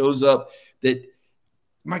Florida shows up that,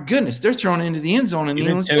 my goodness, they're thrown into the end zone in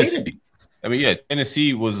Neyland Stadium. I mean,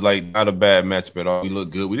 Tennessee was like not a bad matchup at all. We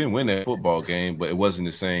looked good. We didn't win that football game, but it wasn't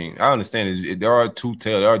the same. I understand there are two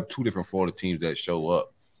different Florida teams that show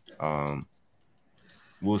up.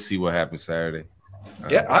 We'll see what happens Saturday.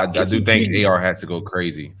 Yeah, I do think AR has to go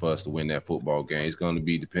crazy for us to win that football game. It's going to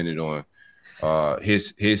be dependent on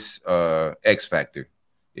his X factor.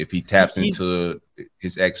 If he taps into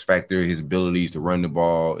his X factor, his abilities to run the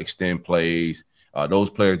ball, extend plays, those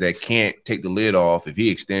players that can't take the lid off, if he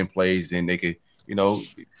extend plays, then they could,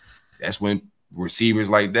 that's when receivers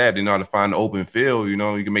like that, they know how to find the open field, you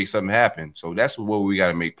can make something happen. So that's where we got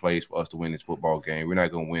to make plays for us to win this football game. We're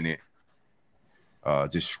not going to win it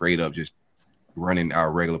just straight up, just running our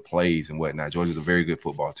regular plays and whatnot. Georgia's a very good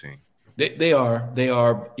football team. They are,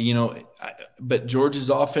 but Georgia's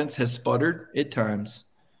offense has sputtered at times.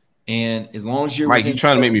 And as long as you're Mike, you're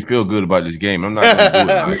trying to make me feel good about this game. I'm not going to do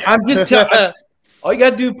it. Mike. I'm just telling. All you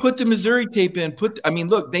got to do is put the Missouri tape in.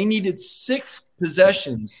 Look, they needed 6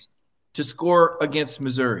 possessions to score against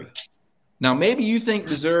Missouri. Now, maybe you think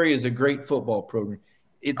Missouri is a great football program.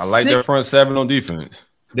 I like their front 7 on defense.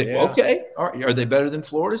 Okay, are they better than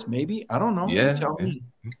Florida's? Maybe, I don't know. Yeah. Tell me.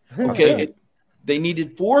 Okay, they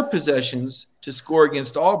needed 4 possessions to score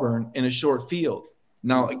against Auburn in a short field.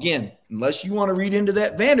 Now, again, unless you want to read into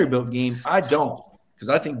that Vanderbilt game, I don't, because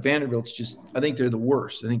I think Vanderbilt's I think they're the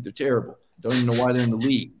worst. I think they're terrible. Don't even know why they're in the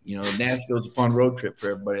league. Nashville's a fun road trip for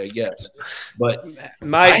everybody, I guess. But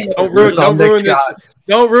Mike, don't ruin this.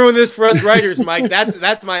 Don't ruin this for us writers, Mike.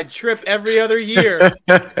 That's my trip every other year.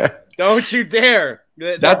 Don't you dare.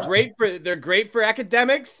 They're great for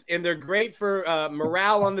academics, and they're great for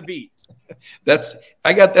morale on the beat. That's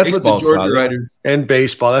what the Baseball's Georgia solid. writers. And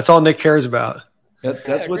baseball. That's all Nick cares about.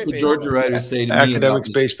 That's what great the baseball. Georgia writers say to me about Academics,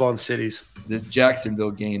 baseball, and cities. this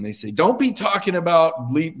Jacksonville game. They say, don't be talking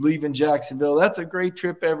about leaving Jacksonville. That's a great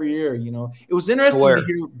trip every year. It was interesting to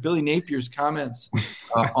hear Billy Napier's comments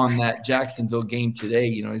on that Jacksonville game today.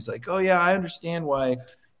 He's like, oh yeah, I understand why,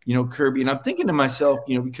 Kirby. And I'm thinking to myself,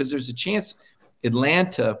 because there's a chance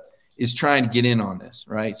Atlanta is trying to get in on this,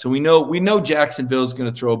 right? So we know Jacksonville is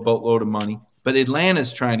going to throw a boatload of money, but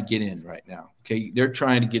Atlanta's trying to get in right now. Okay. They're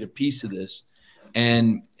trying to get a piece of this.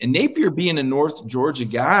 And Napier being a North Georgia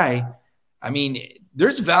guy, I mean,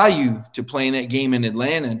 there's value to playing that game in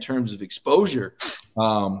Atlanta in terms of exposure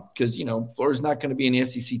because, Florida's not going to be in the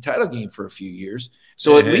SEC title game for a few years.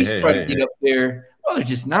 So at least try to get up there. Well, they're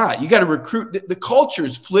just not. You got to recruit. The culture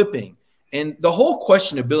is flipping. And the whole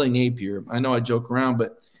question of Billy Napier, I know I joke around,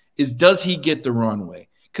 but does he get the runway?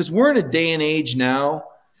 Because we're in a day and age now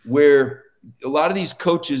where a lot of these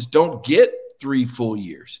coaches don't get 3 full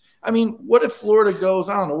years. I mean, what if Florida goes,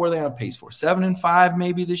 I don't know, where are they on pace for? 7-5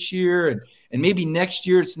 maybe this year, and maybe next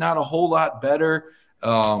year it's not a whole lot better.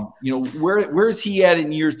 Where is he at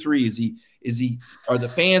in year 3? Are the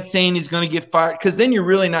fans saying he's going to get fired? Because then you're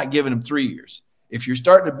really not giving him 3 years. If you're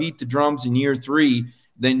starting to beat the drums in year 3,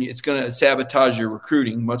 then it's going to sabotage your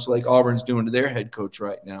recruiting, much like Auburn's doing to their head coach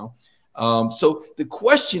right now. So the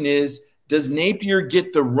question is, does Napier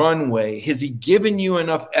get the runway? Has he given you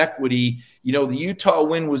enough equity? The Utah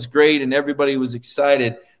win was great and everybody was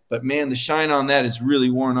excited, but man, the shine on that is really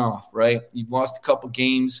worn off, right? You've lost a couple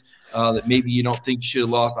games that maybe you don't think you should have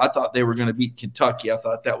lost. I thought they were going to beat Kentucky. I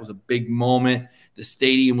thought that was a big moment. The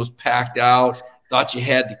stadium was packed out. Thought you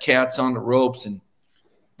had the cats on the ropes, and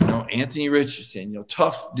Anthony Richardson,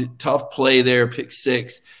 tough play there, pick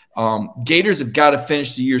 6. Gators have got to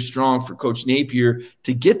finish the year strong for Coach Napier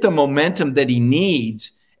to get the momentum that he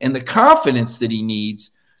needs and the confidence that he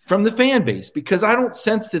needs from the fan base, because I don't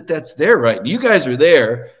sense that that's there right now. You guys are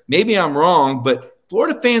there. Maybe I'm wrong, but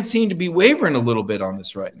Florida fans seem to be wavering a little bit on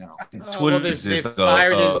this right now. They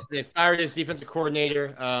fired his defensive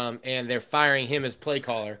coordinator, and they're firing him as play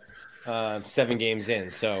caller 7 games in.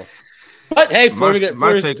 So, but hey,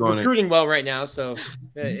 Florida's recruiting well right now, so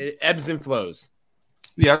it ebbs and flows.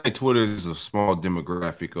 Yeah, I think Twitter is a small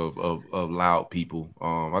demographic of loud people.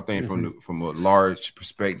 I think from a large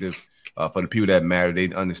perspective, for the people that matter,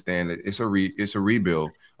 they understand that it's a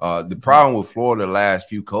rebuild. The problem with Florida the last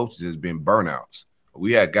few coaches has been burnouts.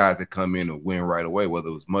 We had guys that come in and win right away, whether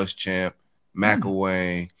it was Muschamp,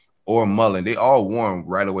 McElwain, or Mullen. They all won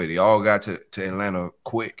right away. They all got to Atlanta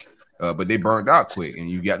quick, but they burned out quick. And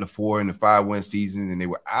you got the 4 and the 5 win seasons, and they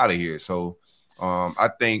were out of here. So I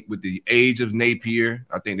think with the age of Napier,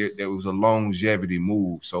 I think there was a longevity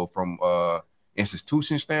move. So from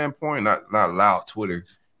institution standpoint, not loud Twitter,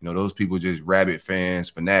 those people just rabid fans,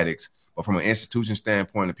 fanatics. But from an institution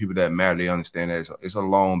standpoint, the people that matter, they understand that it's a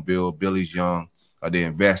long build. Billy's young. They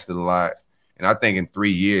invested a lot. And I think in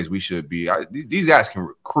 3 years, we should be these guys can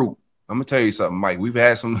recruit. I'm going to tell you something, Mike. We've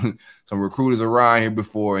had some recruiters around here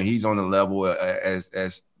before, and he's on the level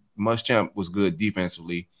as Muschamp was good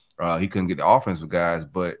defensively. He couldn't get the offensive guys,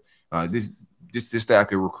 but this staff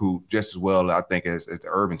can recruit just as well, I think, as the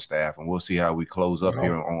Urban staff. And we'll see how we close up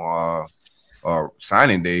here on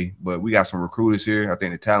signing day. But we got some recruiters here. I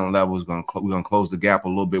think the talent level is we're gonna close the gap a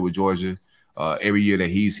little bit with Georgia every year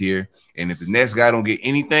that he's here. And if the next guy don't get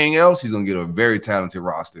anything else, he's gonna get a very talented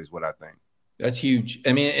roster, is what I think. That's huge.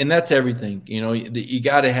 I mean, and that's everything. You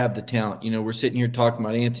got to have the talent. We're sitting here talking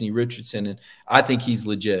about Anthony Richardson, and I think he's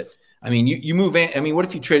legit. I mean, you move. I mean, what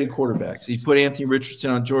if you traded quarterbacks? You put Anthony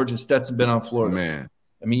Richardson on Georgia, Stetson Bennett on Florida. Man,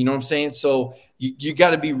 I mean, you know what I'm saying? So you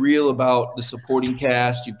got to be real about the supporting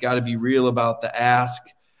cast. You've got to be real about the ask.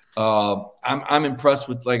 I'm impressed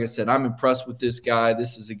with, like I said, I'm impressed with this guy.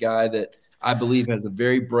 This is a guy that I believe has a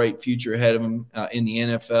very bright future ahead of him in the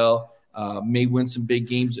NFL. May win some big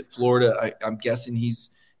games at Florida. I'm guessing he's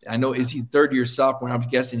 3rd-year sophomore. I'm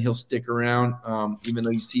guessing he'll stick around, even though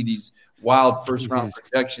you see these wild first-round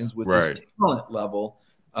projections with his talent level.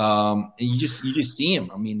 And you just see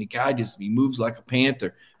him. I mean, the guy he moves like a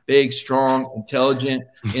panther. Big, strong, intelligent,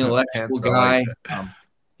 intellectual guy.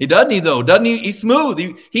 He doesn't he? He's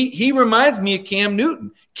smooth. He reminds me of Cam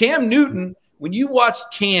Newton. Cam Newton, when you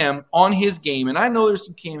watched Cam on his game, and I know there's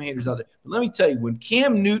some Cam haters out there, but let me tell you, when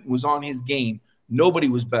Cam Newton was on his game, nobody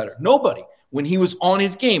was better. Nobody. When he was on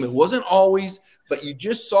his game, it wasn't always, but you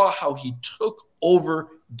just saw how he took over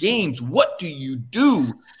games. What do you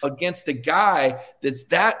do against a guy that's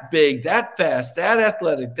that big, that fast, that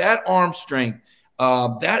athletic, that arm strength,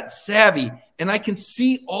 that savvy? And I can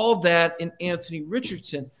see all that in Anthony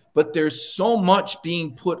Richardson, but there's so much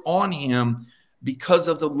being put on him because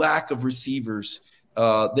of the lack of receivers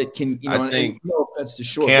that can, I think no offense to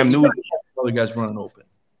Short, Cam Newton, other guys running open.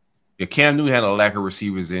 Yeah, Cam Newton had a lack of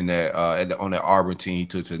receivers in that on that Auburn team he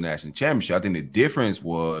took to the national championship. I think the difference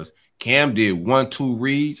was Cam did 1-2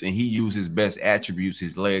 reads and he used his best attributes,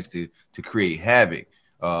 his legs, to create havoc.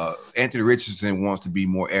 Anthony Richardson wants to be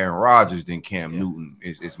more Aaron Rodgers than Cam Newton.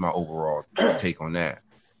 Is my overall take on that.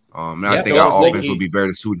 And I think our offense would be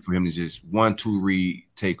better suited for him to just 1-2 read,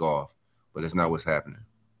 take off, but that's not what's happening.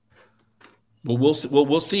 Well,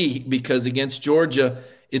 we'll see, because against Georgia,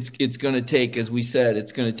 it's going to take, as we said,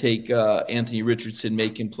 it's going to take Anthony Richardson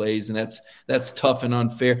making plays, and that's tough and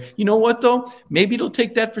unfair. You know what, though? Maybe it'll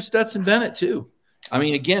take that for Stetson Bennett too. I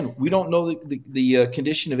mean, again, we don't know the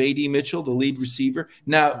condition of A.D. Mitchell, the lead receiver.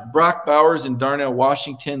 Now, Brock Bowers and Darnell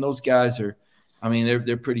Washington, those guys are, I mean,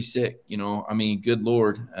 they're pretty sick. You know, I mean, good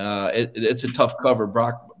Lord, it's a tough cover.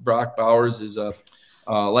 Brock Bowers is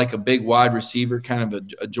like a big wide receiver, kind of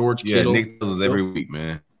a George Kittle. Yeah, Nick does this every week,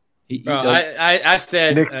 man. I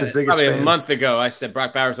said probably fan. A month ago, I said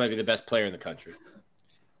Brock Bowers might be the best player in the country.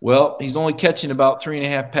 Well, he's only catching about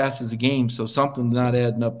 3.5 passes a game, so something's not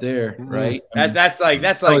adding up there, right? That's like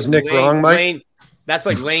was Nick wrong, Mike? That's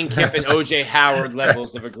like Lane Kiffin, OJ Howard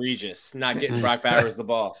levels of egregious, not getting Brock Bowers the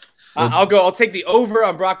ball. I'll take the over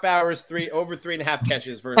on Brock Bowers over 3.5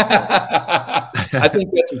 catches versus. I think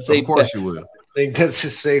that's a safe. Of course, bet. you will. I think that's a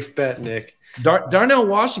safe bet, Nick. Darnell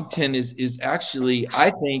Washington is actually,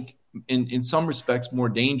 I think, in some respects, more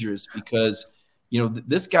dangerous because, you know,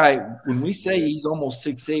 this guy, when we say he's almost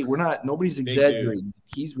 6'8", nobody's exaggerating.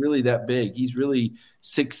 He's really that big. He's really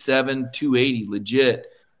 6'7", 280, legit.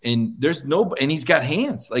 And and he's got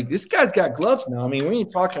hands. Like, this guy's got gloves now. I mean, we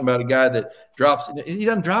ain't talking about a guy that he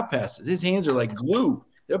doesn't drop passes. His hands are like glue.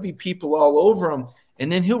 There'll be people all over him,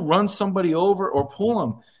 and then he'll run somebody over or pull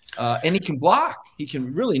him. And he can block. He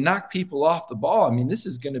can really knock people off the ball. I mean, this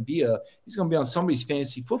is going to be he's going to be on somebody's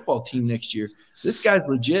fantasy football team next year. This guy's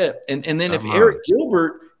legit. And then if Eric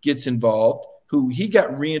Gilbert gets involved, who he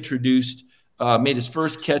got reintroduced, made his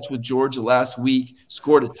first catch with Georgia last week,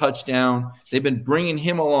 scored a touchdown. They've been bringing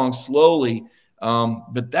him along slowly.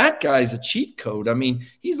 But that guy's a cheat code. I mean,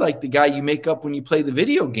 he's like the guy you make up when you play the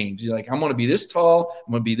video games. You're like, I'm going to be this tall.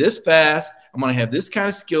 I'm going to be this fast. I'm going to have this kind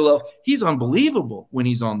of skill up. He's unbelievable when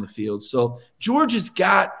he's on the field. So Georgia's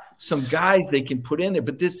got some guys they can put in there,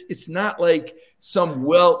 but it's not like some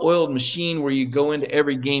well-oiled machine where you go into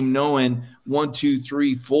every game knowing 1, 2,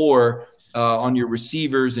 3, 4 on your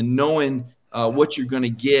receivers and knowing what you're going to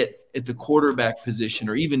get at the quarterback position,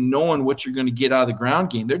 or even knowing what you're going to get out of the ground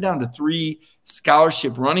game. They're down to 3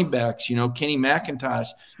 scholarship running backs. You know, Kenny McIntosh,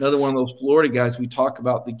 another one of those Florida guys we talk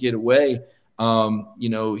about that get away. You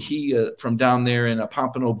know, he from down there in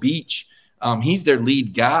Pompano Beach, he's their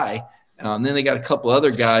lead guy. And then they got a couple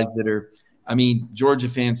other guys that are, I mean, Georgia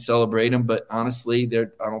fans celebrate them, but honestly,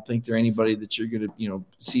 I don't think they're anybody that you're going to,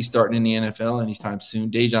 see starting in the NFL anytime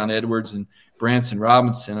soon. Dejon Edwards and Branson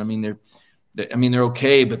Robinson. I mean, they're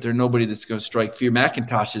okay, but they're nobody that's going to strike fear.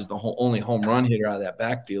 McIntosh is the only home run hitter out of that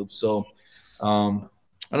backfield. So I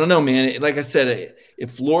don't know, man. Like I said,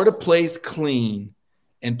 if Florida plays clean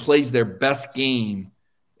and plays their best game,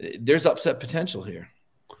 there's upset potential here.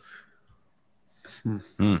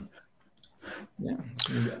 Yeah,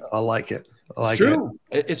 I like it.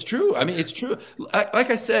 It's true. I mean, it's true.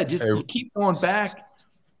 Like I said, just you keep going back.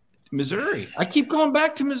 Missouri. I keep going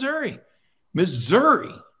back to Missouri.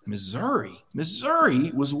 Missouri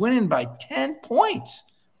was winning by 10 points.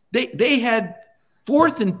 They had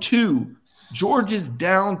 4th and 2. Georgia's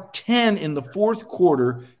down 10 in the fourth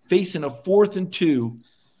quarter, facing a 4th and 2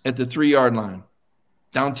 at the 3-yard line.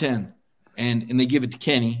 Down 10. And they give it to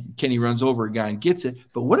Kenny. Kenny runs over a guy and gets it.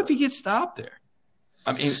 But what if he gets stopped there?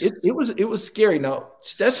 I mean, it was scary. Now,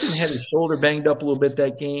 Stetson had his shoulder banged up a little bit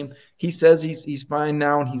that game. He says he's fine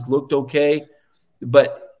now and he's looked okay.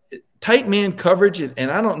 But tight man coverage,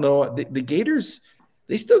 and I don't know, the Gators,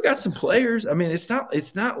 they still got some players. I mean, it's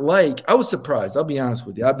not like – I was surprised. I'll be honest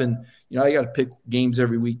with you. I've been – I got to pick games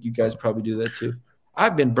every week. You guys probably do that too.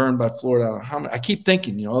 I've been burned by Florida. I keep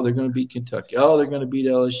thinking, they're going to beat Kentucky. Oh, they're going to beat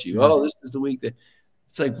LSU. Oh, this is the week that –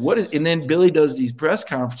 it's like, what is – and then Billy does these press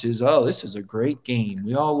conferences. Oh, this is a great game.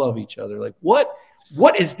 We all love each other. Like, what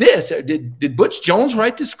is this? Did Butch Jones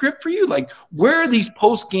write the script for you? Like, where are these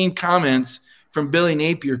post-game comments from Billy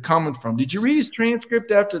Napier coming from? Did you read his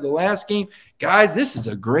transcript after the last game? Guys, this is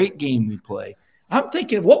a great game we play. I'm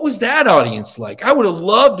thinking, what was that audience like? I would have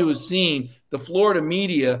loved to have seen the Florida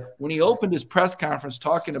media when he opened his press conference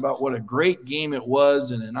talking about what a great game it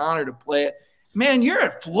was and an honor to play it. Man, you're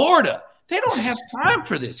at Florida. They don't have time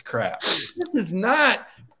for this crap. This is not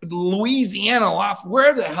Louisiana off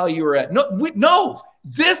where the hell you were at. No,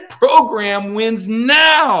 this program wins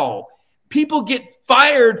now. People get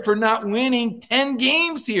fired for not winning 10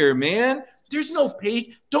 games here, man. There's no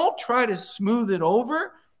patience. Don't try to smooth it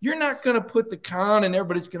over. You're not going to put the con and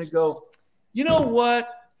everybody's going to go, you know what?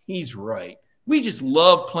 He's right. We just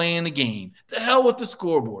love playing the game. The hell with the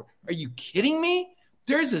scoreboard. Are you kidding me?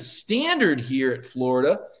 There's a standard here at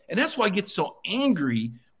Florida, and that's why I get so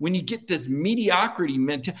angry when you get this mediocrity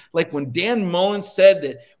mentality. Like when Dan Mullen said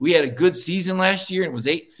that we had a good season last year and it was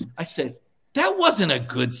 8, I said, that wasn't a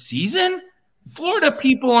good season. Florida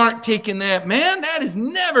people aren't taking that, man. That is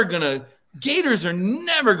never going to – Gators are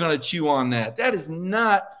never going to chew on that. That is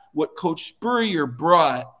not what Coach Spurrier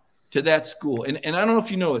brought to that school. And I don't know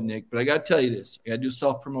if you know it, Nick, but I got to tell you this. I got to do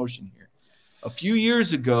self-promotion here. A few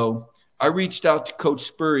years ago, I reached out to Coach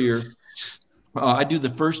Spurrier. I do the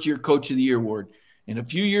first-year Coach of the Year award. And a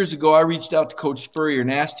few years ago, I reached out to Coach Spurrier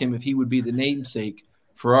and asked him if he would be the namesake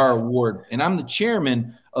for our award. And I'm the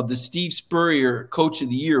chairman of the Steve Spurrier Coach of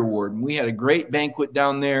the Year award. And we had a great banquet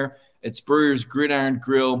down there at Spurrier's Gridiron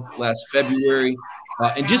Grill last February.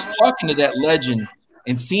 And just talking to that legend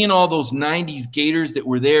and seeing all those 90s Gators that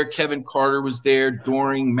were there. Kevin Carter was there,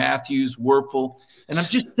 Doring, Matthews, Werfel. And I'm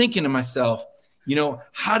just thinking to myself, you know,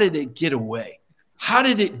 how did it get away? How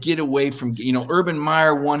did it get away from, you know, Urban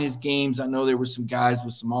Meyer won his games. I know there were some guys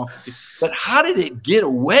with some off, but how did it get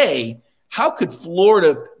away? How could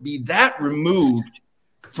Florida be that removed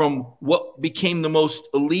from what became the most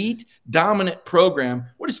elite, dominant program?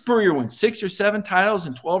 What did Spurrier win? 6 or 7 titles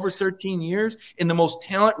in 12 or 13 years in the most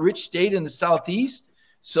talent-rich state in the Southeast?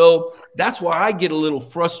 So that's why I get a little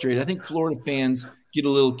frustrated. I think Florida fans get a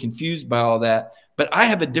little confused by all that. But I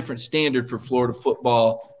have a different standard for Florida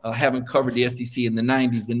football, having covered the SEC in the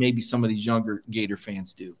 90s than maybe some of these younger Gator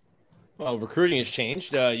fans do. Well, recruiting has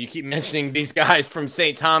changed. You keep mentioning these guys from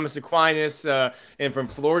St. Thomas Aquinas and from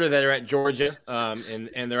Florida that are at Georgia,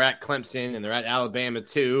 and they're at Clemson, and they're at Alabama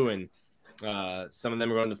too, and some of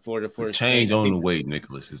them are going to Florida. Change on the way,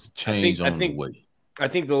 Nicholas. It's a change on the way. I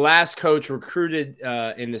think the last coach recruited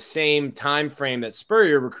in the same time frame that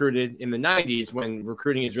Spurrier recruited in the 90s, when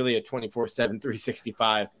recruiting is really a 24/7,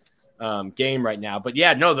 365 game right now. But,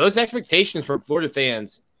 yeah, no, those expectations from Florida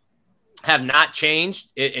fans have not changed.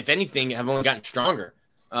 If anything, have only gotten stronger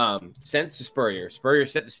since Spurrier. Spurrier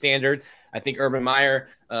set the standard. I think Urban Meyer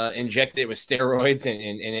injected it with steroids, and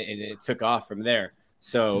it took off from there.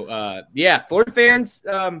 So, yeah, Florida fans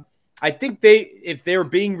I think if they were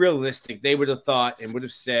being realistic, they would have thought and would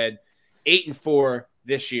have said 8-4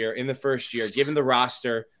 this year in the first year, given the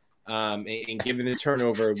roster and given the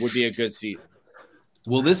turnover, would be a good season.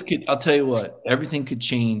 Well, I'll tell you what, everything could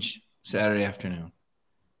change Saturday afternoon.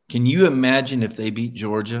 Can you imagine if they beat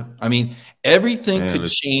Georgia? I mean, everything could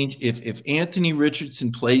change if Anthony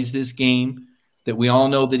Richardson plays this game that we all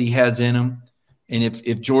know that he has in him. And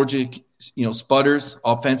if Georgia, sputters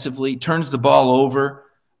offensively, turns the ball over,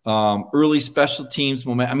 early special teams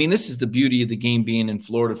moment. I mean, this is the beauty of the game being in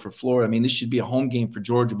Florida for Florida. I mean, this should be a home game for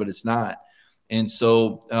Georgia, but it's not. And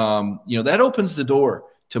so, that opens the door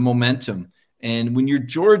to momentum. And when you're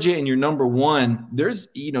Georgia and you're number one, there's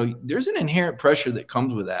an inherent pressure that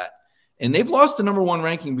comes with that. And they've lost the number one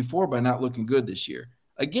ranking before by not looking good this year.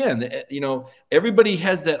 Again, everybody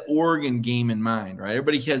has that Oregon game in mind, right?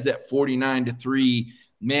 Everybody has that 49-3.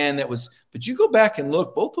 Man, but you go back and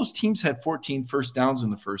look, both those teams had 14 first downs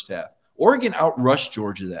in the first half. Oregon outrushed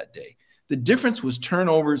Georgia that day. The difference was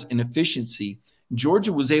turnovers and efficiency.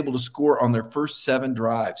 Georgia was able to score on their first 7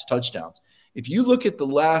 drives, touchdowns. If you look at the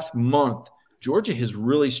last month, Georgia has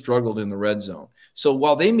really struggled in the red zone. So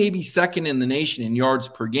while they may be second in the nation in yards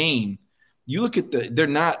per game, you look at they're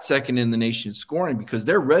not second in the nation in scoring, because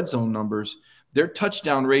their red zone numbers, their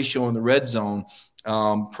touchdown ratio in the red zone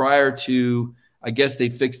prior to, I guess they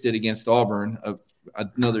fixed it against Auburn,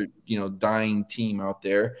 another, dying team out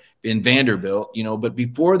there in Vanderbilt, but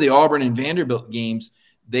before the Auburn and Vanderbilt games,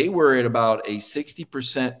 they were at about a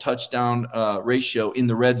 60% touchdown ratio in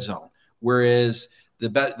the red zone. Whereas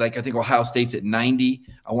I think Ohio State's at 90.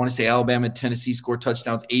 I want to say Alabama and Tennessee scored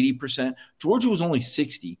touchdowns 80%. Georgia was only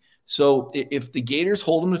 60. So if the Gators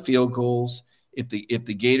hold them to field goals, if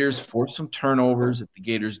the Gators force some turnovers, if the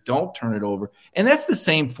Gators don't turn it over, and that's the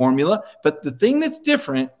same formula. But the thing that's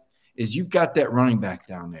different is you've got that running back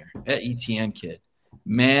down there, that ETN kid.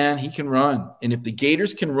 Man, he can run. And if the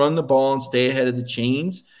Gators can run the ball and stay ahead of the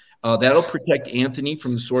chains, that'll protect Anthony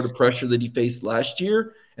from the sort of pressure that he faced last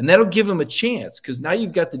year. And that'll give him a chance, because now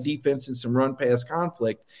you've got the defense in some run-pass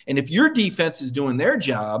conflict. And if your defense is doing their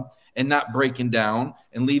job and not breaking down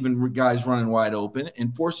and leaving guys running wide open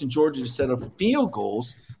and forcing Georgia to set up field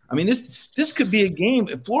goals, I mean, this could be a game.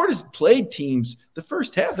 If Florida's played teams the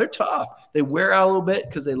first half, they're tough. They wear out a little bit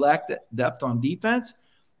because they lack that depth on defense.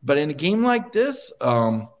 But in a game like this,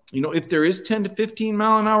 if there is 10 to 15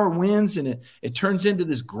 mile an hour winds and it turns into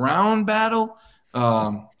this ground battle,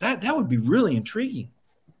 that would be really intriguing.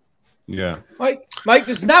 Yeah, Mike,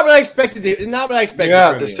 this is not what I expected.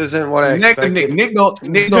 Yeah, this isn't what I expected. Nick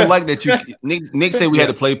don't like that. Nick said we had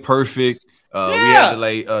to play perfect. We had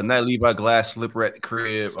to not leave our glass slipper at the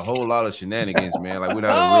crib. A whole lot of shenanigans, man. Like we're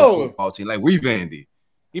not a real football team. Like we Vandy.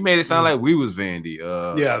 He made it sound like we was Vandy.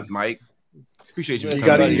 Mike, appreciate you. You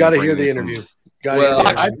got to hear the interview.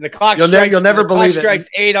 The clock strikes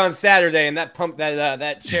 8 on Saturday, and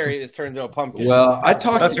that cherry is turned into a pumpkin. Well,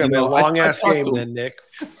 that's gonna be a long ass game, then, Nick.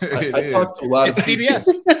 I talked to a lot of CBS.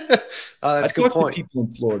 That's a good point. People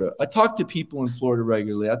in Florida. I talk to people in Florida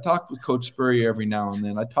regularly. I talk with Coach Spurrier every now and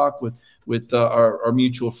then. I talk with our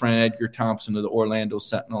mutual friend Edgar Thompson of the Orlando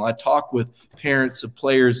Sentinel. I talk with parents of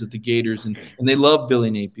players at the Gators, and they love Billy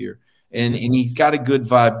Napier. And he's got a good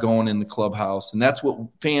vibe going in the clubhouse. And that's what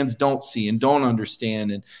fans don't see and don't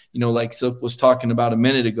understand. And, like Silk was talking about a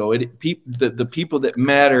minute ago, the people that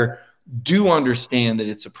matter do understand that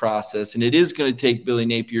it's a process. And it is going to take Billy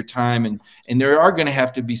Napier time. And there are going to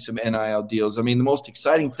have to be some NIL deals. I mean, the most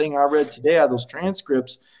exciting thing I read today out of those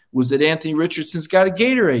transcripts was that Anthony Richardson's got a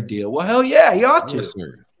Gatorade deal. Well, hell yeah, he ought to. Yes,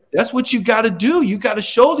 sir. That's what you got to do. You got to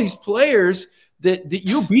show these players that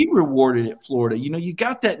you'll be rewarded at Florida. You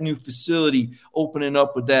got that new facility opening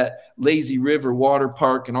up with that lazy river water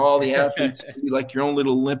park and all the athletes be like your own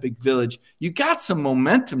little Olympic village. You got some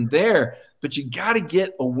momentum there, but you got to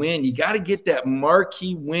get a win. You got to get that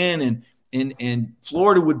marquee win. And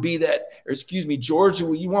Florida would be that, or excuse me,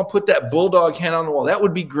 Georgia, you want to put that bulldog hen on the wall. That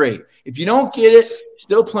would be great. If you don't get it,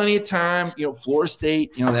 still plenty of time. Florida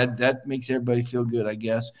State, that makes everybody feel good, I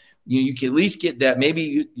guess. You can at least get that.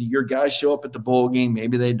 Maybe your guys show up at the bowl game.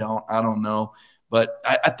 Maybe they don't. I don't know. But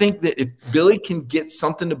I think that if Billy can get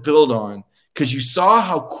something to build on, because you saw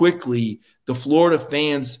how quickly the Florida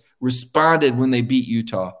fans responded when they beat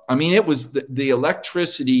Utah. I mean, it was the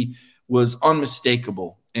electricity was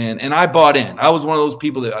unmistakable. And I bought in. I was one of those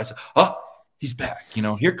people that I said, oh, he's back.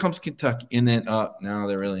 Here comes Kentucky. And then, no,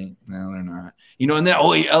 they're not. And then,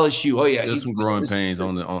 LSU. Oh, yeah. There's some growing pains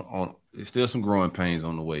on there's still some growing pains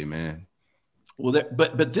on the way, man. Well,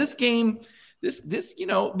 but this game, this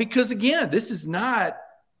because again, this is not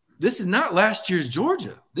last year's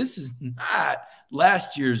Georgia. This is not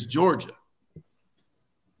last year's Georgia.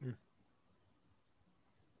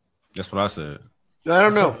 That's what I said. I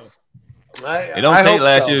don't know. It don't take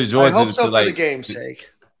last year's Georgia. I hope so for the game's sake.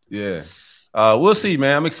 Yeah. We'll see,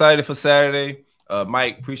 man. I'm excited for Saturday.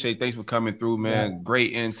 Mike, appreciate. Thanks for coming through, man. Yeah.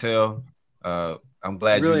 Great intel. I'm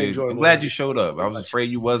glad you showed up. I was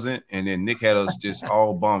afraid you wasn't, and then Nick had us just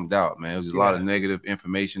all bummed out, man. It was a lot of negative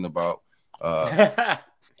information about.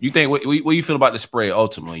 You think what you feel about the spread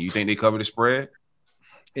ultimately? You think they cover the spread?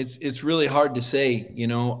 It's really hard to say.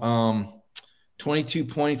 22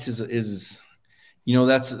 points is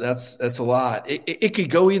that's a lot. It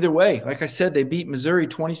could go either way. Like I said, they beat Missouri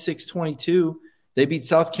 26-22. They beat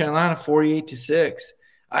South Carolina 48-6.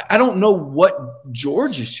 I don't know what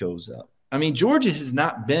Georgia shows up. I mean, Georgia has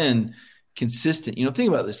not been consistent. Think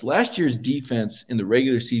about this. Last year's defense in the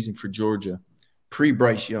regular season for Georgia,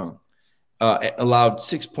 pre-Bryce Young, allowed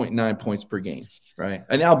 6.9 points per game, right?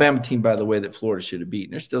 An Alabama team, by the way, that Florida should have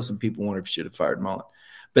beaten. There's still some people wondering if should have fired Mullen.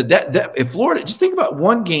 But that if Florida, just think about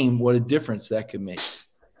one game, what a difference that could make.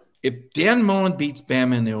 If Dan Mullen beats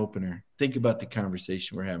Bama in the opener, think about the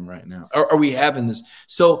conversation we're having right now. Are we having this?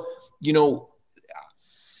 So,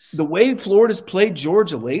 the way Florida's played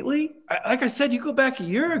Georgia lately, like I said, you go back a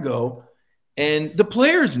year ago, and the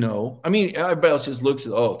players know. I mean, everybody else just looks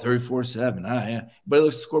at, 34-7. Yeah. But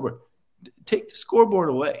looks at the scoreboard. Take the scoreboard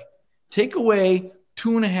away. Take away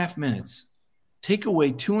 2.5 minutes. Take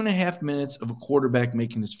away 2.5 minutes of a quarterback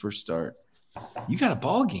making his first start. You got a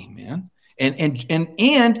ball game, man.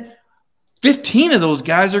 And 15 of those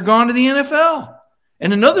guys are gone to the NFL,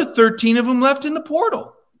 and another 13 of them left in the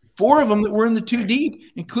portal. 4 of them that were in the 2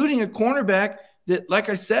 deep, including a cornerback that, like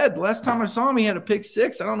I said, the last time I saw him, he had a pick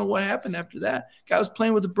 6. I don't know what happened after that. Guy was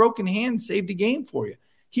playing with a broken hand and saved a game for you.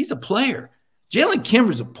 He's a player. Jalen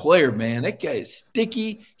Kimber's a player, man. That guy is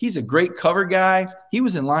sticky. He's a great cover guy. He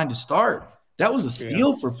was in line to start. That was a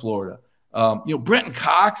steal for Florida. Brenton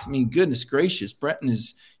Cox, I mean, goodness gracious. Brenton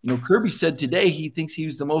is, Kirby said today he thinks he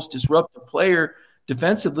was the most disruptive player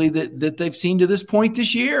defensively that they've seen to this point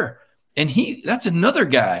this year. And that's another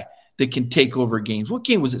guy that can take over games. What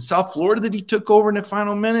game was it? South Florida that he took over in the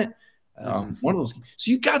final minute? One of those games.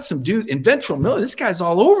 So you got some dudes. And Ventrell Miller, this guy's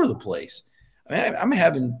all over the place. I'm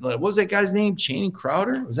having what was that guy's name? Channing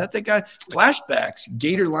Crowder? Was that guy? Flashbacks,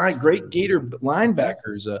 great Gator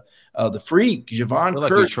linebackers. The freak, Javon Kirk. Like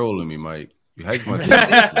you're trolling me, Mike. You hate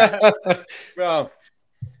my bro.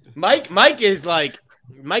 Mike is like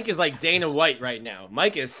Dana White right now.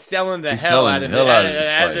 Mike is selling the hell out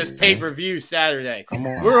of this pay-per-view Saturday.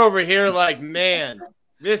 We're over here like, man,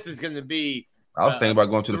 this is going to be. I was thinking about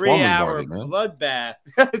going to the Foreman's Market, man. Bloodbath.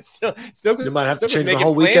 You might have to change the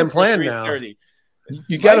whole weekend plan now.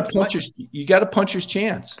 You got a puncher's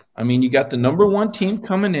chance. I mean, you got the number one team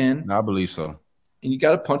coming in. I believe so. And you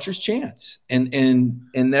got a puncher's chance,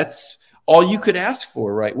 and that's all you could ask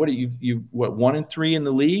for, right? What are you 1-3 in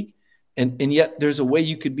the league, and yet there's a way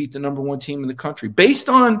you could beat the number one team in the country based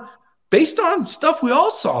on stuff we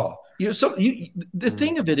all saw. The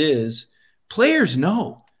thing of it is, players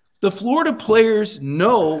know. The Florida players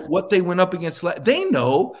know what they went up against. They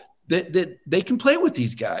know that they can play with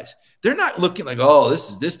these guys. They're not looking like, oh,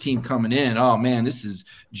 this is this team coming in. Oh, man, this is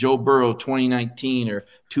Joe Burrow 2019 or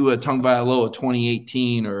Tua Tagovailoa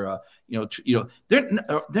 2018 or,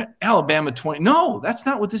 they're Alabama 20. No, that's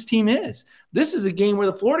not what this team is. This is a game where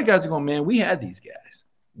the Florida guys are going, man, we had these guys.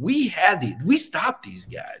 We stopped these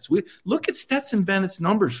guys. Look at Stetson Bennett's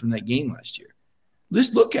numbers from that game last year.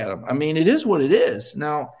 Let's look at them. I mean, it is what it is.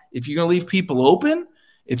 Now, if you're going to leave people open,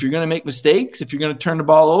 if you're going to make mistakes, if you're going to turn the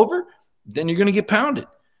ball over, then you're going to get pounded.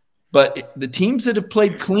 But the teams that have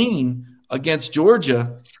played clean against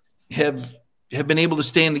Georgia have been able to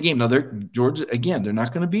stay in the game. Now, Georgia, again, they're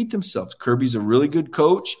not going to beat themselves. Kirby's a really good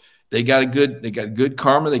coach. They got good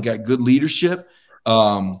karma. They got good leadership.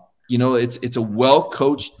 It's a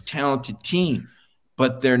well-coached, talented team,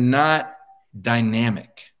 but they're not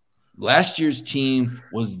dynamic. Last year's team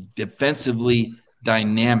was defensively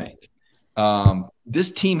dynamic.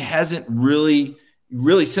 This team hasn't really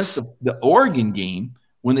since the Oregon game,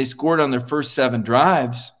 when they scored on their first 7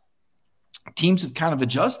 drives, teams have kind of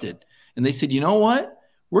adjusted. And they said, you know what?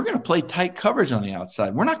 We're going to play tight coverage on the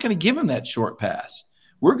outside. We're not going to give them that short pass.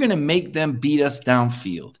 We're going to make them beat us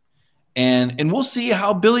downfield. And we'll see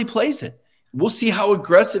how Billy plays it. We'll see how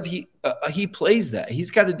aggressive he plays that.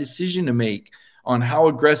 He's got a decision to make on how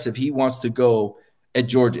aggressive he wants to go at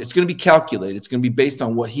Georgia. It's going to be calculated. It's going to be based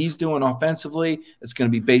on what he's doing offensively. It's going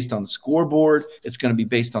to be based on the scoreboard. It's going to be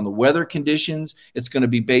based on the weather conditions. It's going to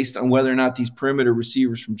be based on whether or not these perimeter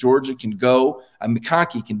receivers from Georgia can go.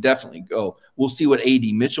 McConkey can definitely go. We'll see what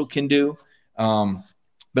A.D. Mitchell can do.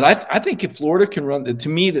 But I think if Florida can run, to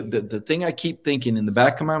me, the thing I keep thinking in the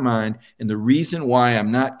back of my mind, and the reason why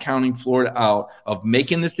I'm not counting Florida out of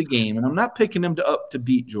making this a game, and I'm not picking them to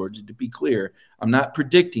beat Georgia, to be clear. I'm not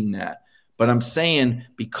predicting that. But I'm saying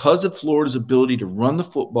because of Florida's ability to run the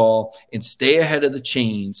football and stay ahead of the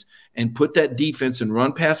chains and put that defense and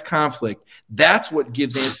run past conflict, that's what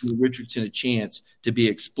gives Anthony Richardson a chance to be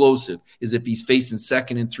explosive, is if he's facing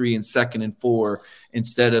 2nd and 3 and 2nd and 4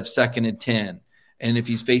 instead of 2nd and 10. And if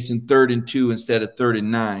he's facing 3rd and 2 instead of 3rd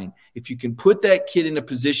and 9. If you can put that kid in a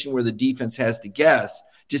position where the defense has to guess,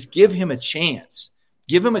 just give him a chance.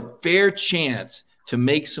 Give him a fair chance to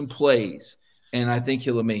make some plays, and I think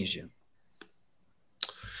he'll amaze you.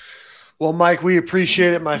 Well, Mike, we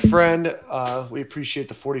appreciate it, my friend. We appreciate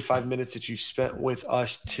the 45 minutes that you spent with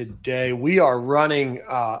us today. We are running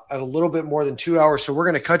at a little bit more than 2 hours, so we're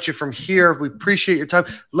going to cut you from here. We appreciate your time.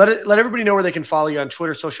 Let everybody know where they can follow you on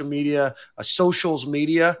Twitter, social media, socials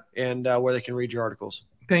media, and where they can read your articles.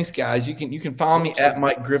 Thanks, guys. You can follow me at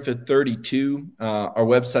Mike Griffith 32. Our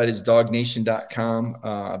website is dognation.com.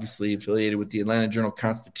 Obviously affiliated with the Atlanta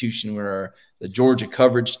Journal-Constitution. We're the Georgia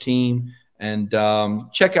coverage team. And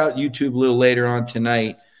check out YouTube a little later on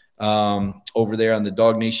tonight over there on the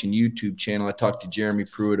Dog Nation YouTube channel. I talked to Jeremy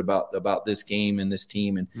Pruitt about this game and this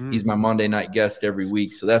team, and he's my Monday night guest every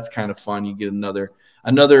week. So that's kind of fun. You get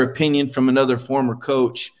another opinion from another former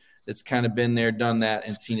coach that's kind of been there, done that,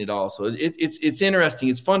 and seen it all. So it's interesting.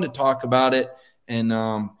 It's fun to talk about it. And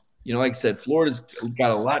like I said, Florida's got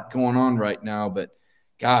a lot going on right now. But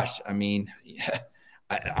gosh, I mean.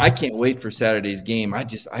 I can't wait for Saturday's game. I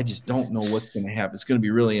just don't know what's going to happen. It's going to be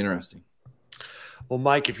really interesting. Well,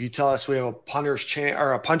 Mike, if you tell us we have a puncher's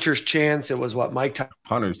chance, it was what Mike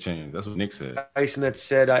punter's chance. That's what Nick said. Tyson that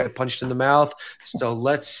said I punched in the mouth. So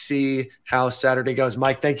let's see how Saturday goes.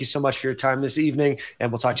 Mike, thank you so much for your time this evening,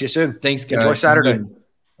 and we'll talk to you soon. Thanks, guys. Enjoy Saturday.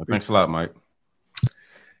 Thanks a lot, Mike.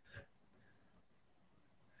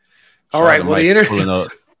 All right. Well, the internet.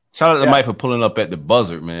 Shout out to Mike for pulling up at the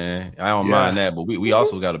buzzard, man. I don't mind that, but we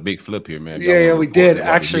also got a big flip here, man. Yeah, we did.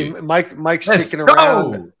 Actually, Mike's sticking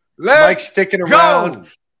around. Mike's sticking around.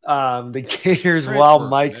 The Gators while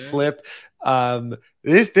Mike flipped.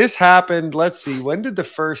 This happened. Let's see. When did the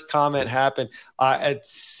first comment happen? At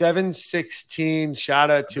 7:16. Shout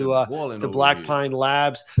out to Black Pine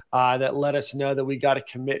Labs that let us know that we got a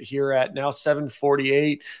commit here at now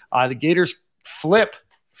 7:48. The Gators flip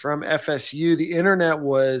from FSU. The internet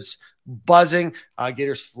was buzzing.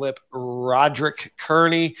 Gators flip Roderick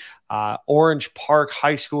Kearney, Orange Park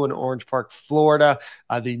High School in Orange Park, Florida.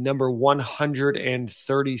 The number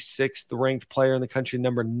 136th ranked player in the country,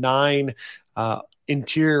 number 9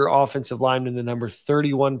 interior offensive lineman, the number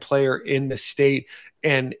 31 player in the state.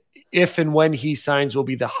 And if and when he signs, will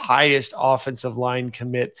be the highest offensive line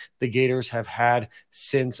commit the Gators have had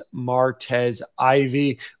since Martez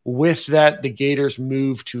Ivy. With that, the Gators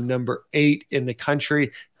move to number 8 in the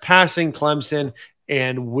country, passing Clemson.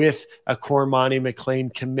 And with a Cormani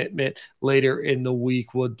McClain commitment later in the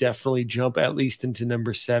week, we'll definitely jump at least into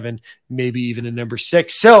number 7, maybe even a number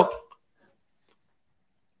 6. So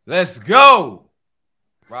let's go.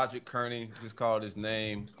 Roderick Kearney, just called his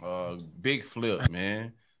name. Big flip,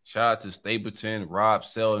 man. Shout out to Stapleton, Rob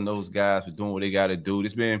Sell, and those guys for doing what they got to do.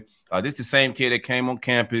 This is the same kid that came on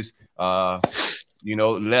campus, left and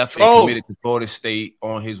committed to Florida State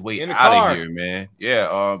on his way out of here, man.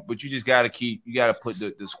 Yeah, but you just got to put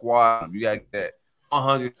the squad. You got that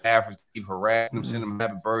 100 average, keep harassing them, send them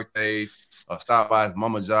happy birthdays, stop by his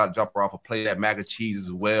mama job, drop her off a plate of mac and cheese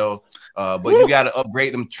as well. But you got to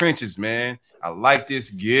upgrade them trenches, man. I like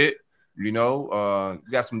this get. We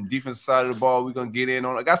got some defensive side of the ball we're going to get in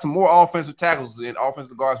on. I got some more offensive tackles and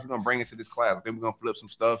offensive guards we're going to bring into this class. I think we're going to flip some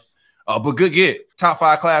stuff. But good get. Top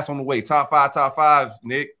 5 class on the way. Top five,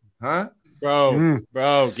 Nick. Huh?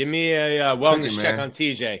 Bro, give me a wellness check on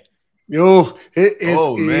TJ. Yo,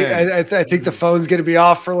 I think the phone's going to be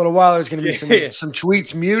off for a little while. There's going to be some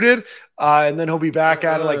tweets muted, and then he'll be back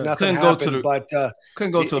at it like nothing happened.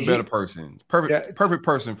 Couldn't go to a better person. Perfect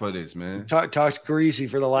person for this, man. Talked greasy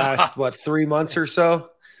for the last 3 months or so.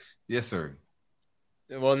 Yes, sir.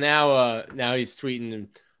 Well, now he's tweeting.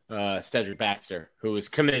 Cedric Baxter, who is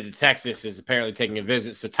committed to Texas, is apparently taking a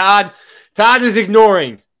visit. So Todd is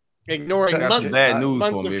ignoring months bad news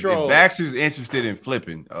months for me. Of trolls. If Baxter's interested in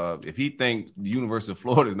flipping, if he thinks the University of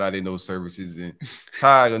Florida is not in those services, then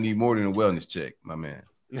Todd gonna need more than a wellness check, my man.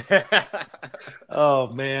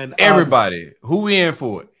 Oh man, everybody, who we in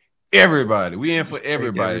for? Everybody, we in for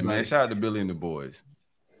everybody, man. Shout out to Billy and the boys.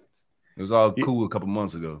 It was all cool a couple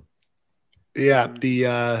months ago. Yeah,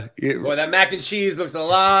 that mac and cheese looks a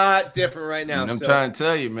lot different right now. I'm trying to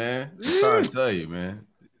tell you, man.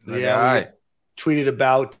 Like, all right. Tweeted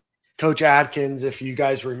about Coach Atkins. If you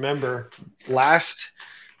guys remember, last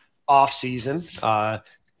offseason,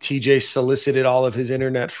 TJ solicited all of his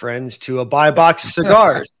internet friends to buy a box of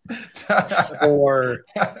cigars for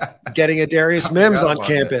getting a Darius Mims on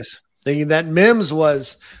campus, thinking that Mims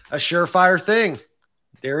was a surefire thing.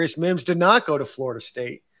 Darius Mims did not go to Florida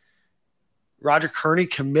State. Roger Kearney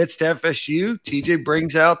commits to FSU. TJ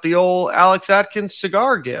brings out the old Alex Atkins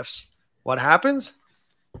cigar gifts. What happens?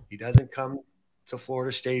 He doesn't come to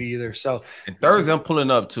Florida State either. So and Thursday, I'm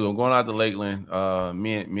pulling up too. I'm going out to Lakeland.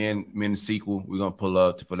 Me and the sequel, we're gonna pull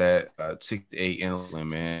up for that 6 to 8 in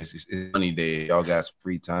Lakeland, man. It's sunny day. Y'all got some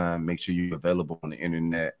free time. Make sure you're available on the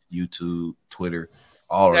internet, YouTube, Twitter,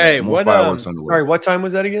 all of that. More fireworks on the way. Sorry, what time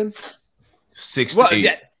was that again? 6 to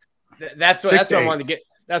 8. That's what I wanted to get.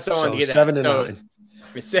 That's what I wanted to get 7 at. to 9.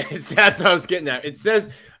 It says, that's what I was getting at. It says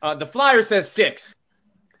the flyer says 6.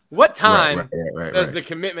 What time does the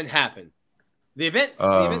commitment happen? The event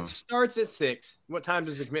starts at 6. What time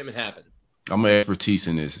does the commitment happen? I'm an expertise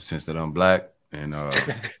in this since that I'm black, and I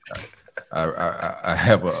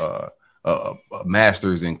have a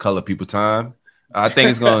master's in color people time. I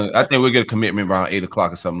think we'll get a commitment around 8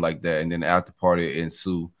 o'clock or something like that, and then the after party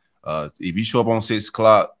ensue. If you show up on 6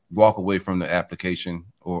 o'clock, walk away from the application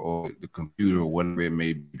or the computer or whatever it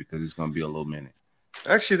may be, because it's going to be a little minute.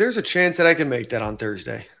 Actually, there's a chance that I can make that on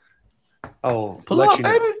Thursday. Oh, pull up,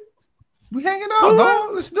 baby. We hanging out,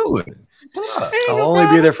 dog. Let's do it. Pull up. I'll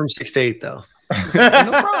only be there from 6 to 8, though.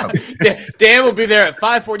 No problem. Dan will be there at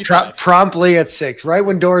 5:45. Promptly at 6, right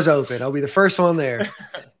when doors open. I'll be the first one there.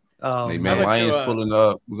 Hey, man, Lions pulling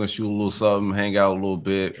up. We're going to shoot a little something, hang out a little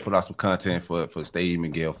bit, put out some content for Stadium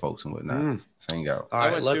and Gale folks and whatnot. Let's hang out. All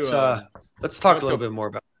right, let's talk a little bit more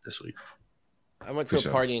about it this week. I went to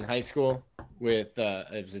a party in high school with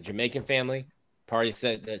it was a Jamaican family. Party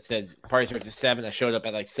said party starts at 7. I showed up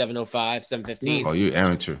at like 7:05, 7:15. Oh, you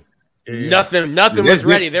amateur. Yeah. Nothing was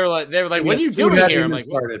ready. They were like, what are you doing here? I'm like,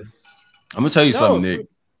 I'm gonna tell you something, Nick.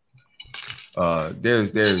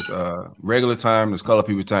 There's regular time, there's color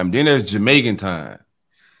people time, then there's Jamaican time.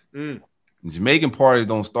 Jamaican parties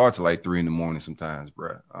don't start till like 3 in the morning sometimes,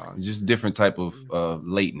 bro. Just different type of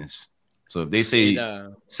lateness. So if they say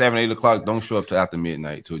 7, 8 o'clock, don't show up till after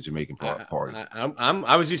midnight to a Jamaican party.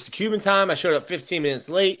 I was used to Cuban time. I showed up 15 minutes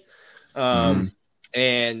late,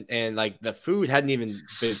 and like the food hadn't even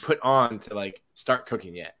been put on to like start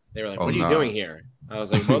cooking yet. They were like, "What are you doing here?" I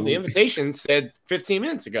was like, "Well, the invitation said 15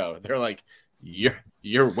 minutes ago." They're like,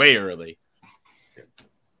 "You're way early."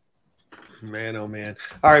 Man, oh man!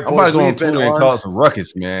 All right, I'm about to go on Twitter and cause some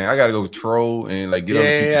ruckus, man. I gotta go troll and like get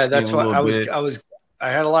yeah. That's why I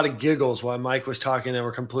had a lot of giggles while Mike was talking that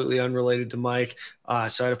were completely unrelated to Mike, so I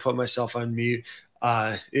had to put myself on mute.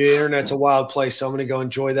 The internet's a wild place, so I'm going to go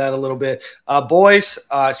enjoy that a little bit. Boys,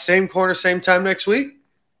 same corner, same time next week.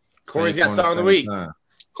 Corey's got song of the week.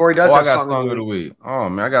 Corey does have song of the week. Oh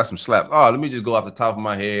man, I got some slaps. Oh, let me just go off the top of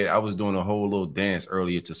my head. I was doing a whole little dance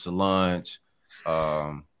earlier to Solange.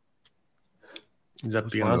 Is that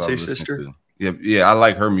Beyonce's sister? Yeah, I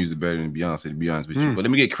like her music better than Beyonce, to be honest with you. But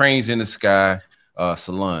let me get Cranes in the Sky,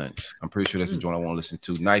 Solange. I'm pretty sure that's the joint I want to listen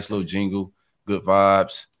to. Nice little jingle, good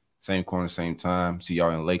vibes. Same corner, same time. See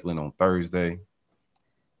y'all in Lakeland on Thursday.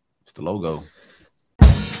 It's the logo.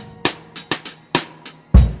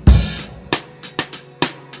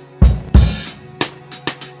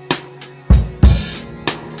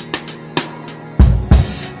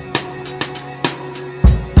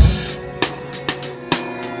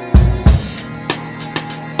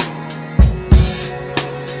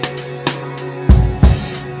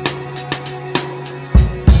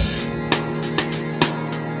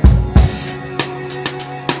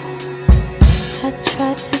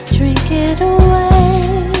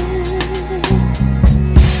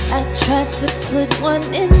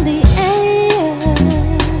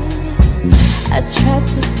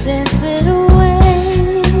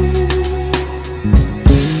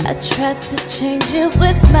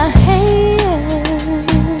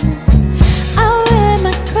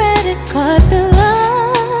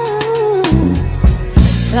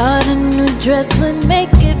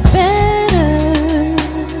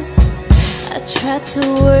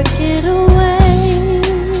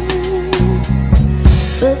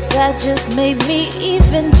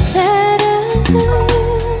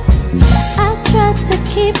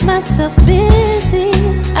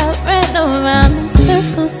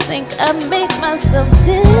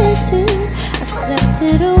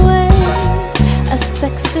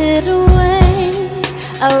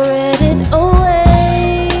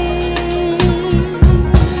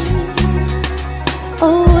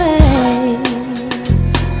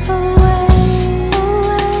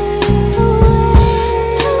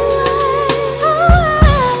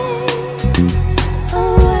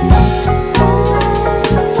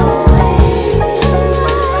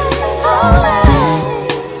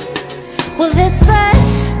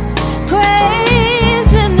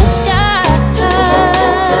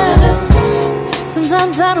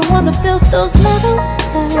 I don't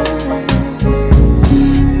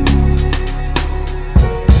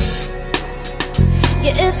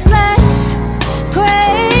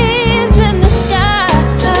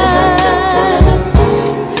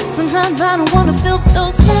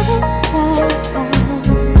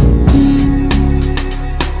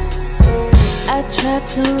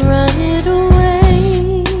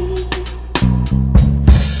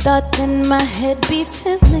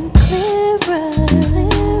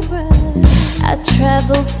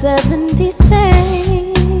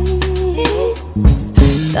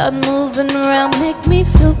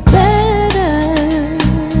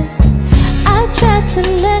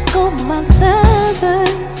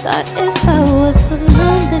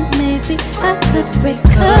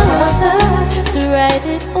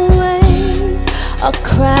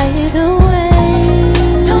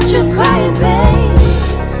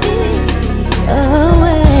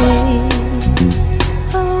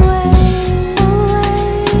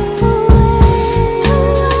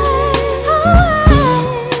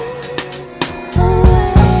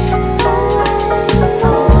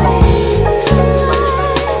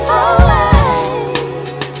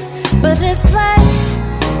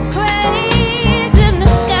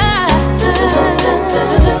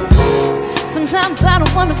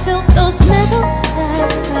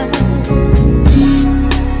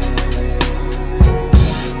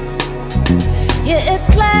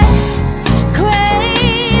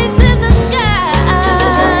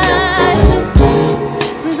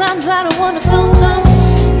wanna feel those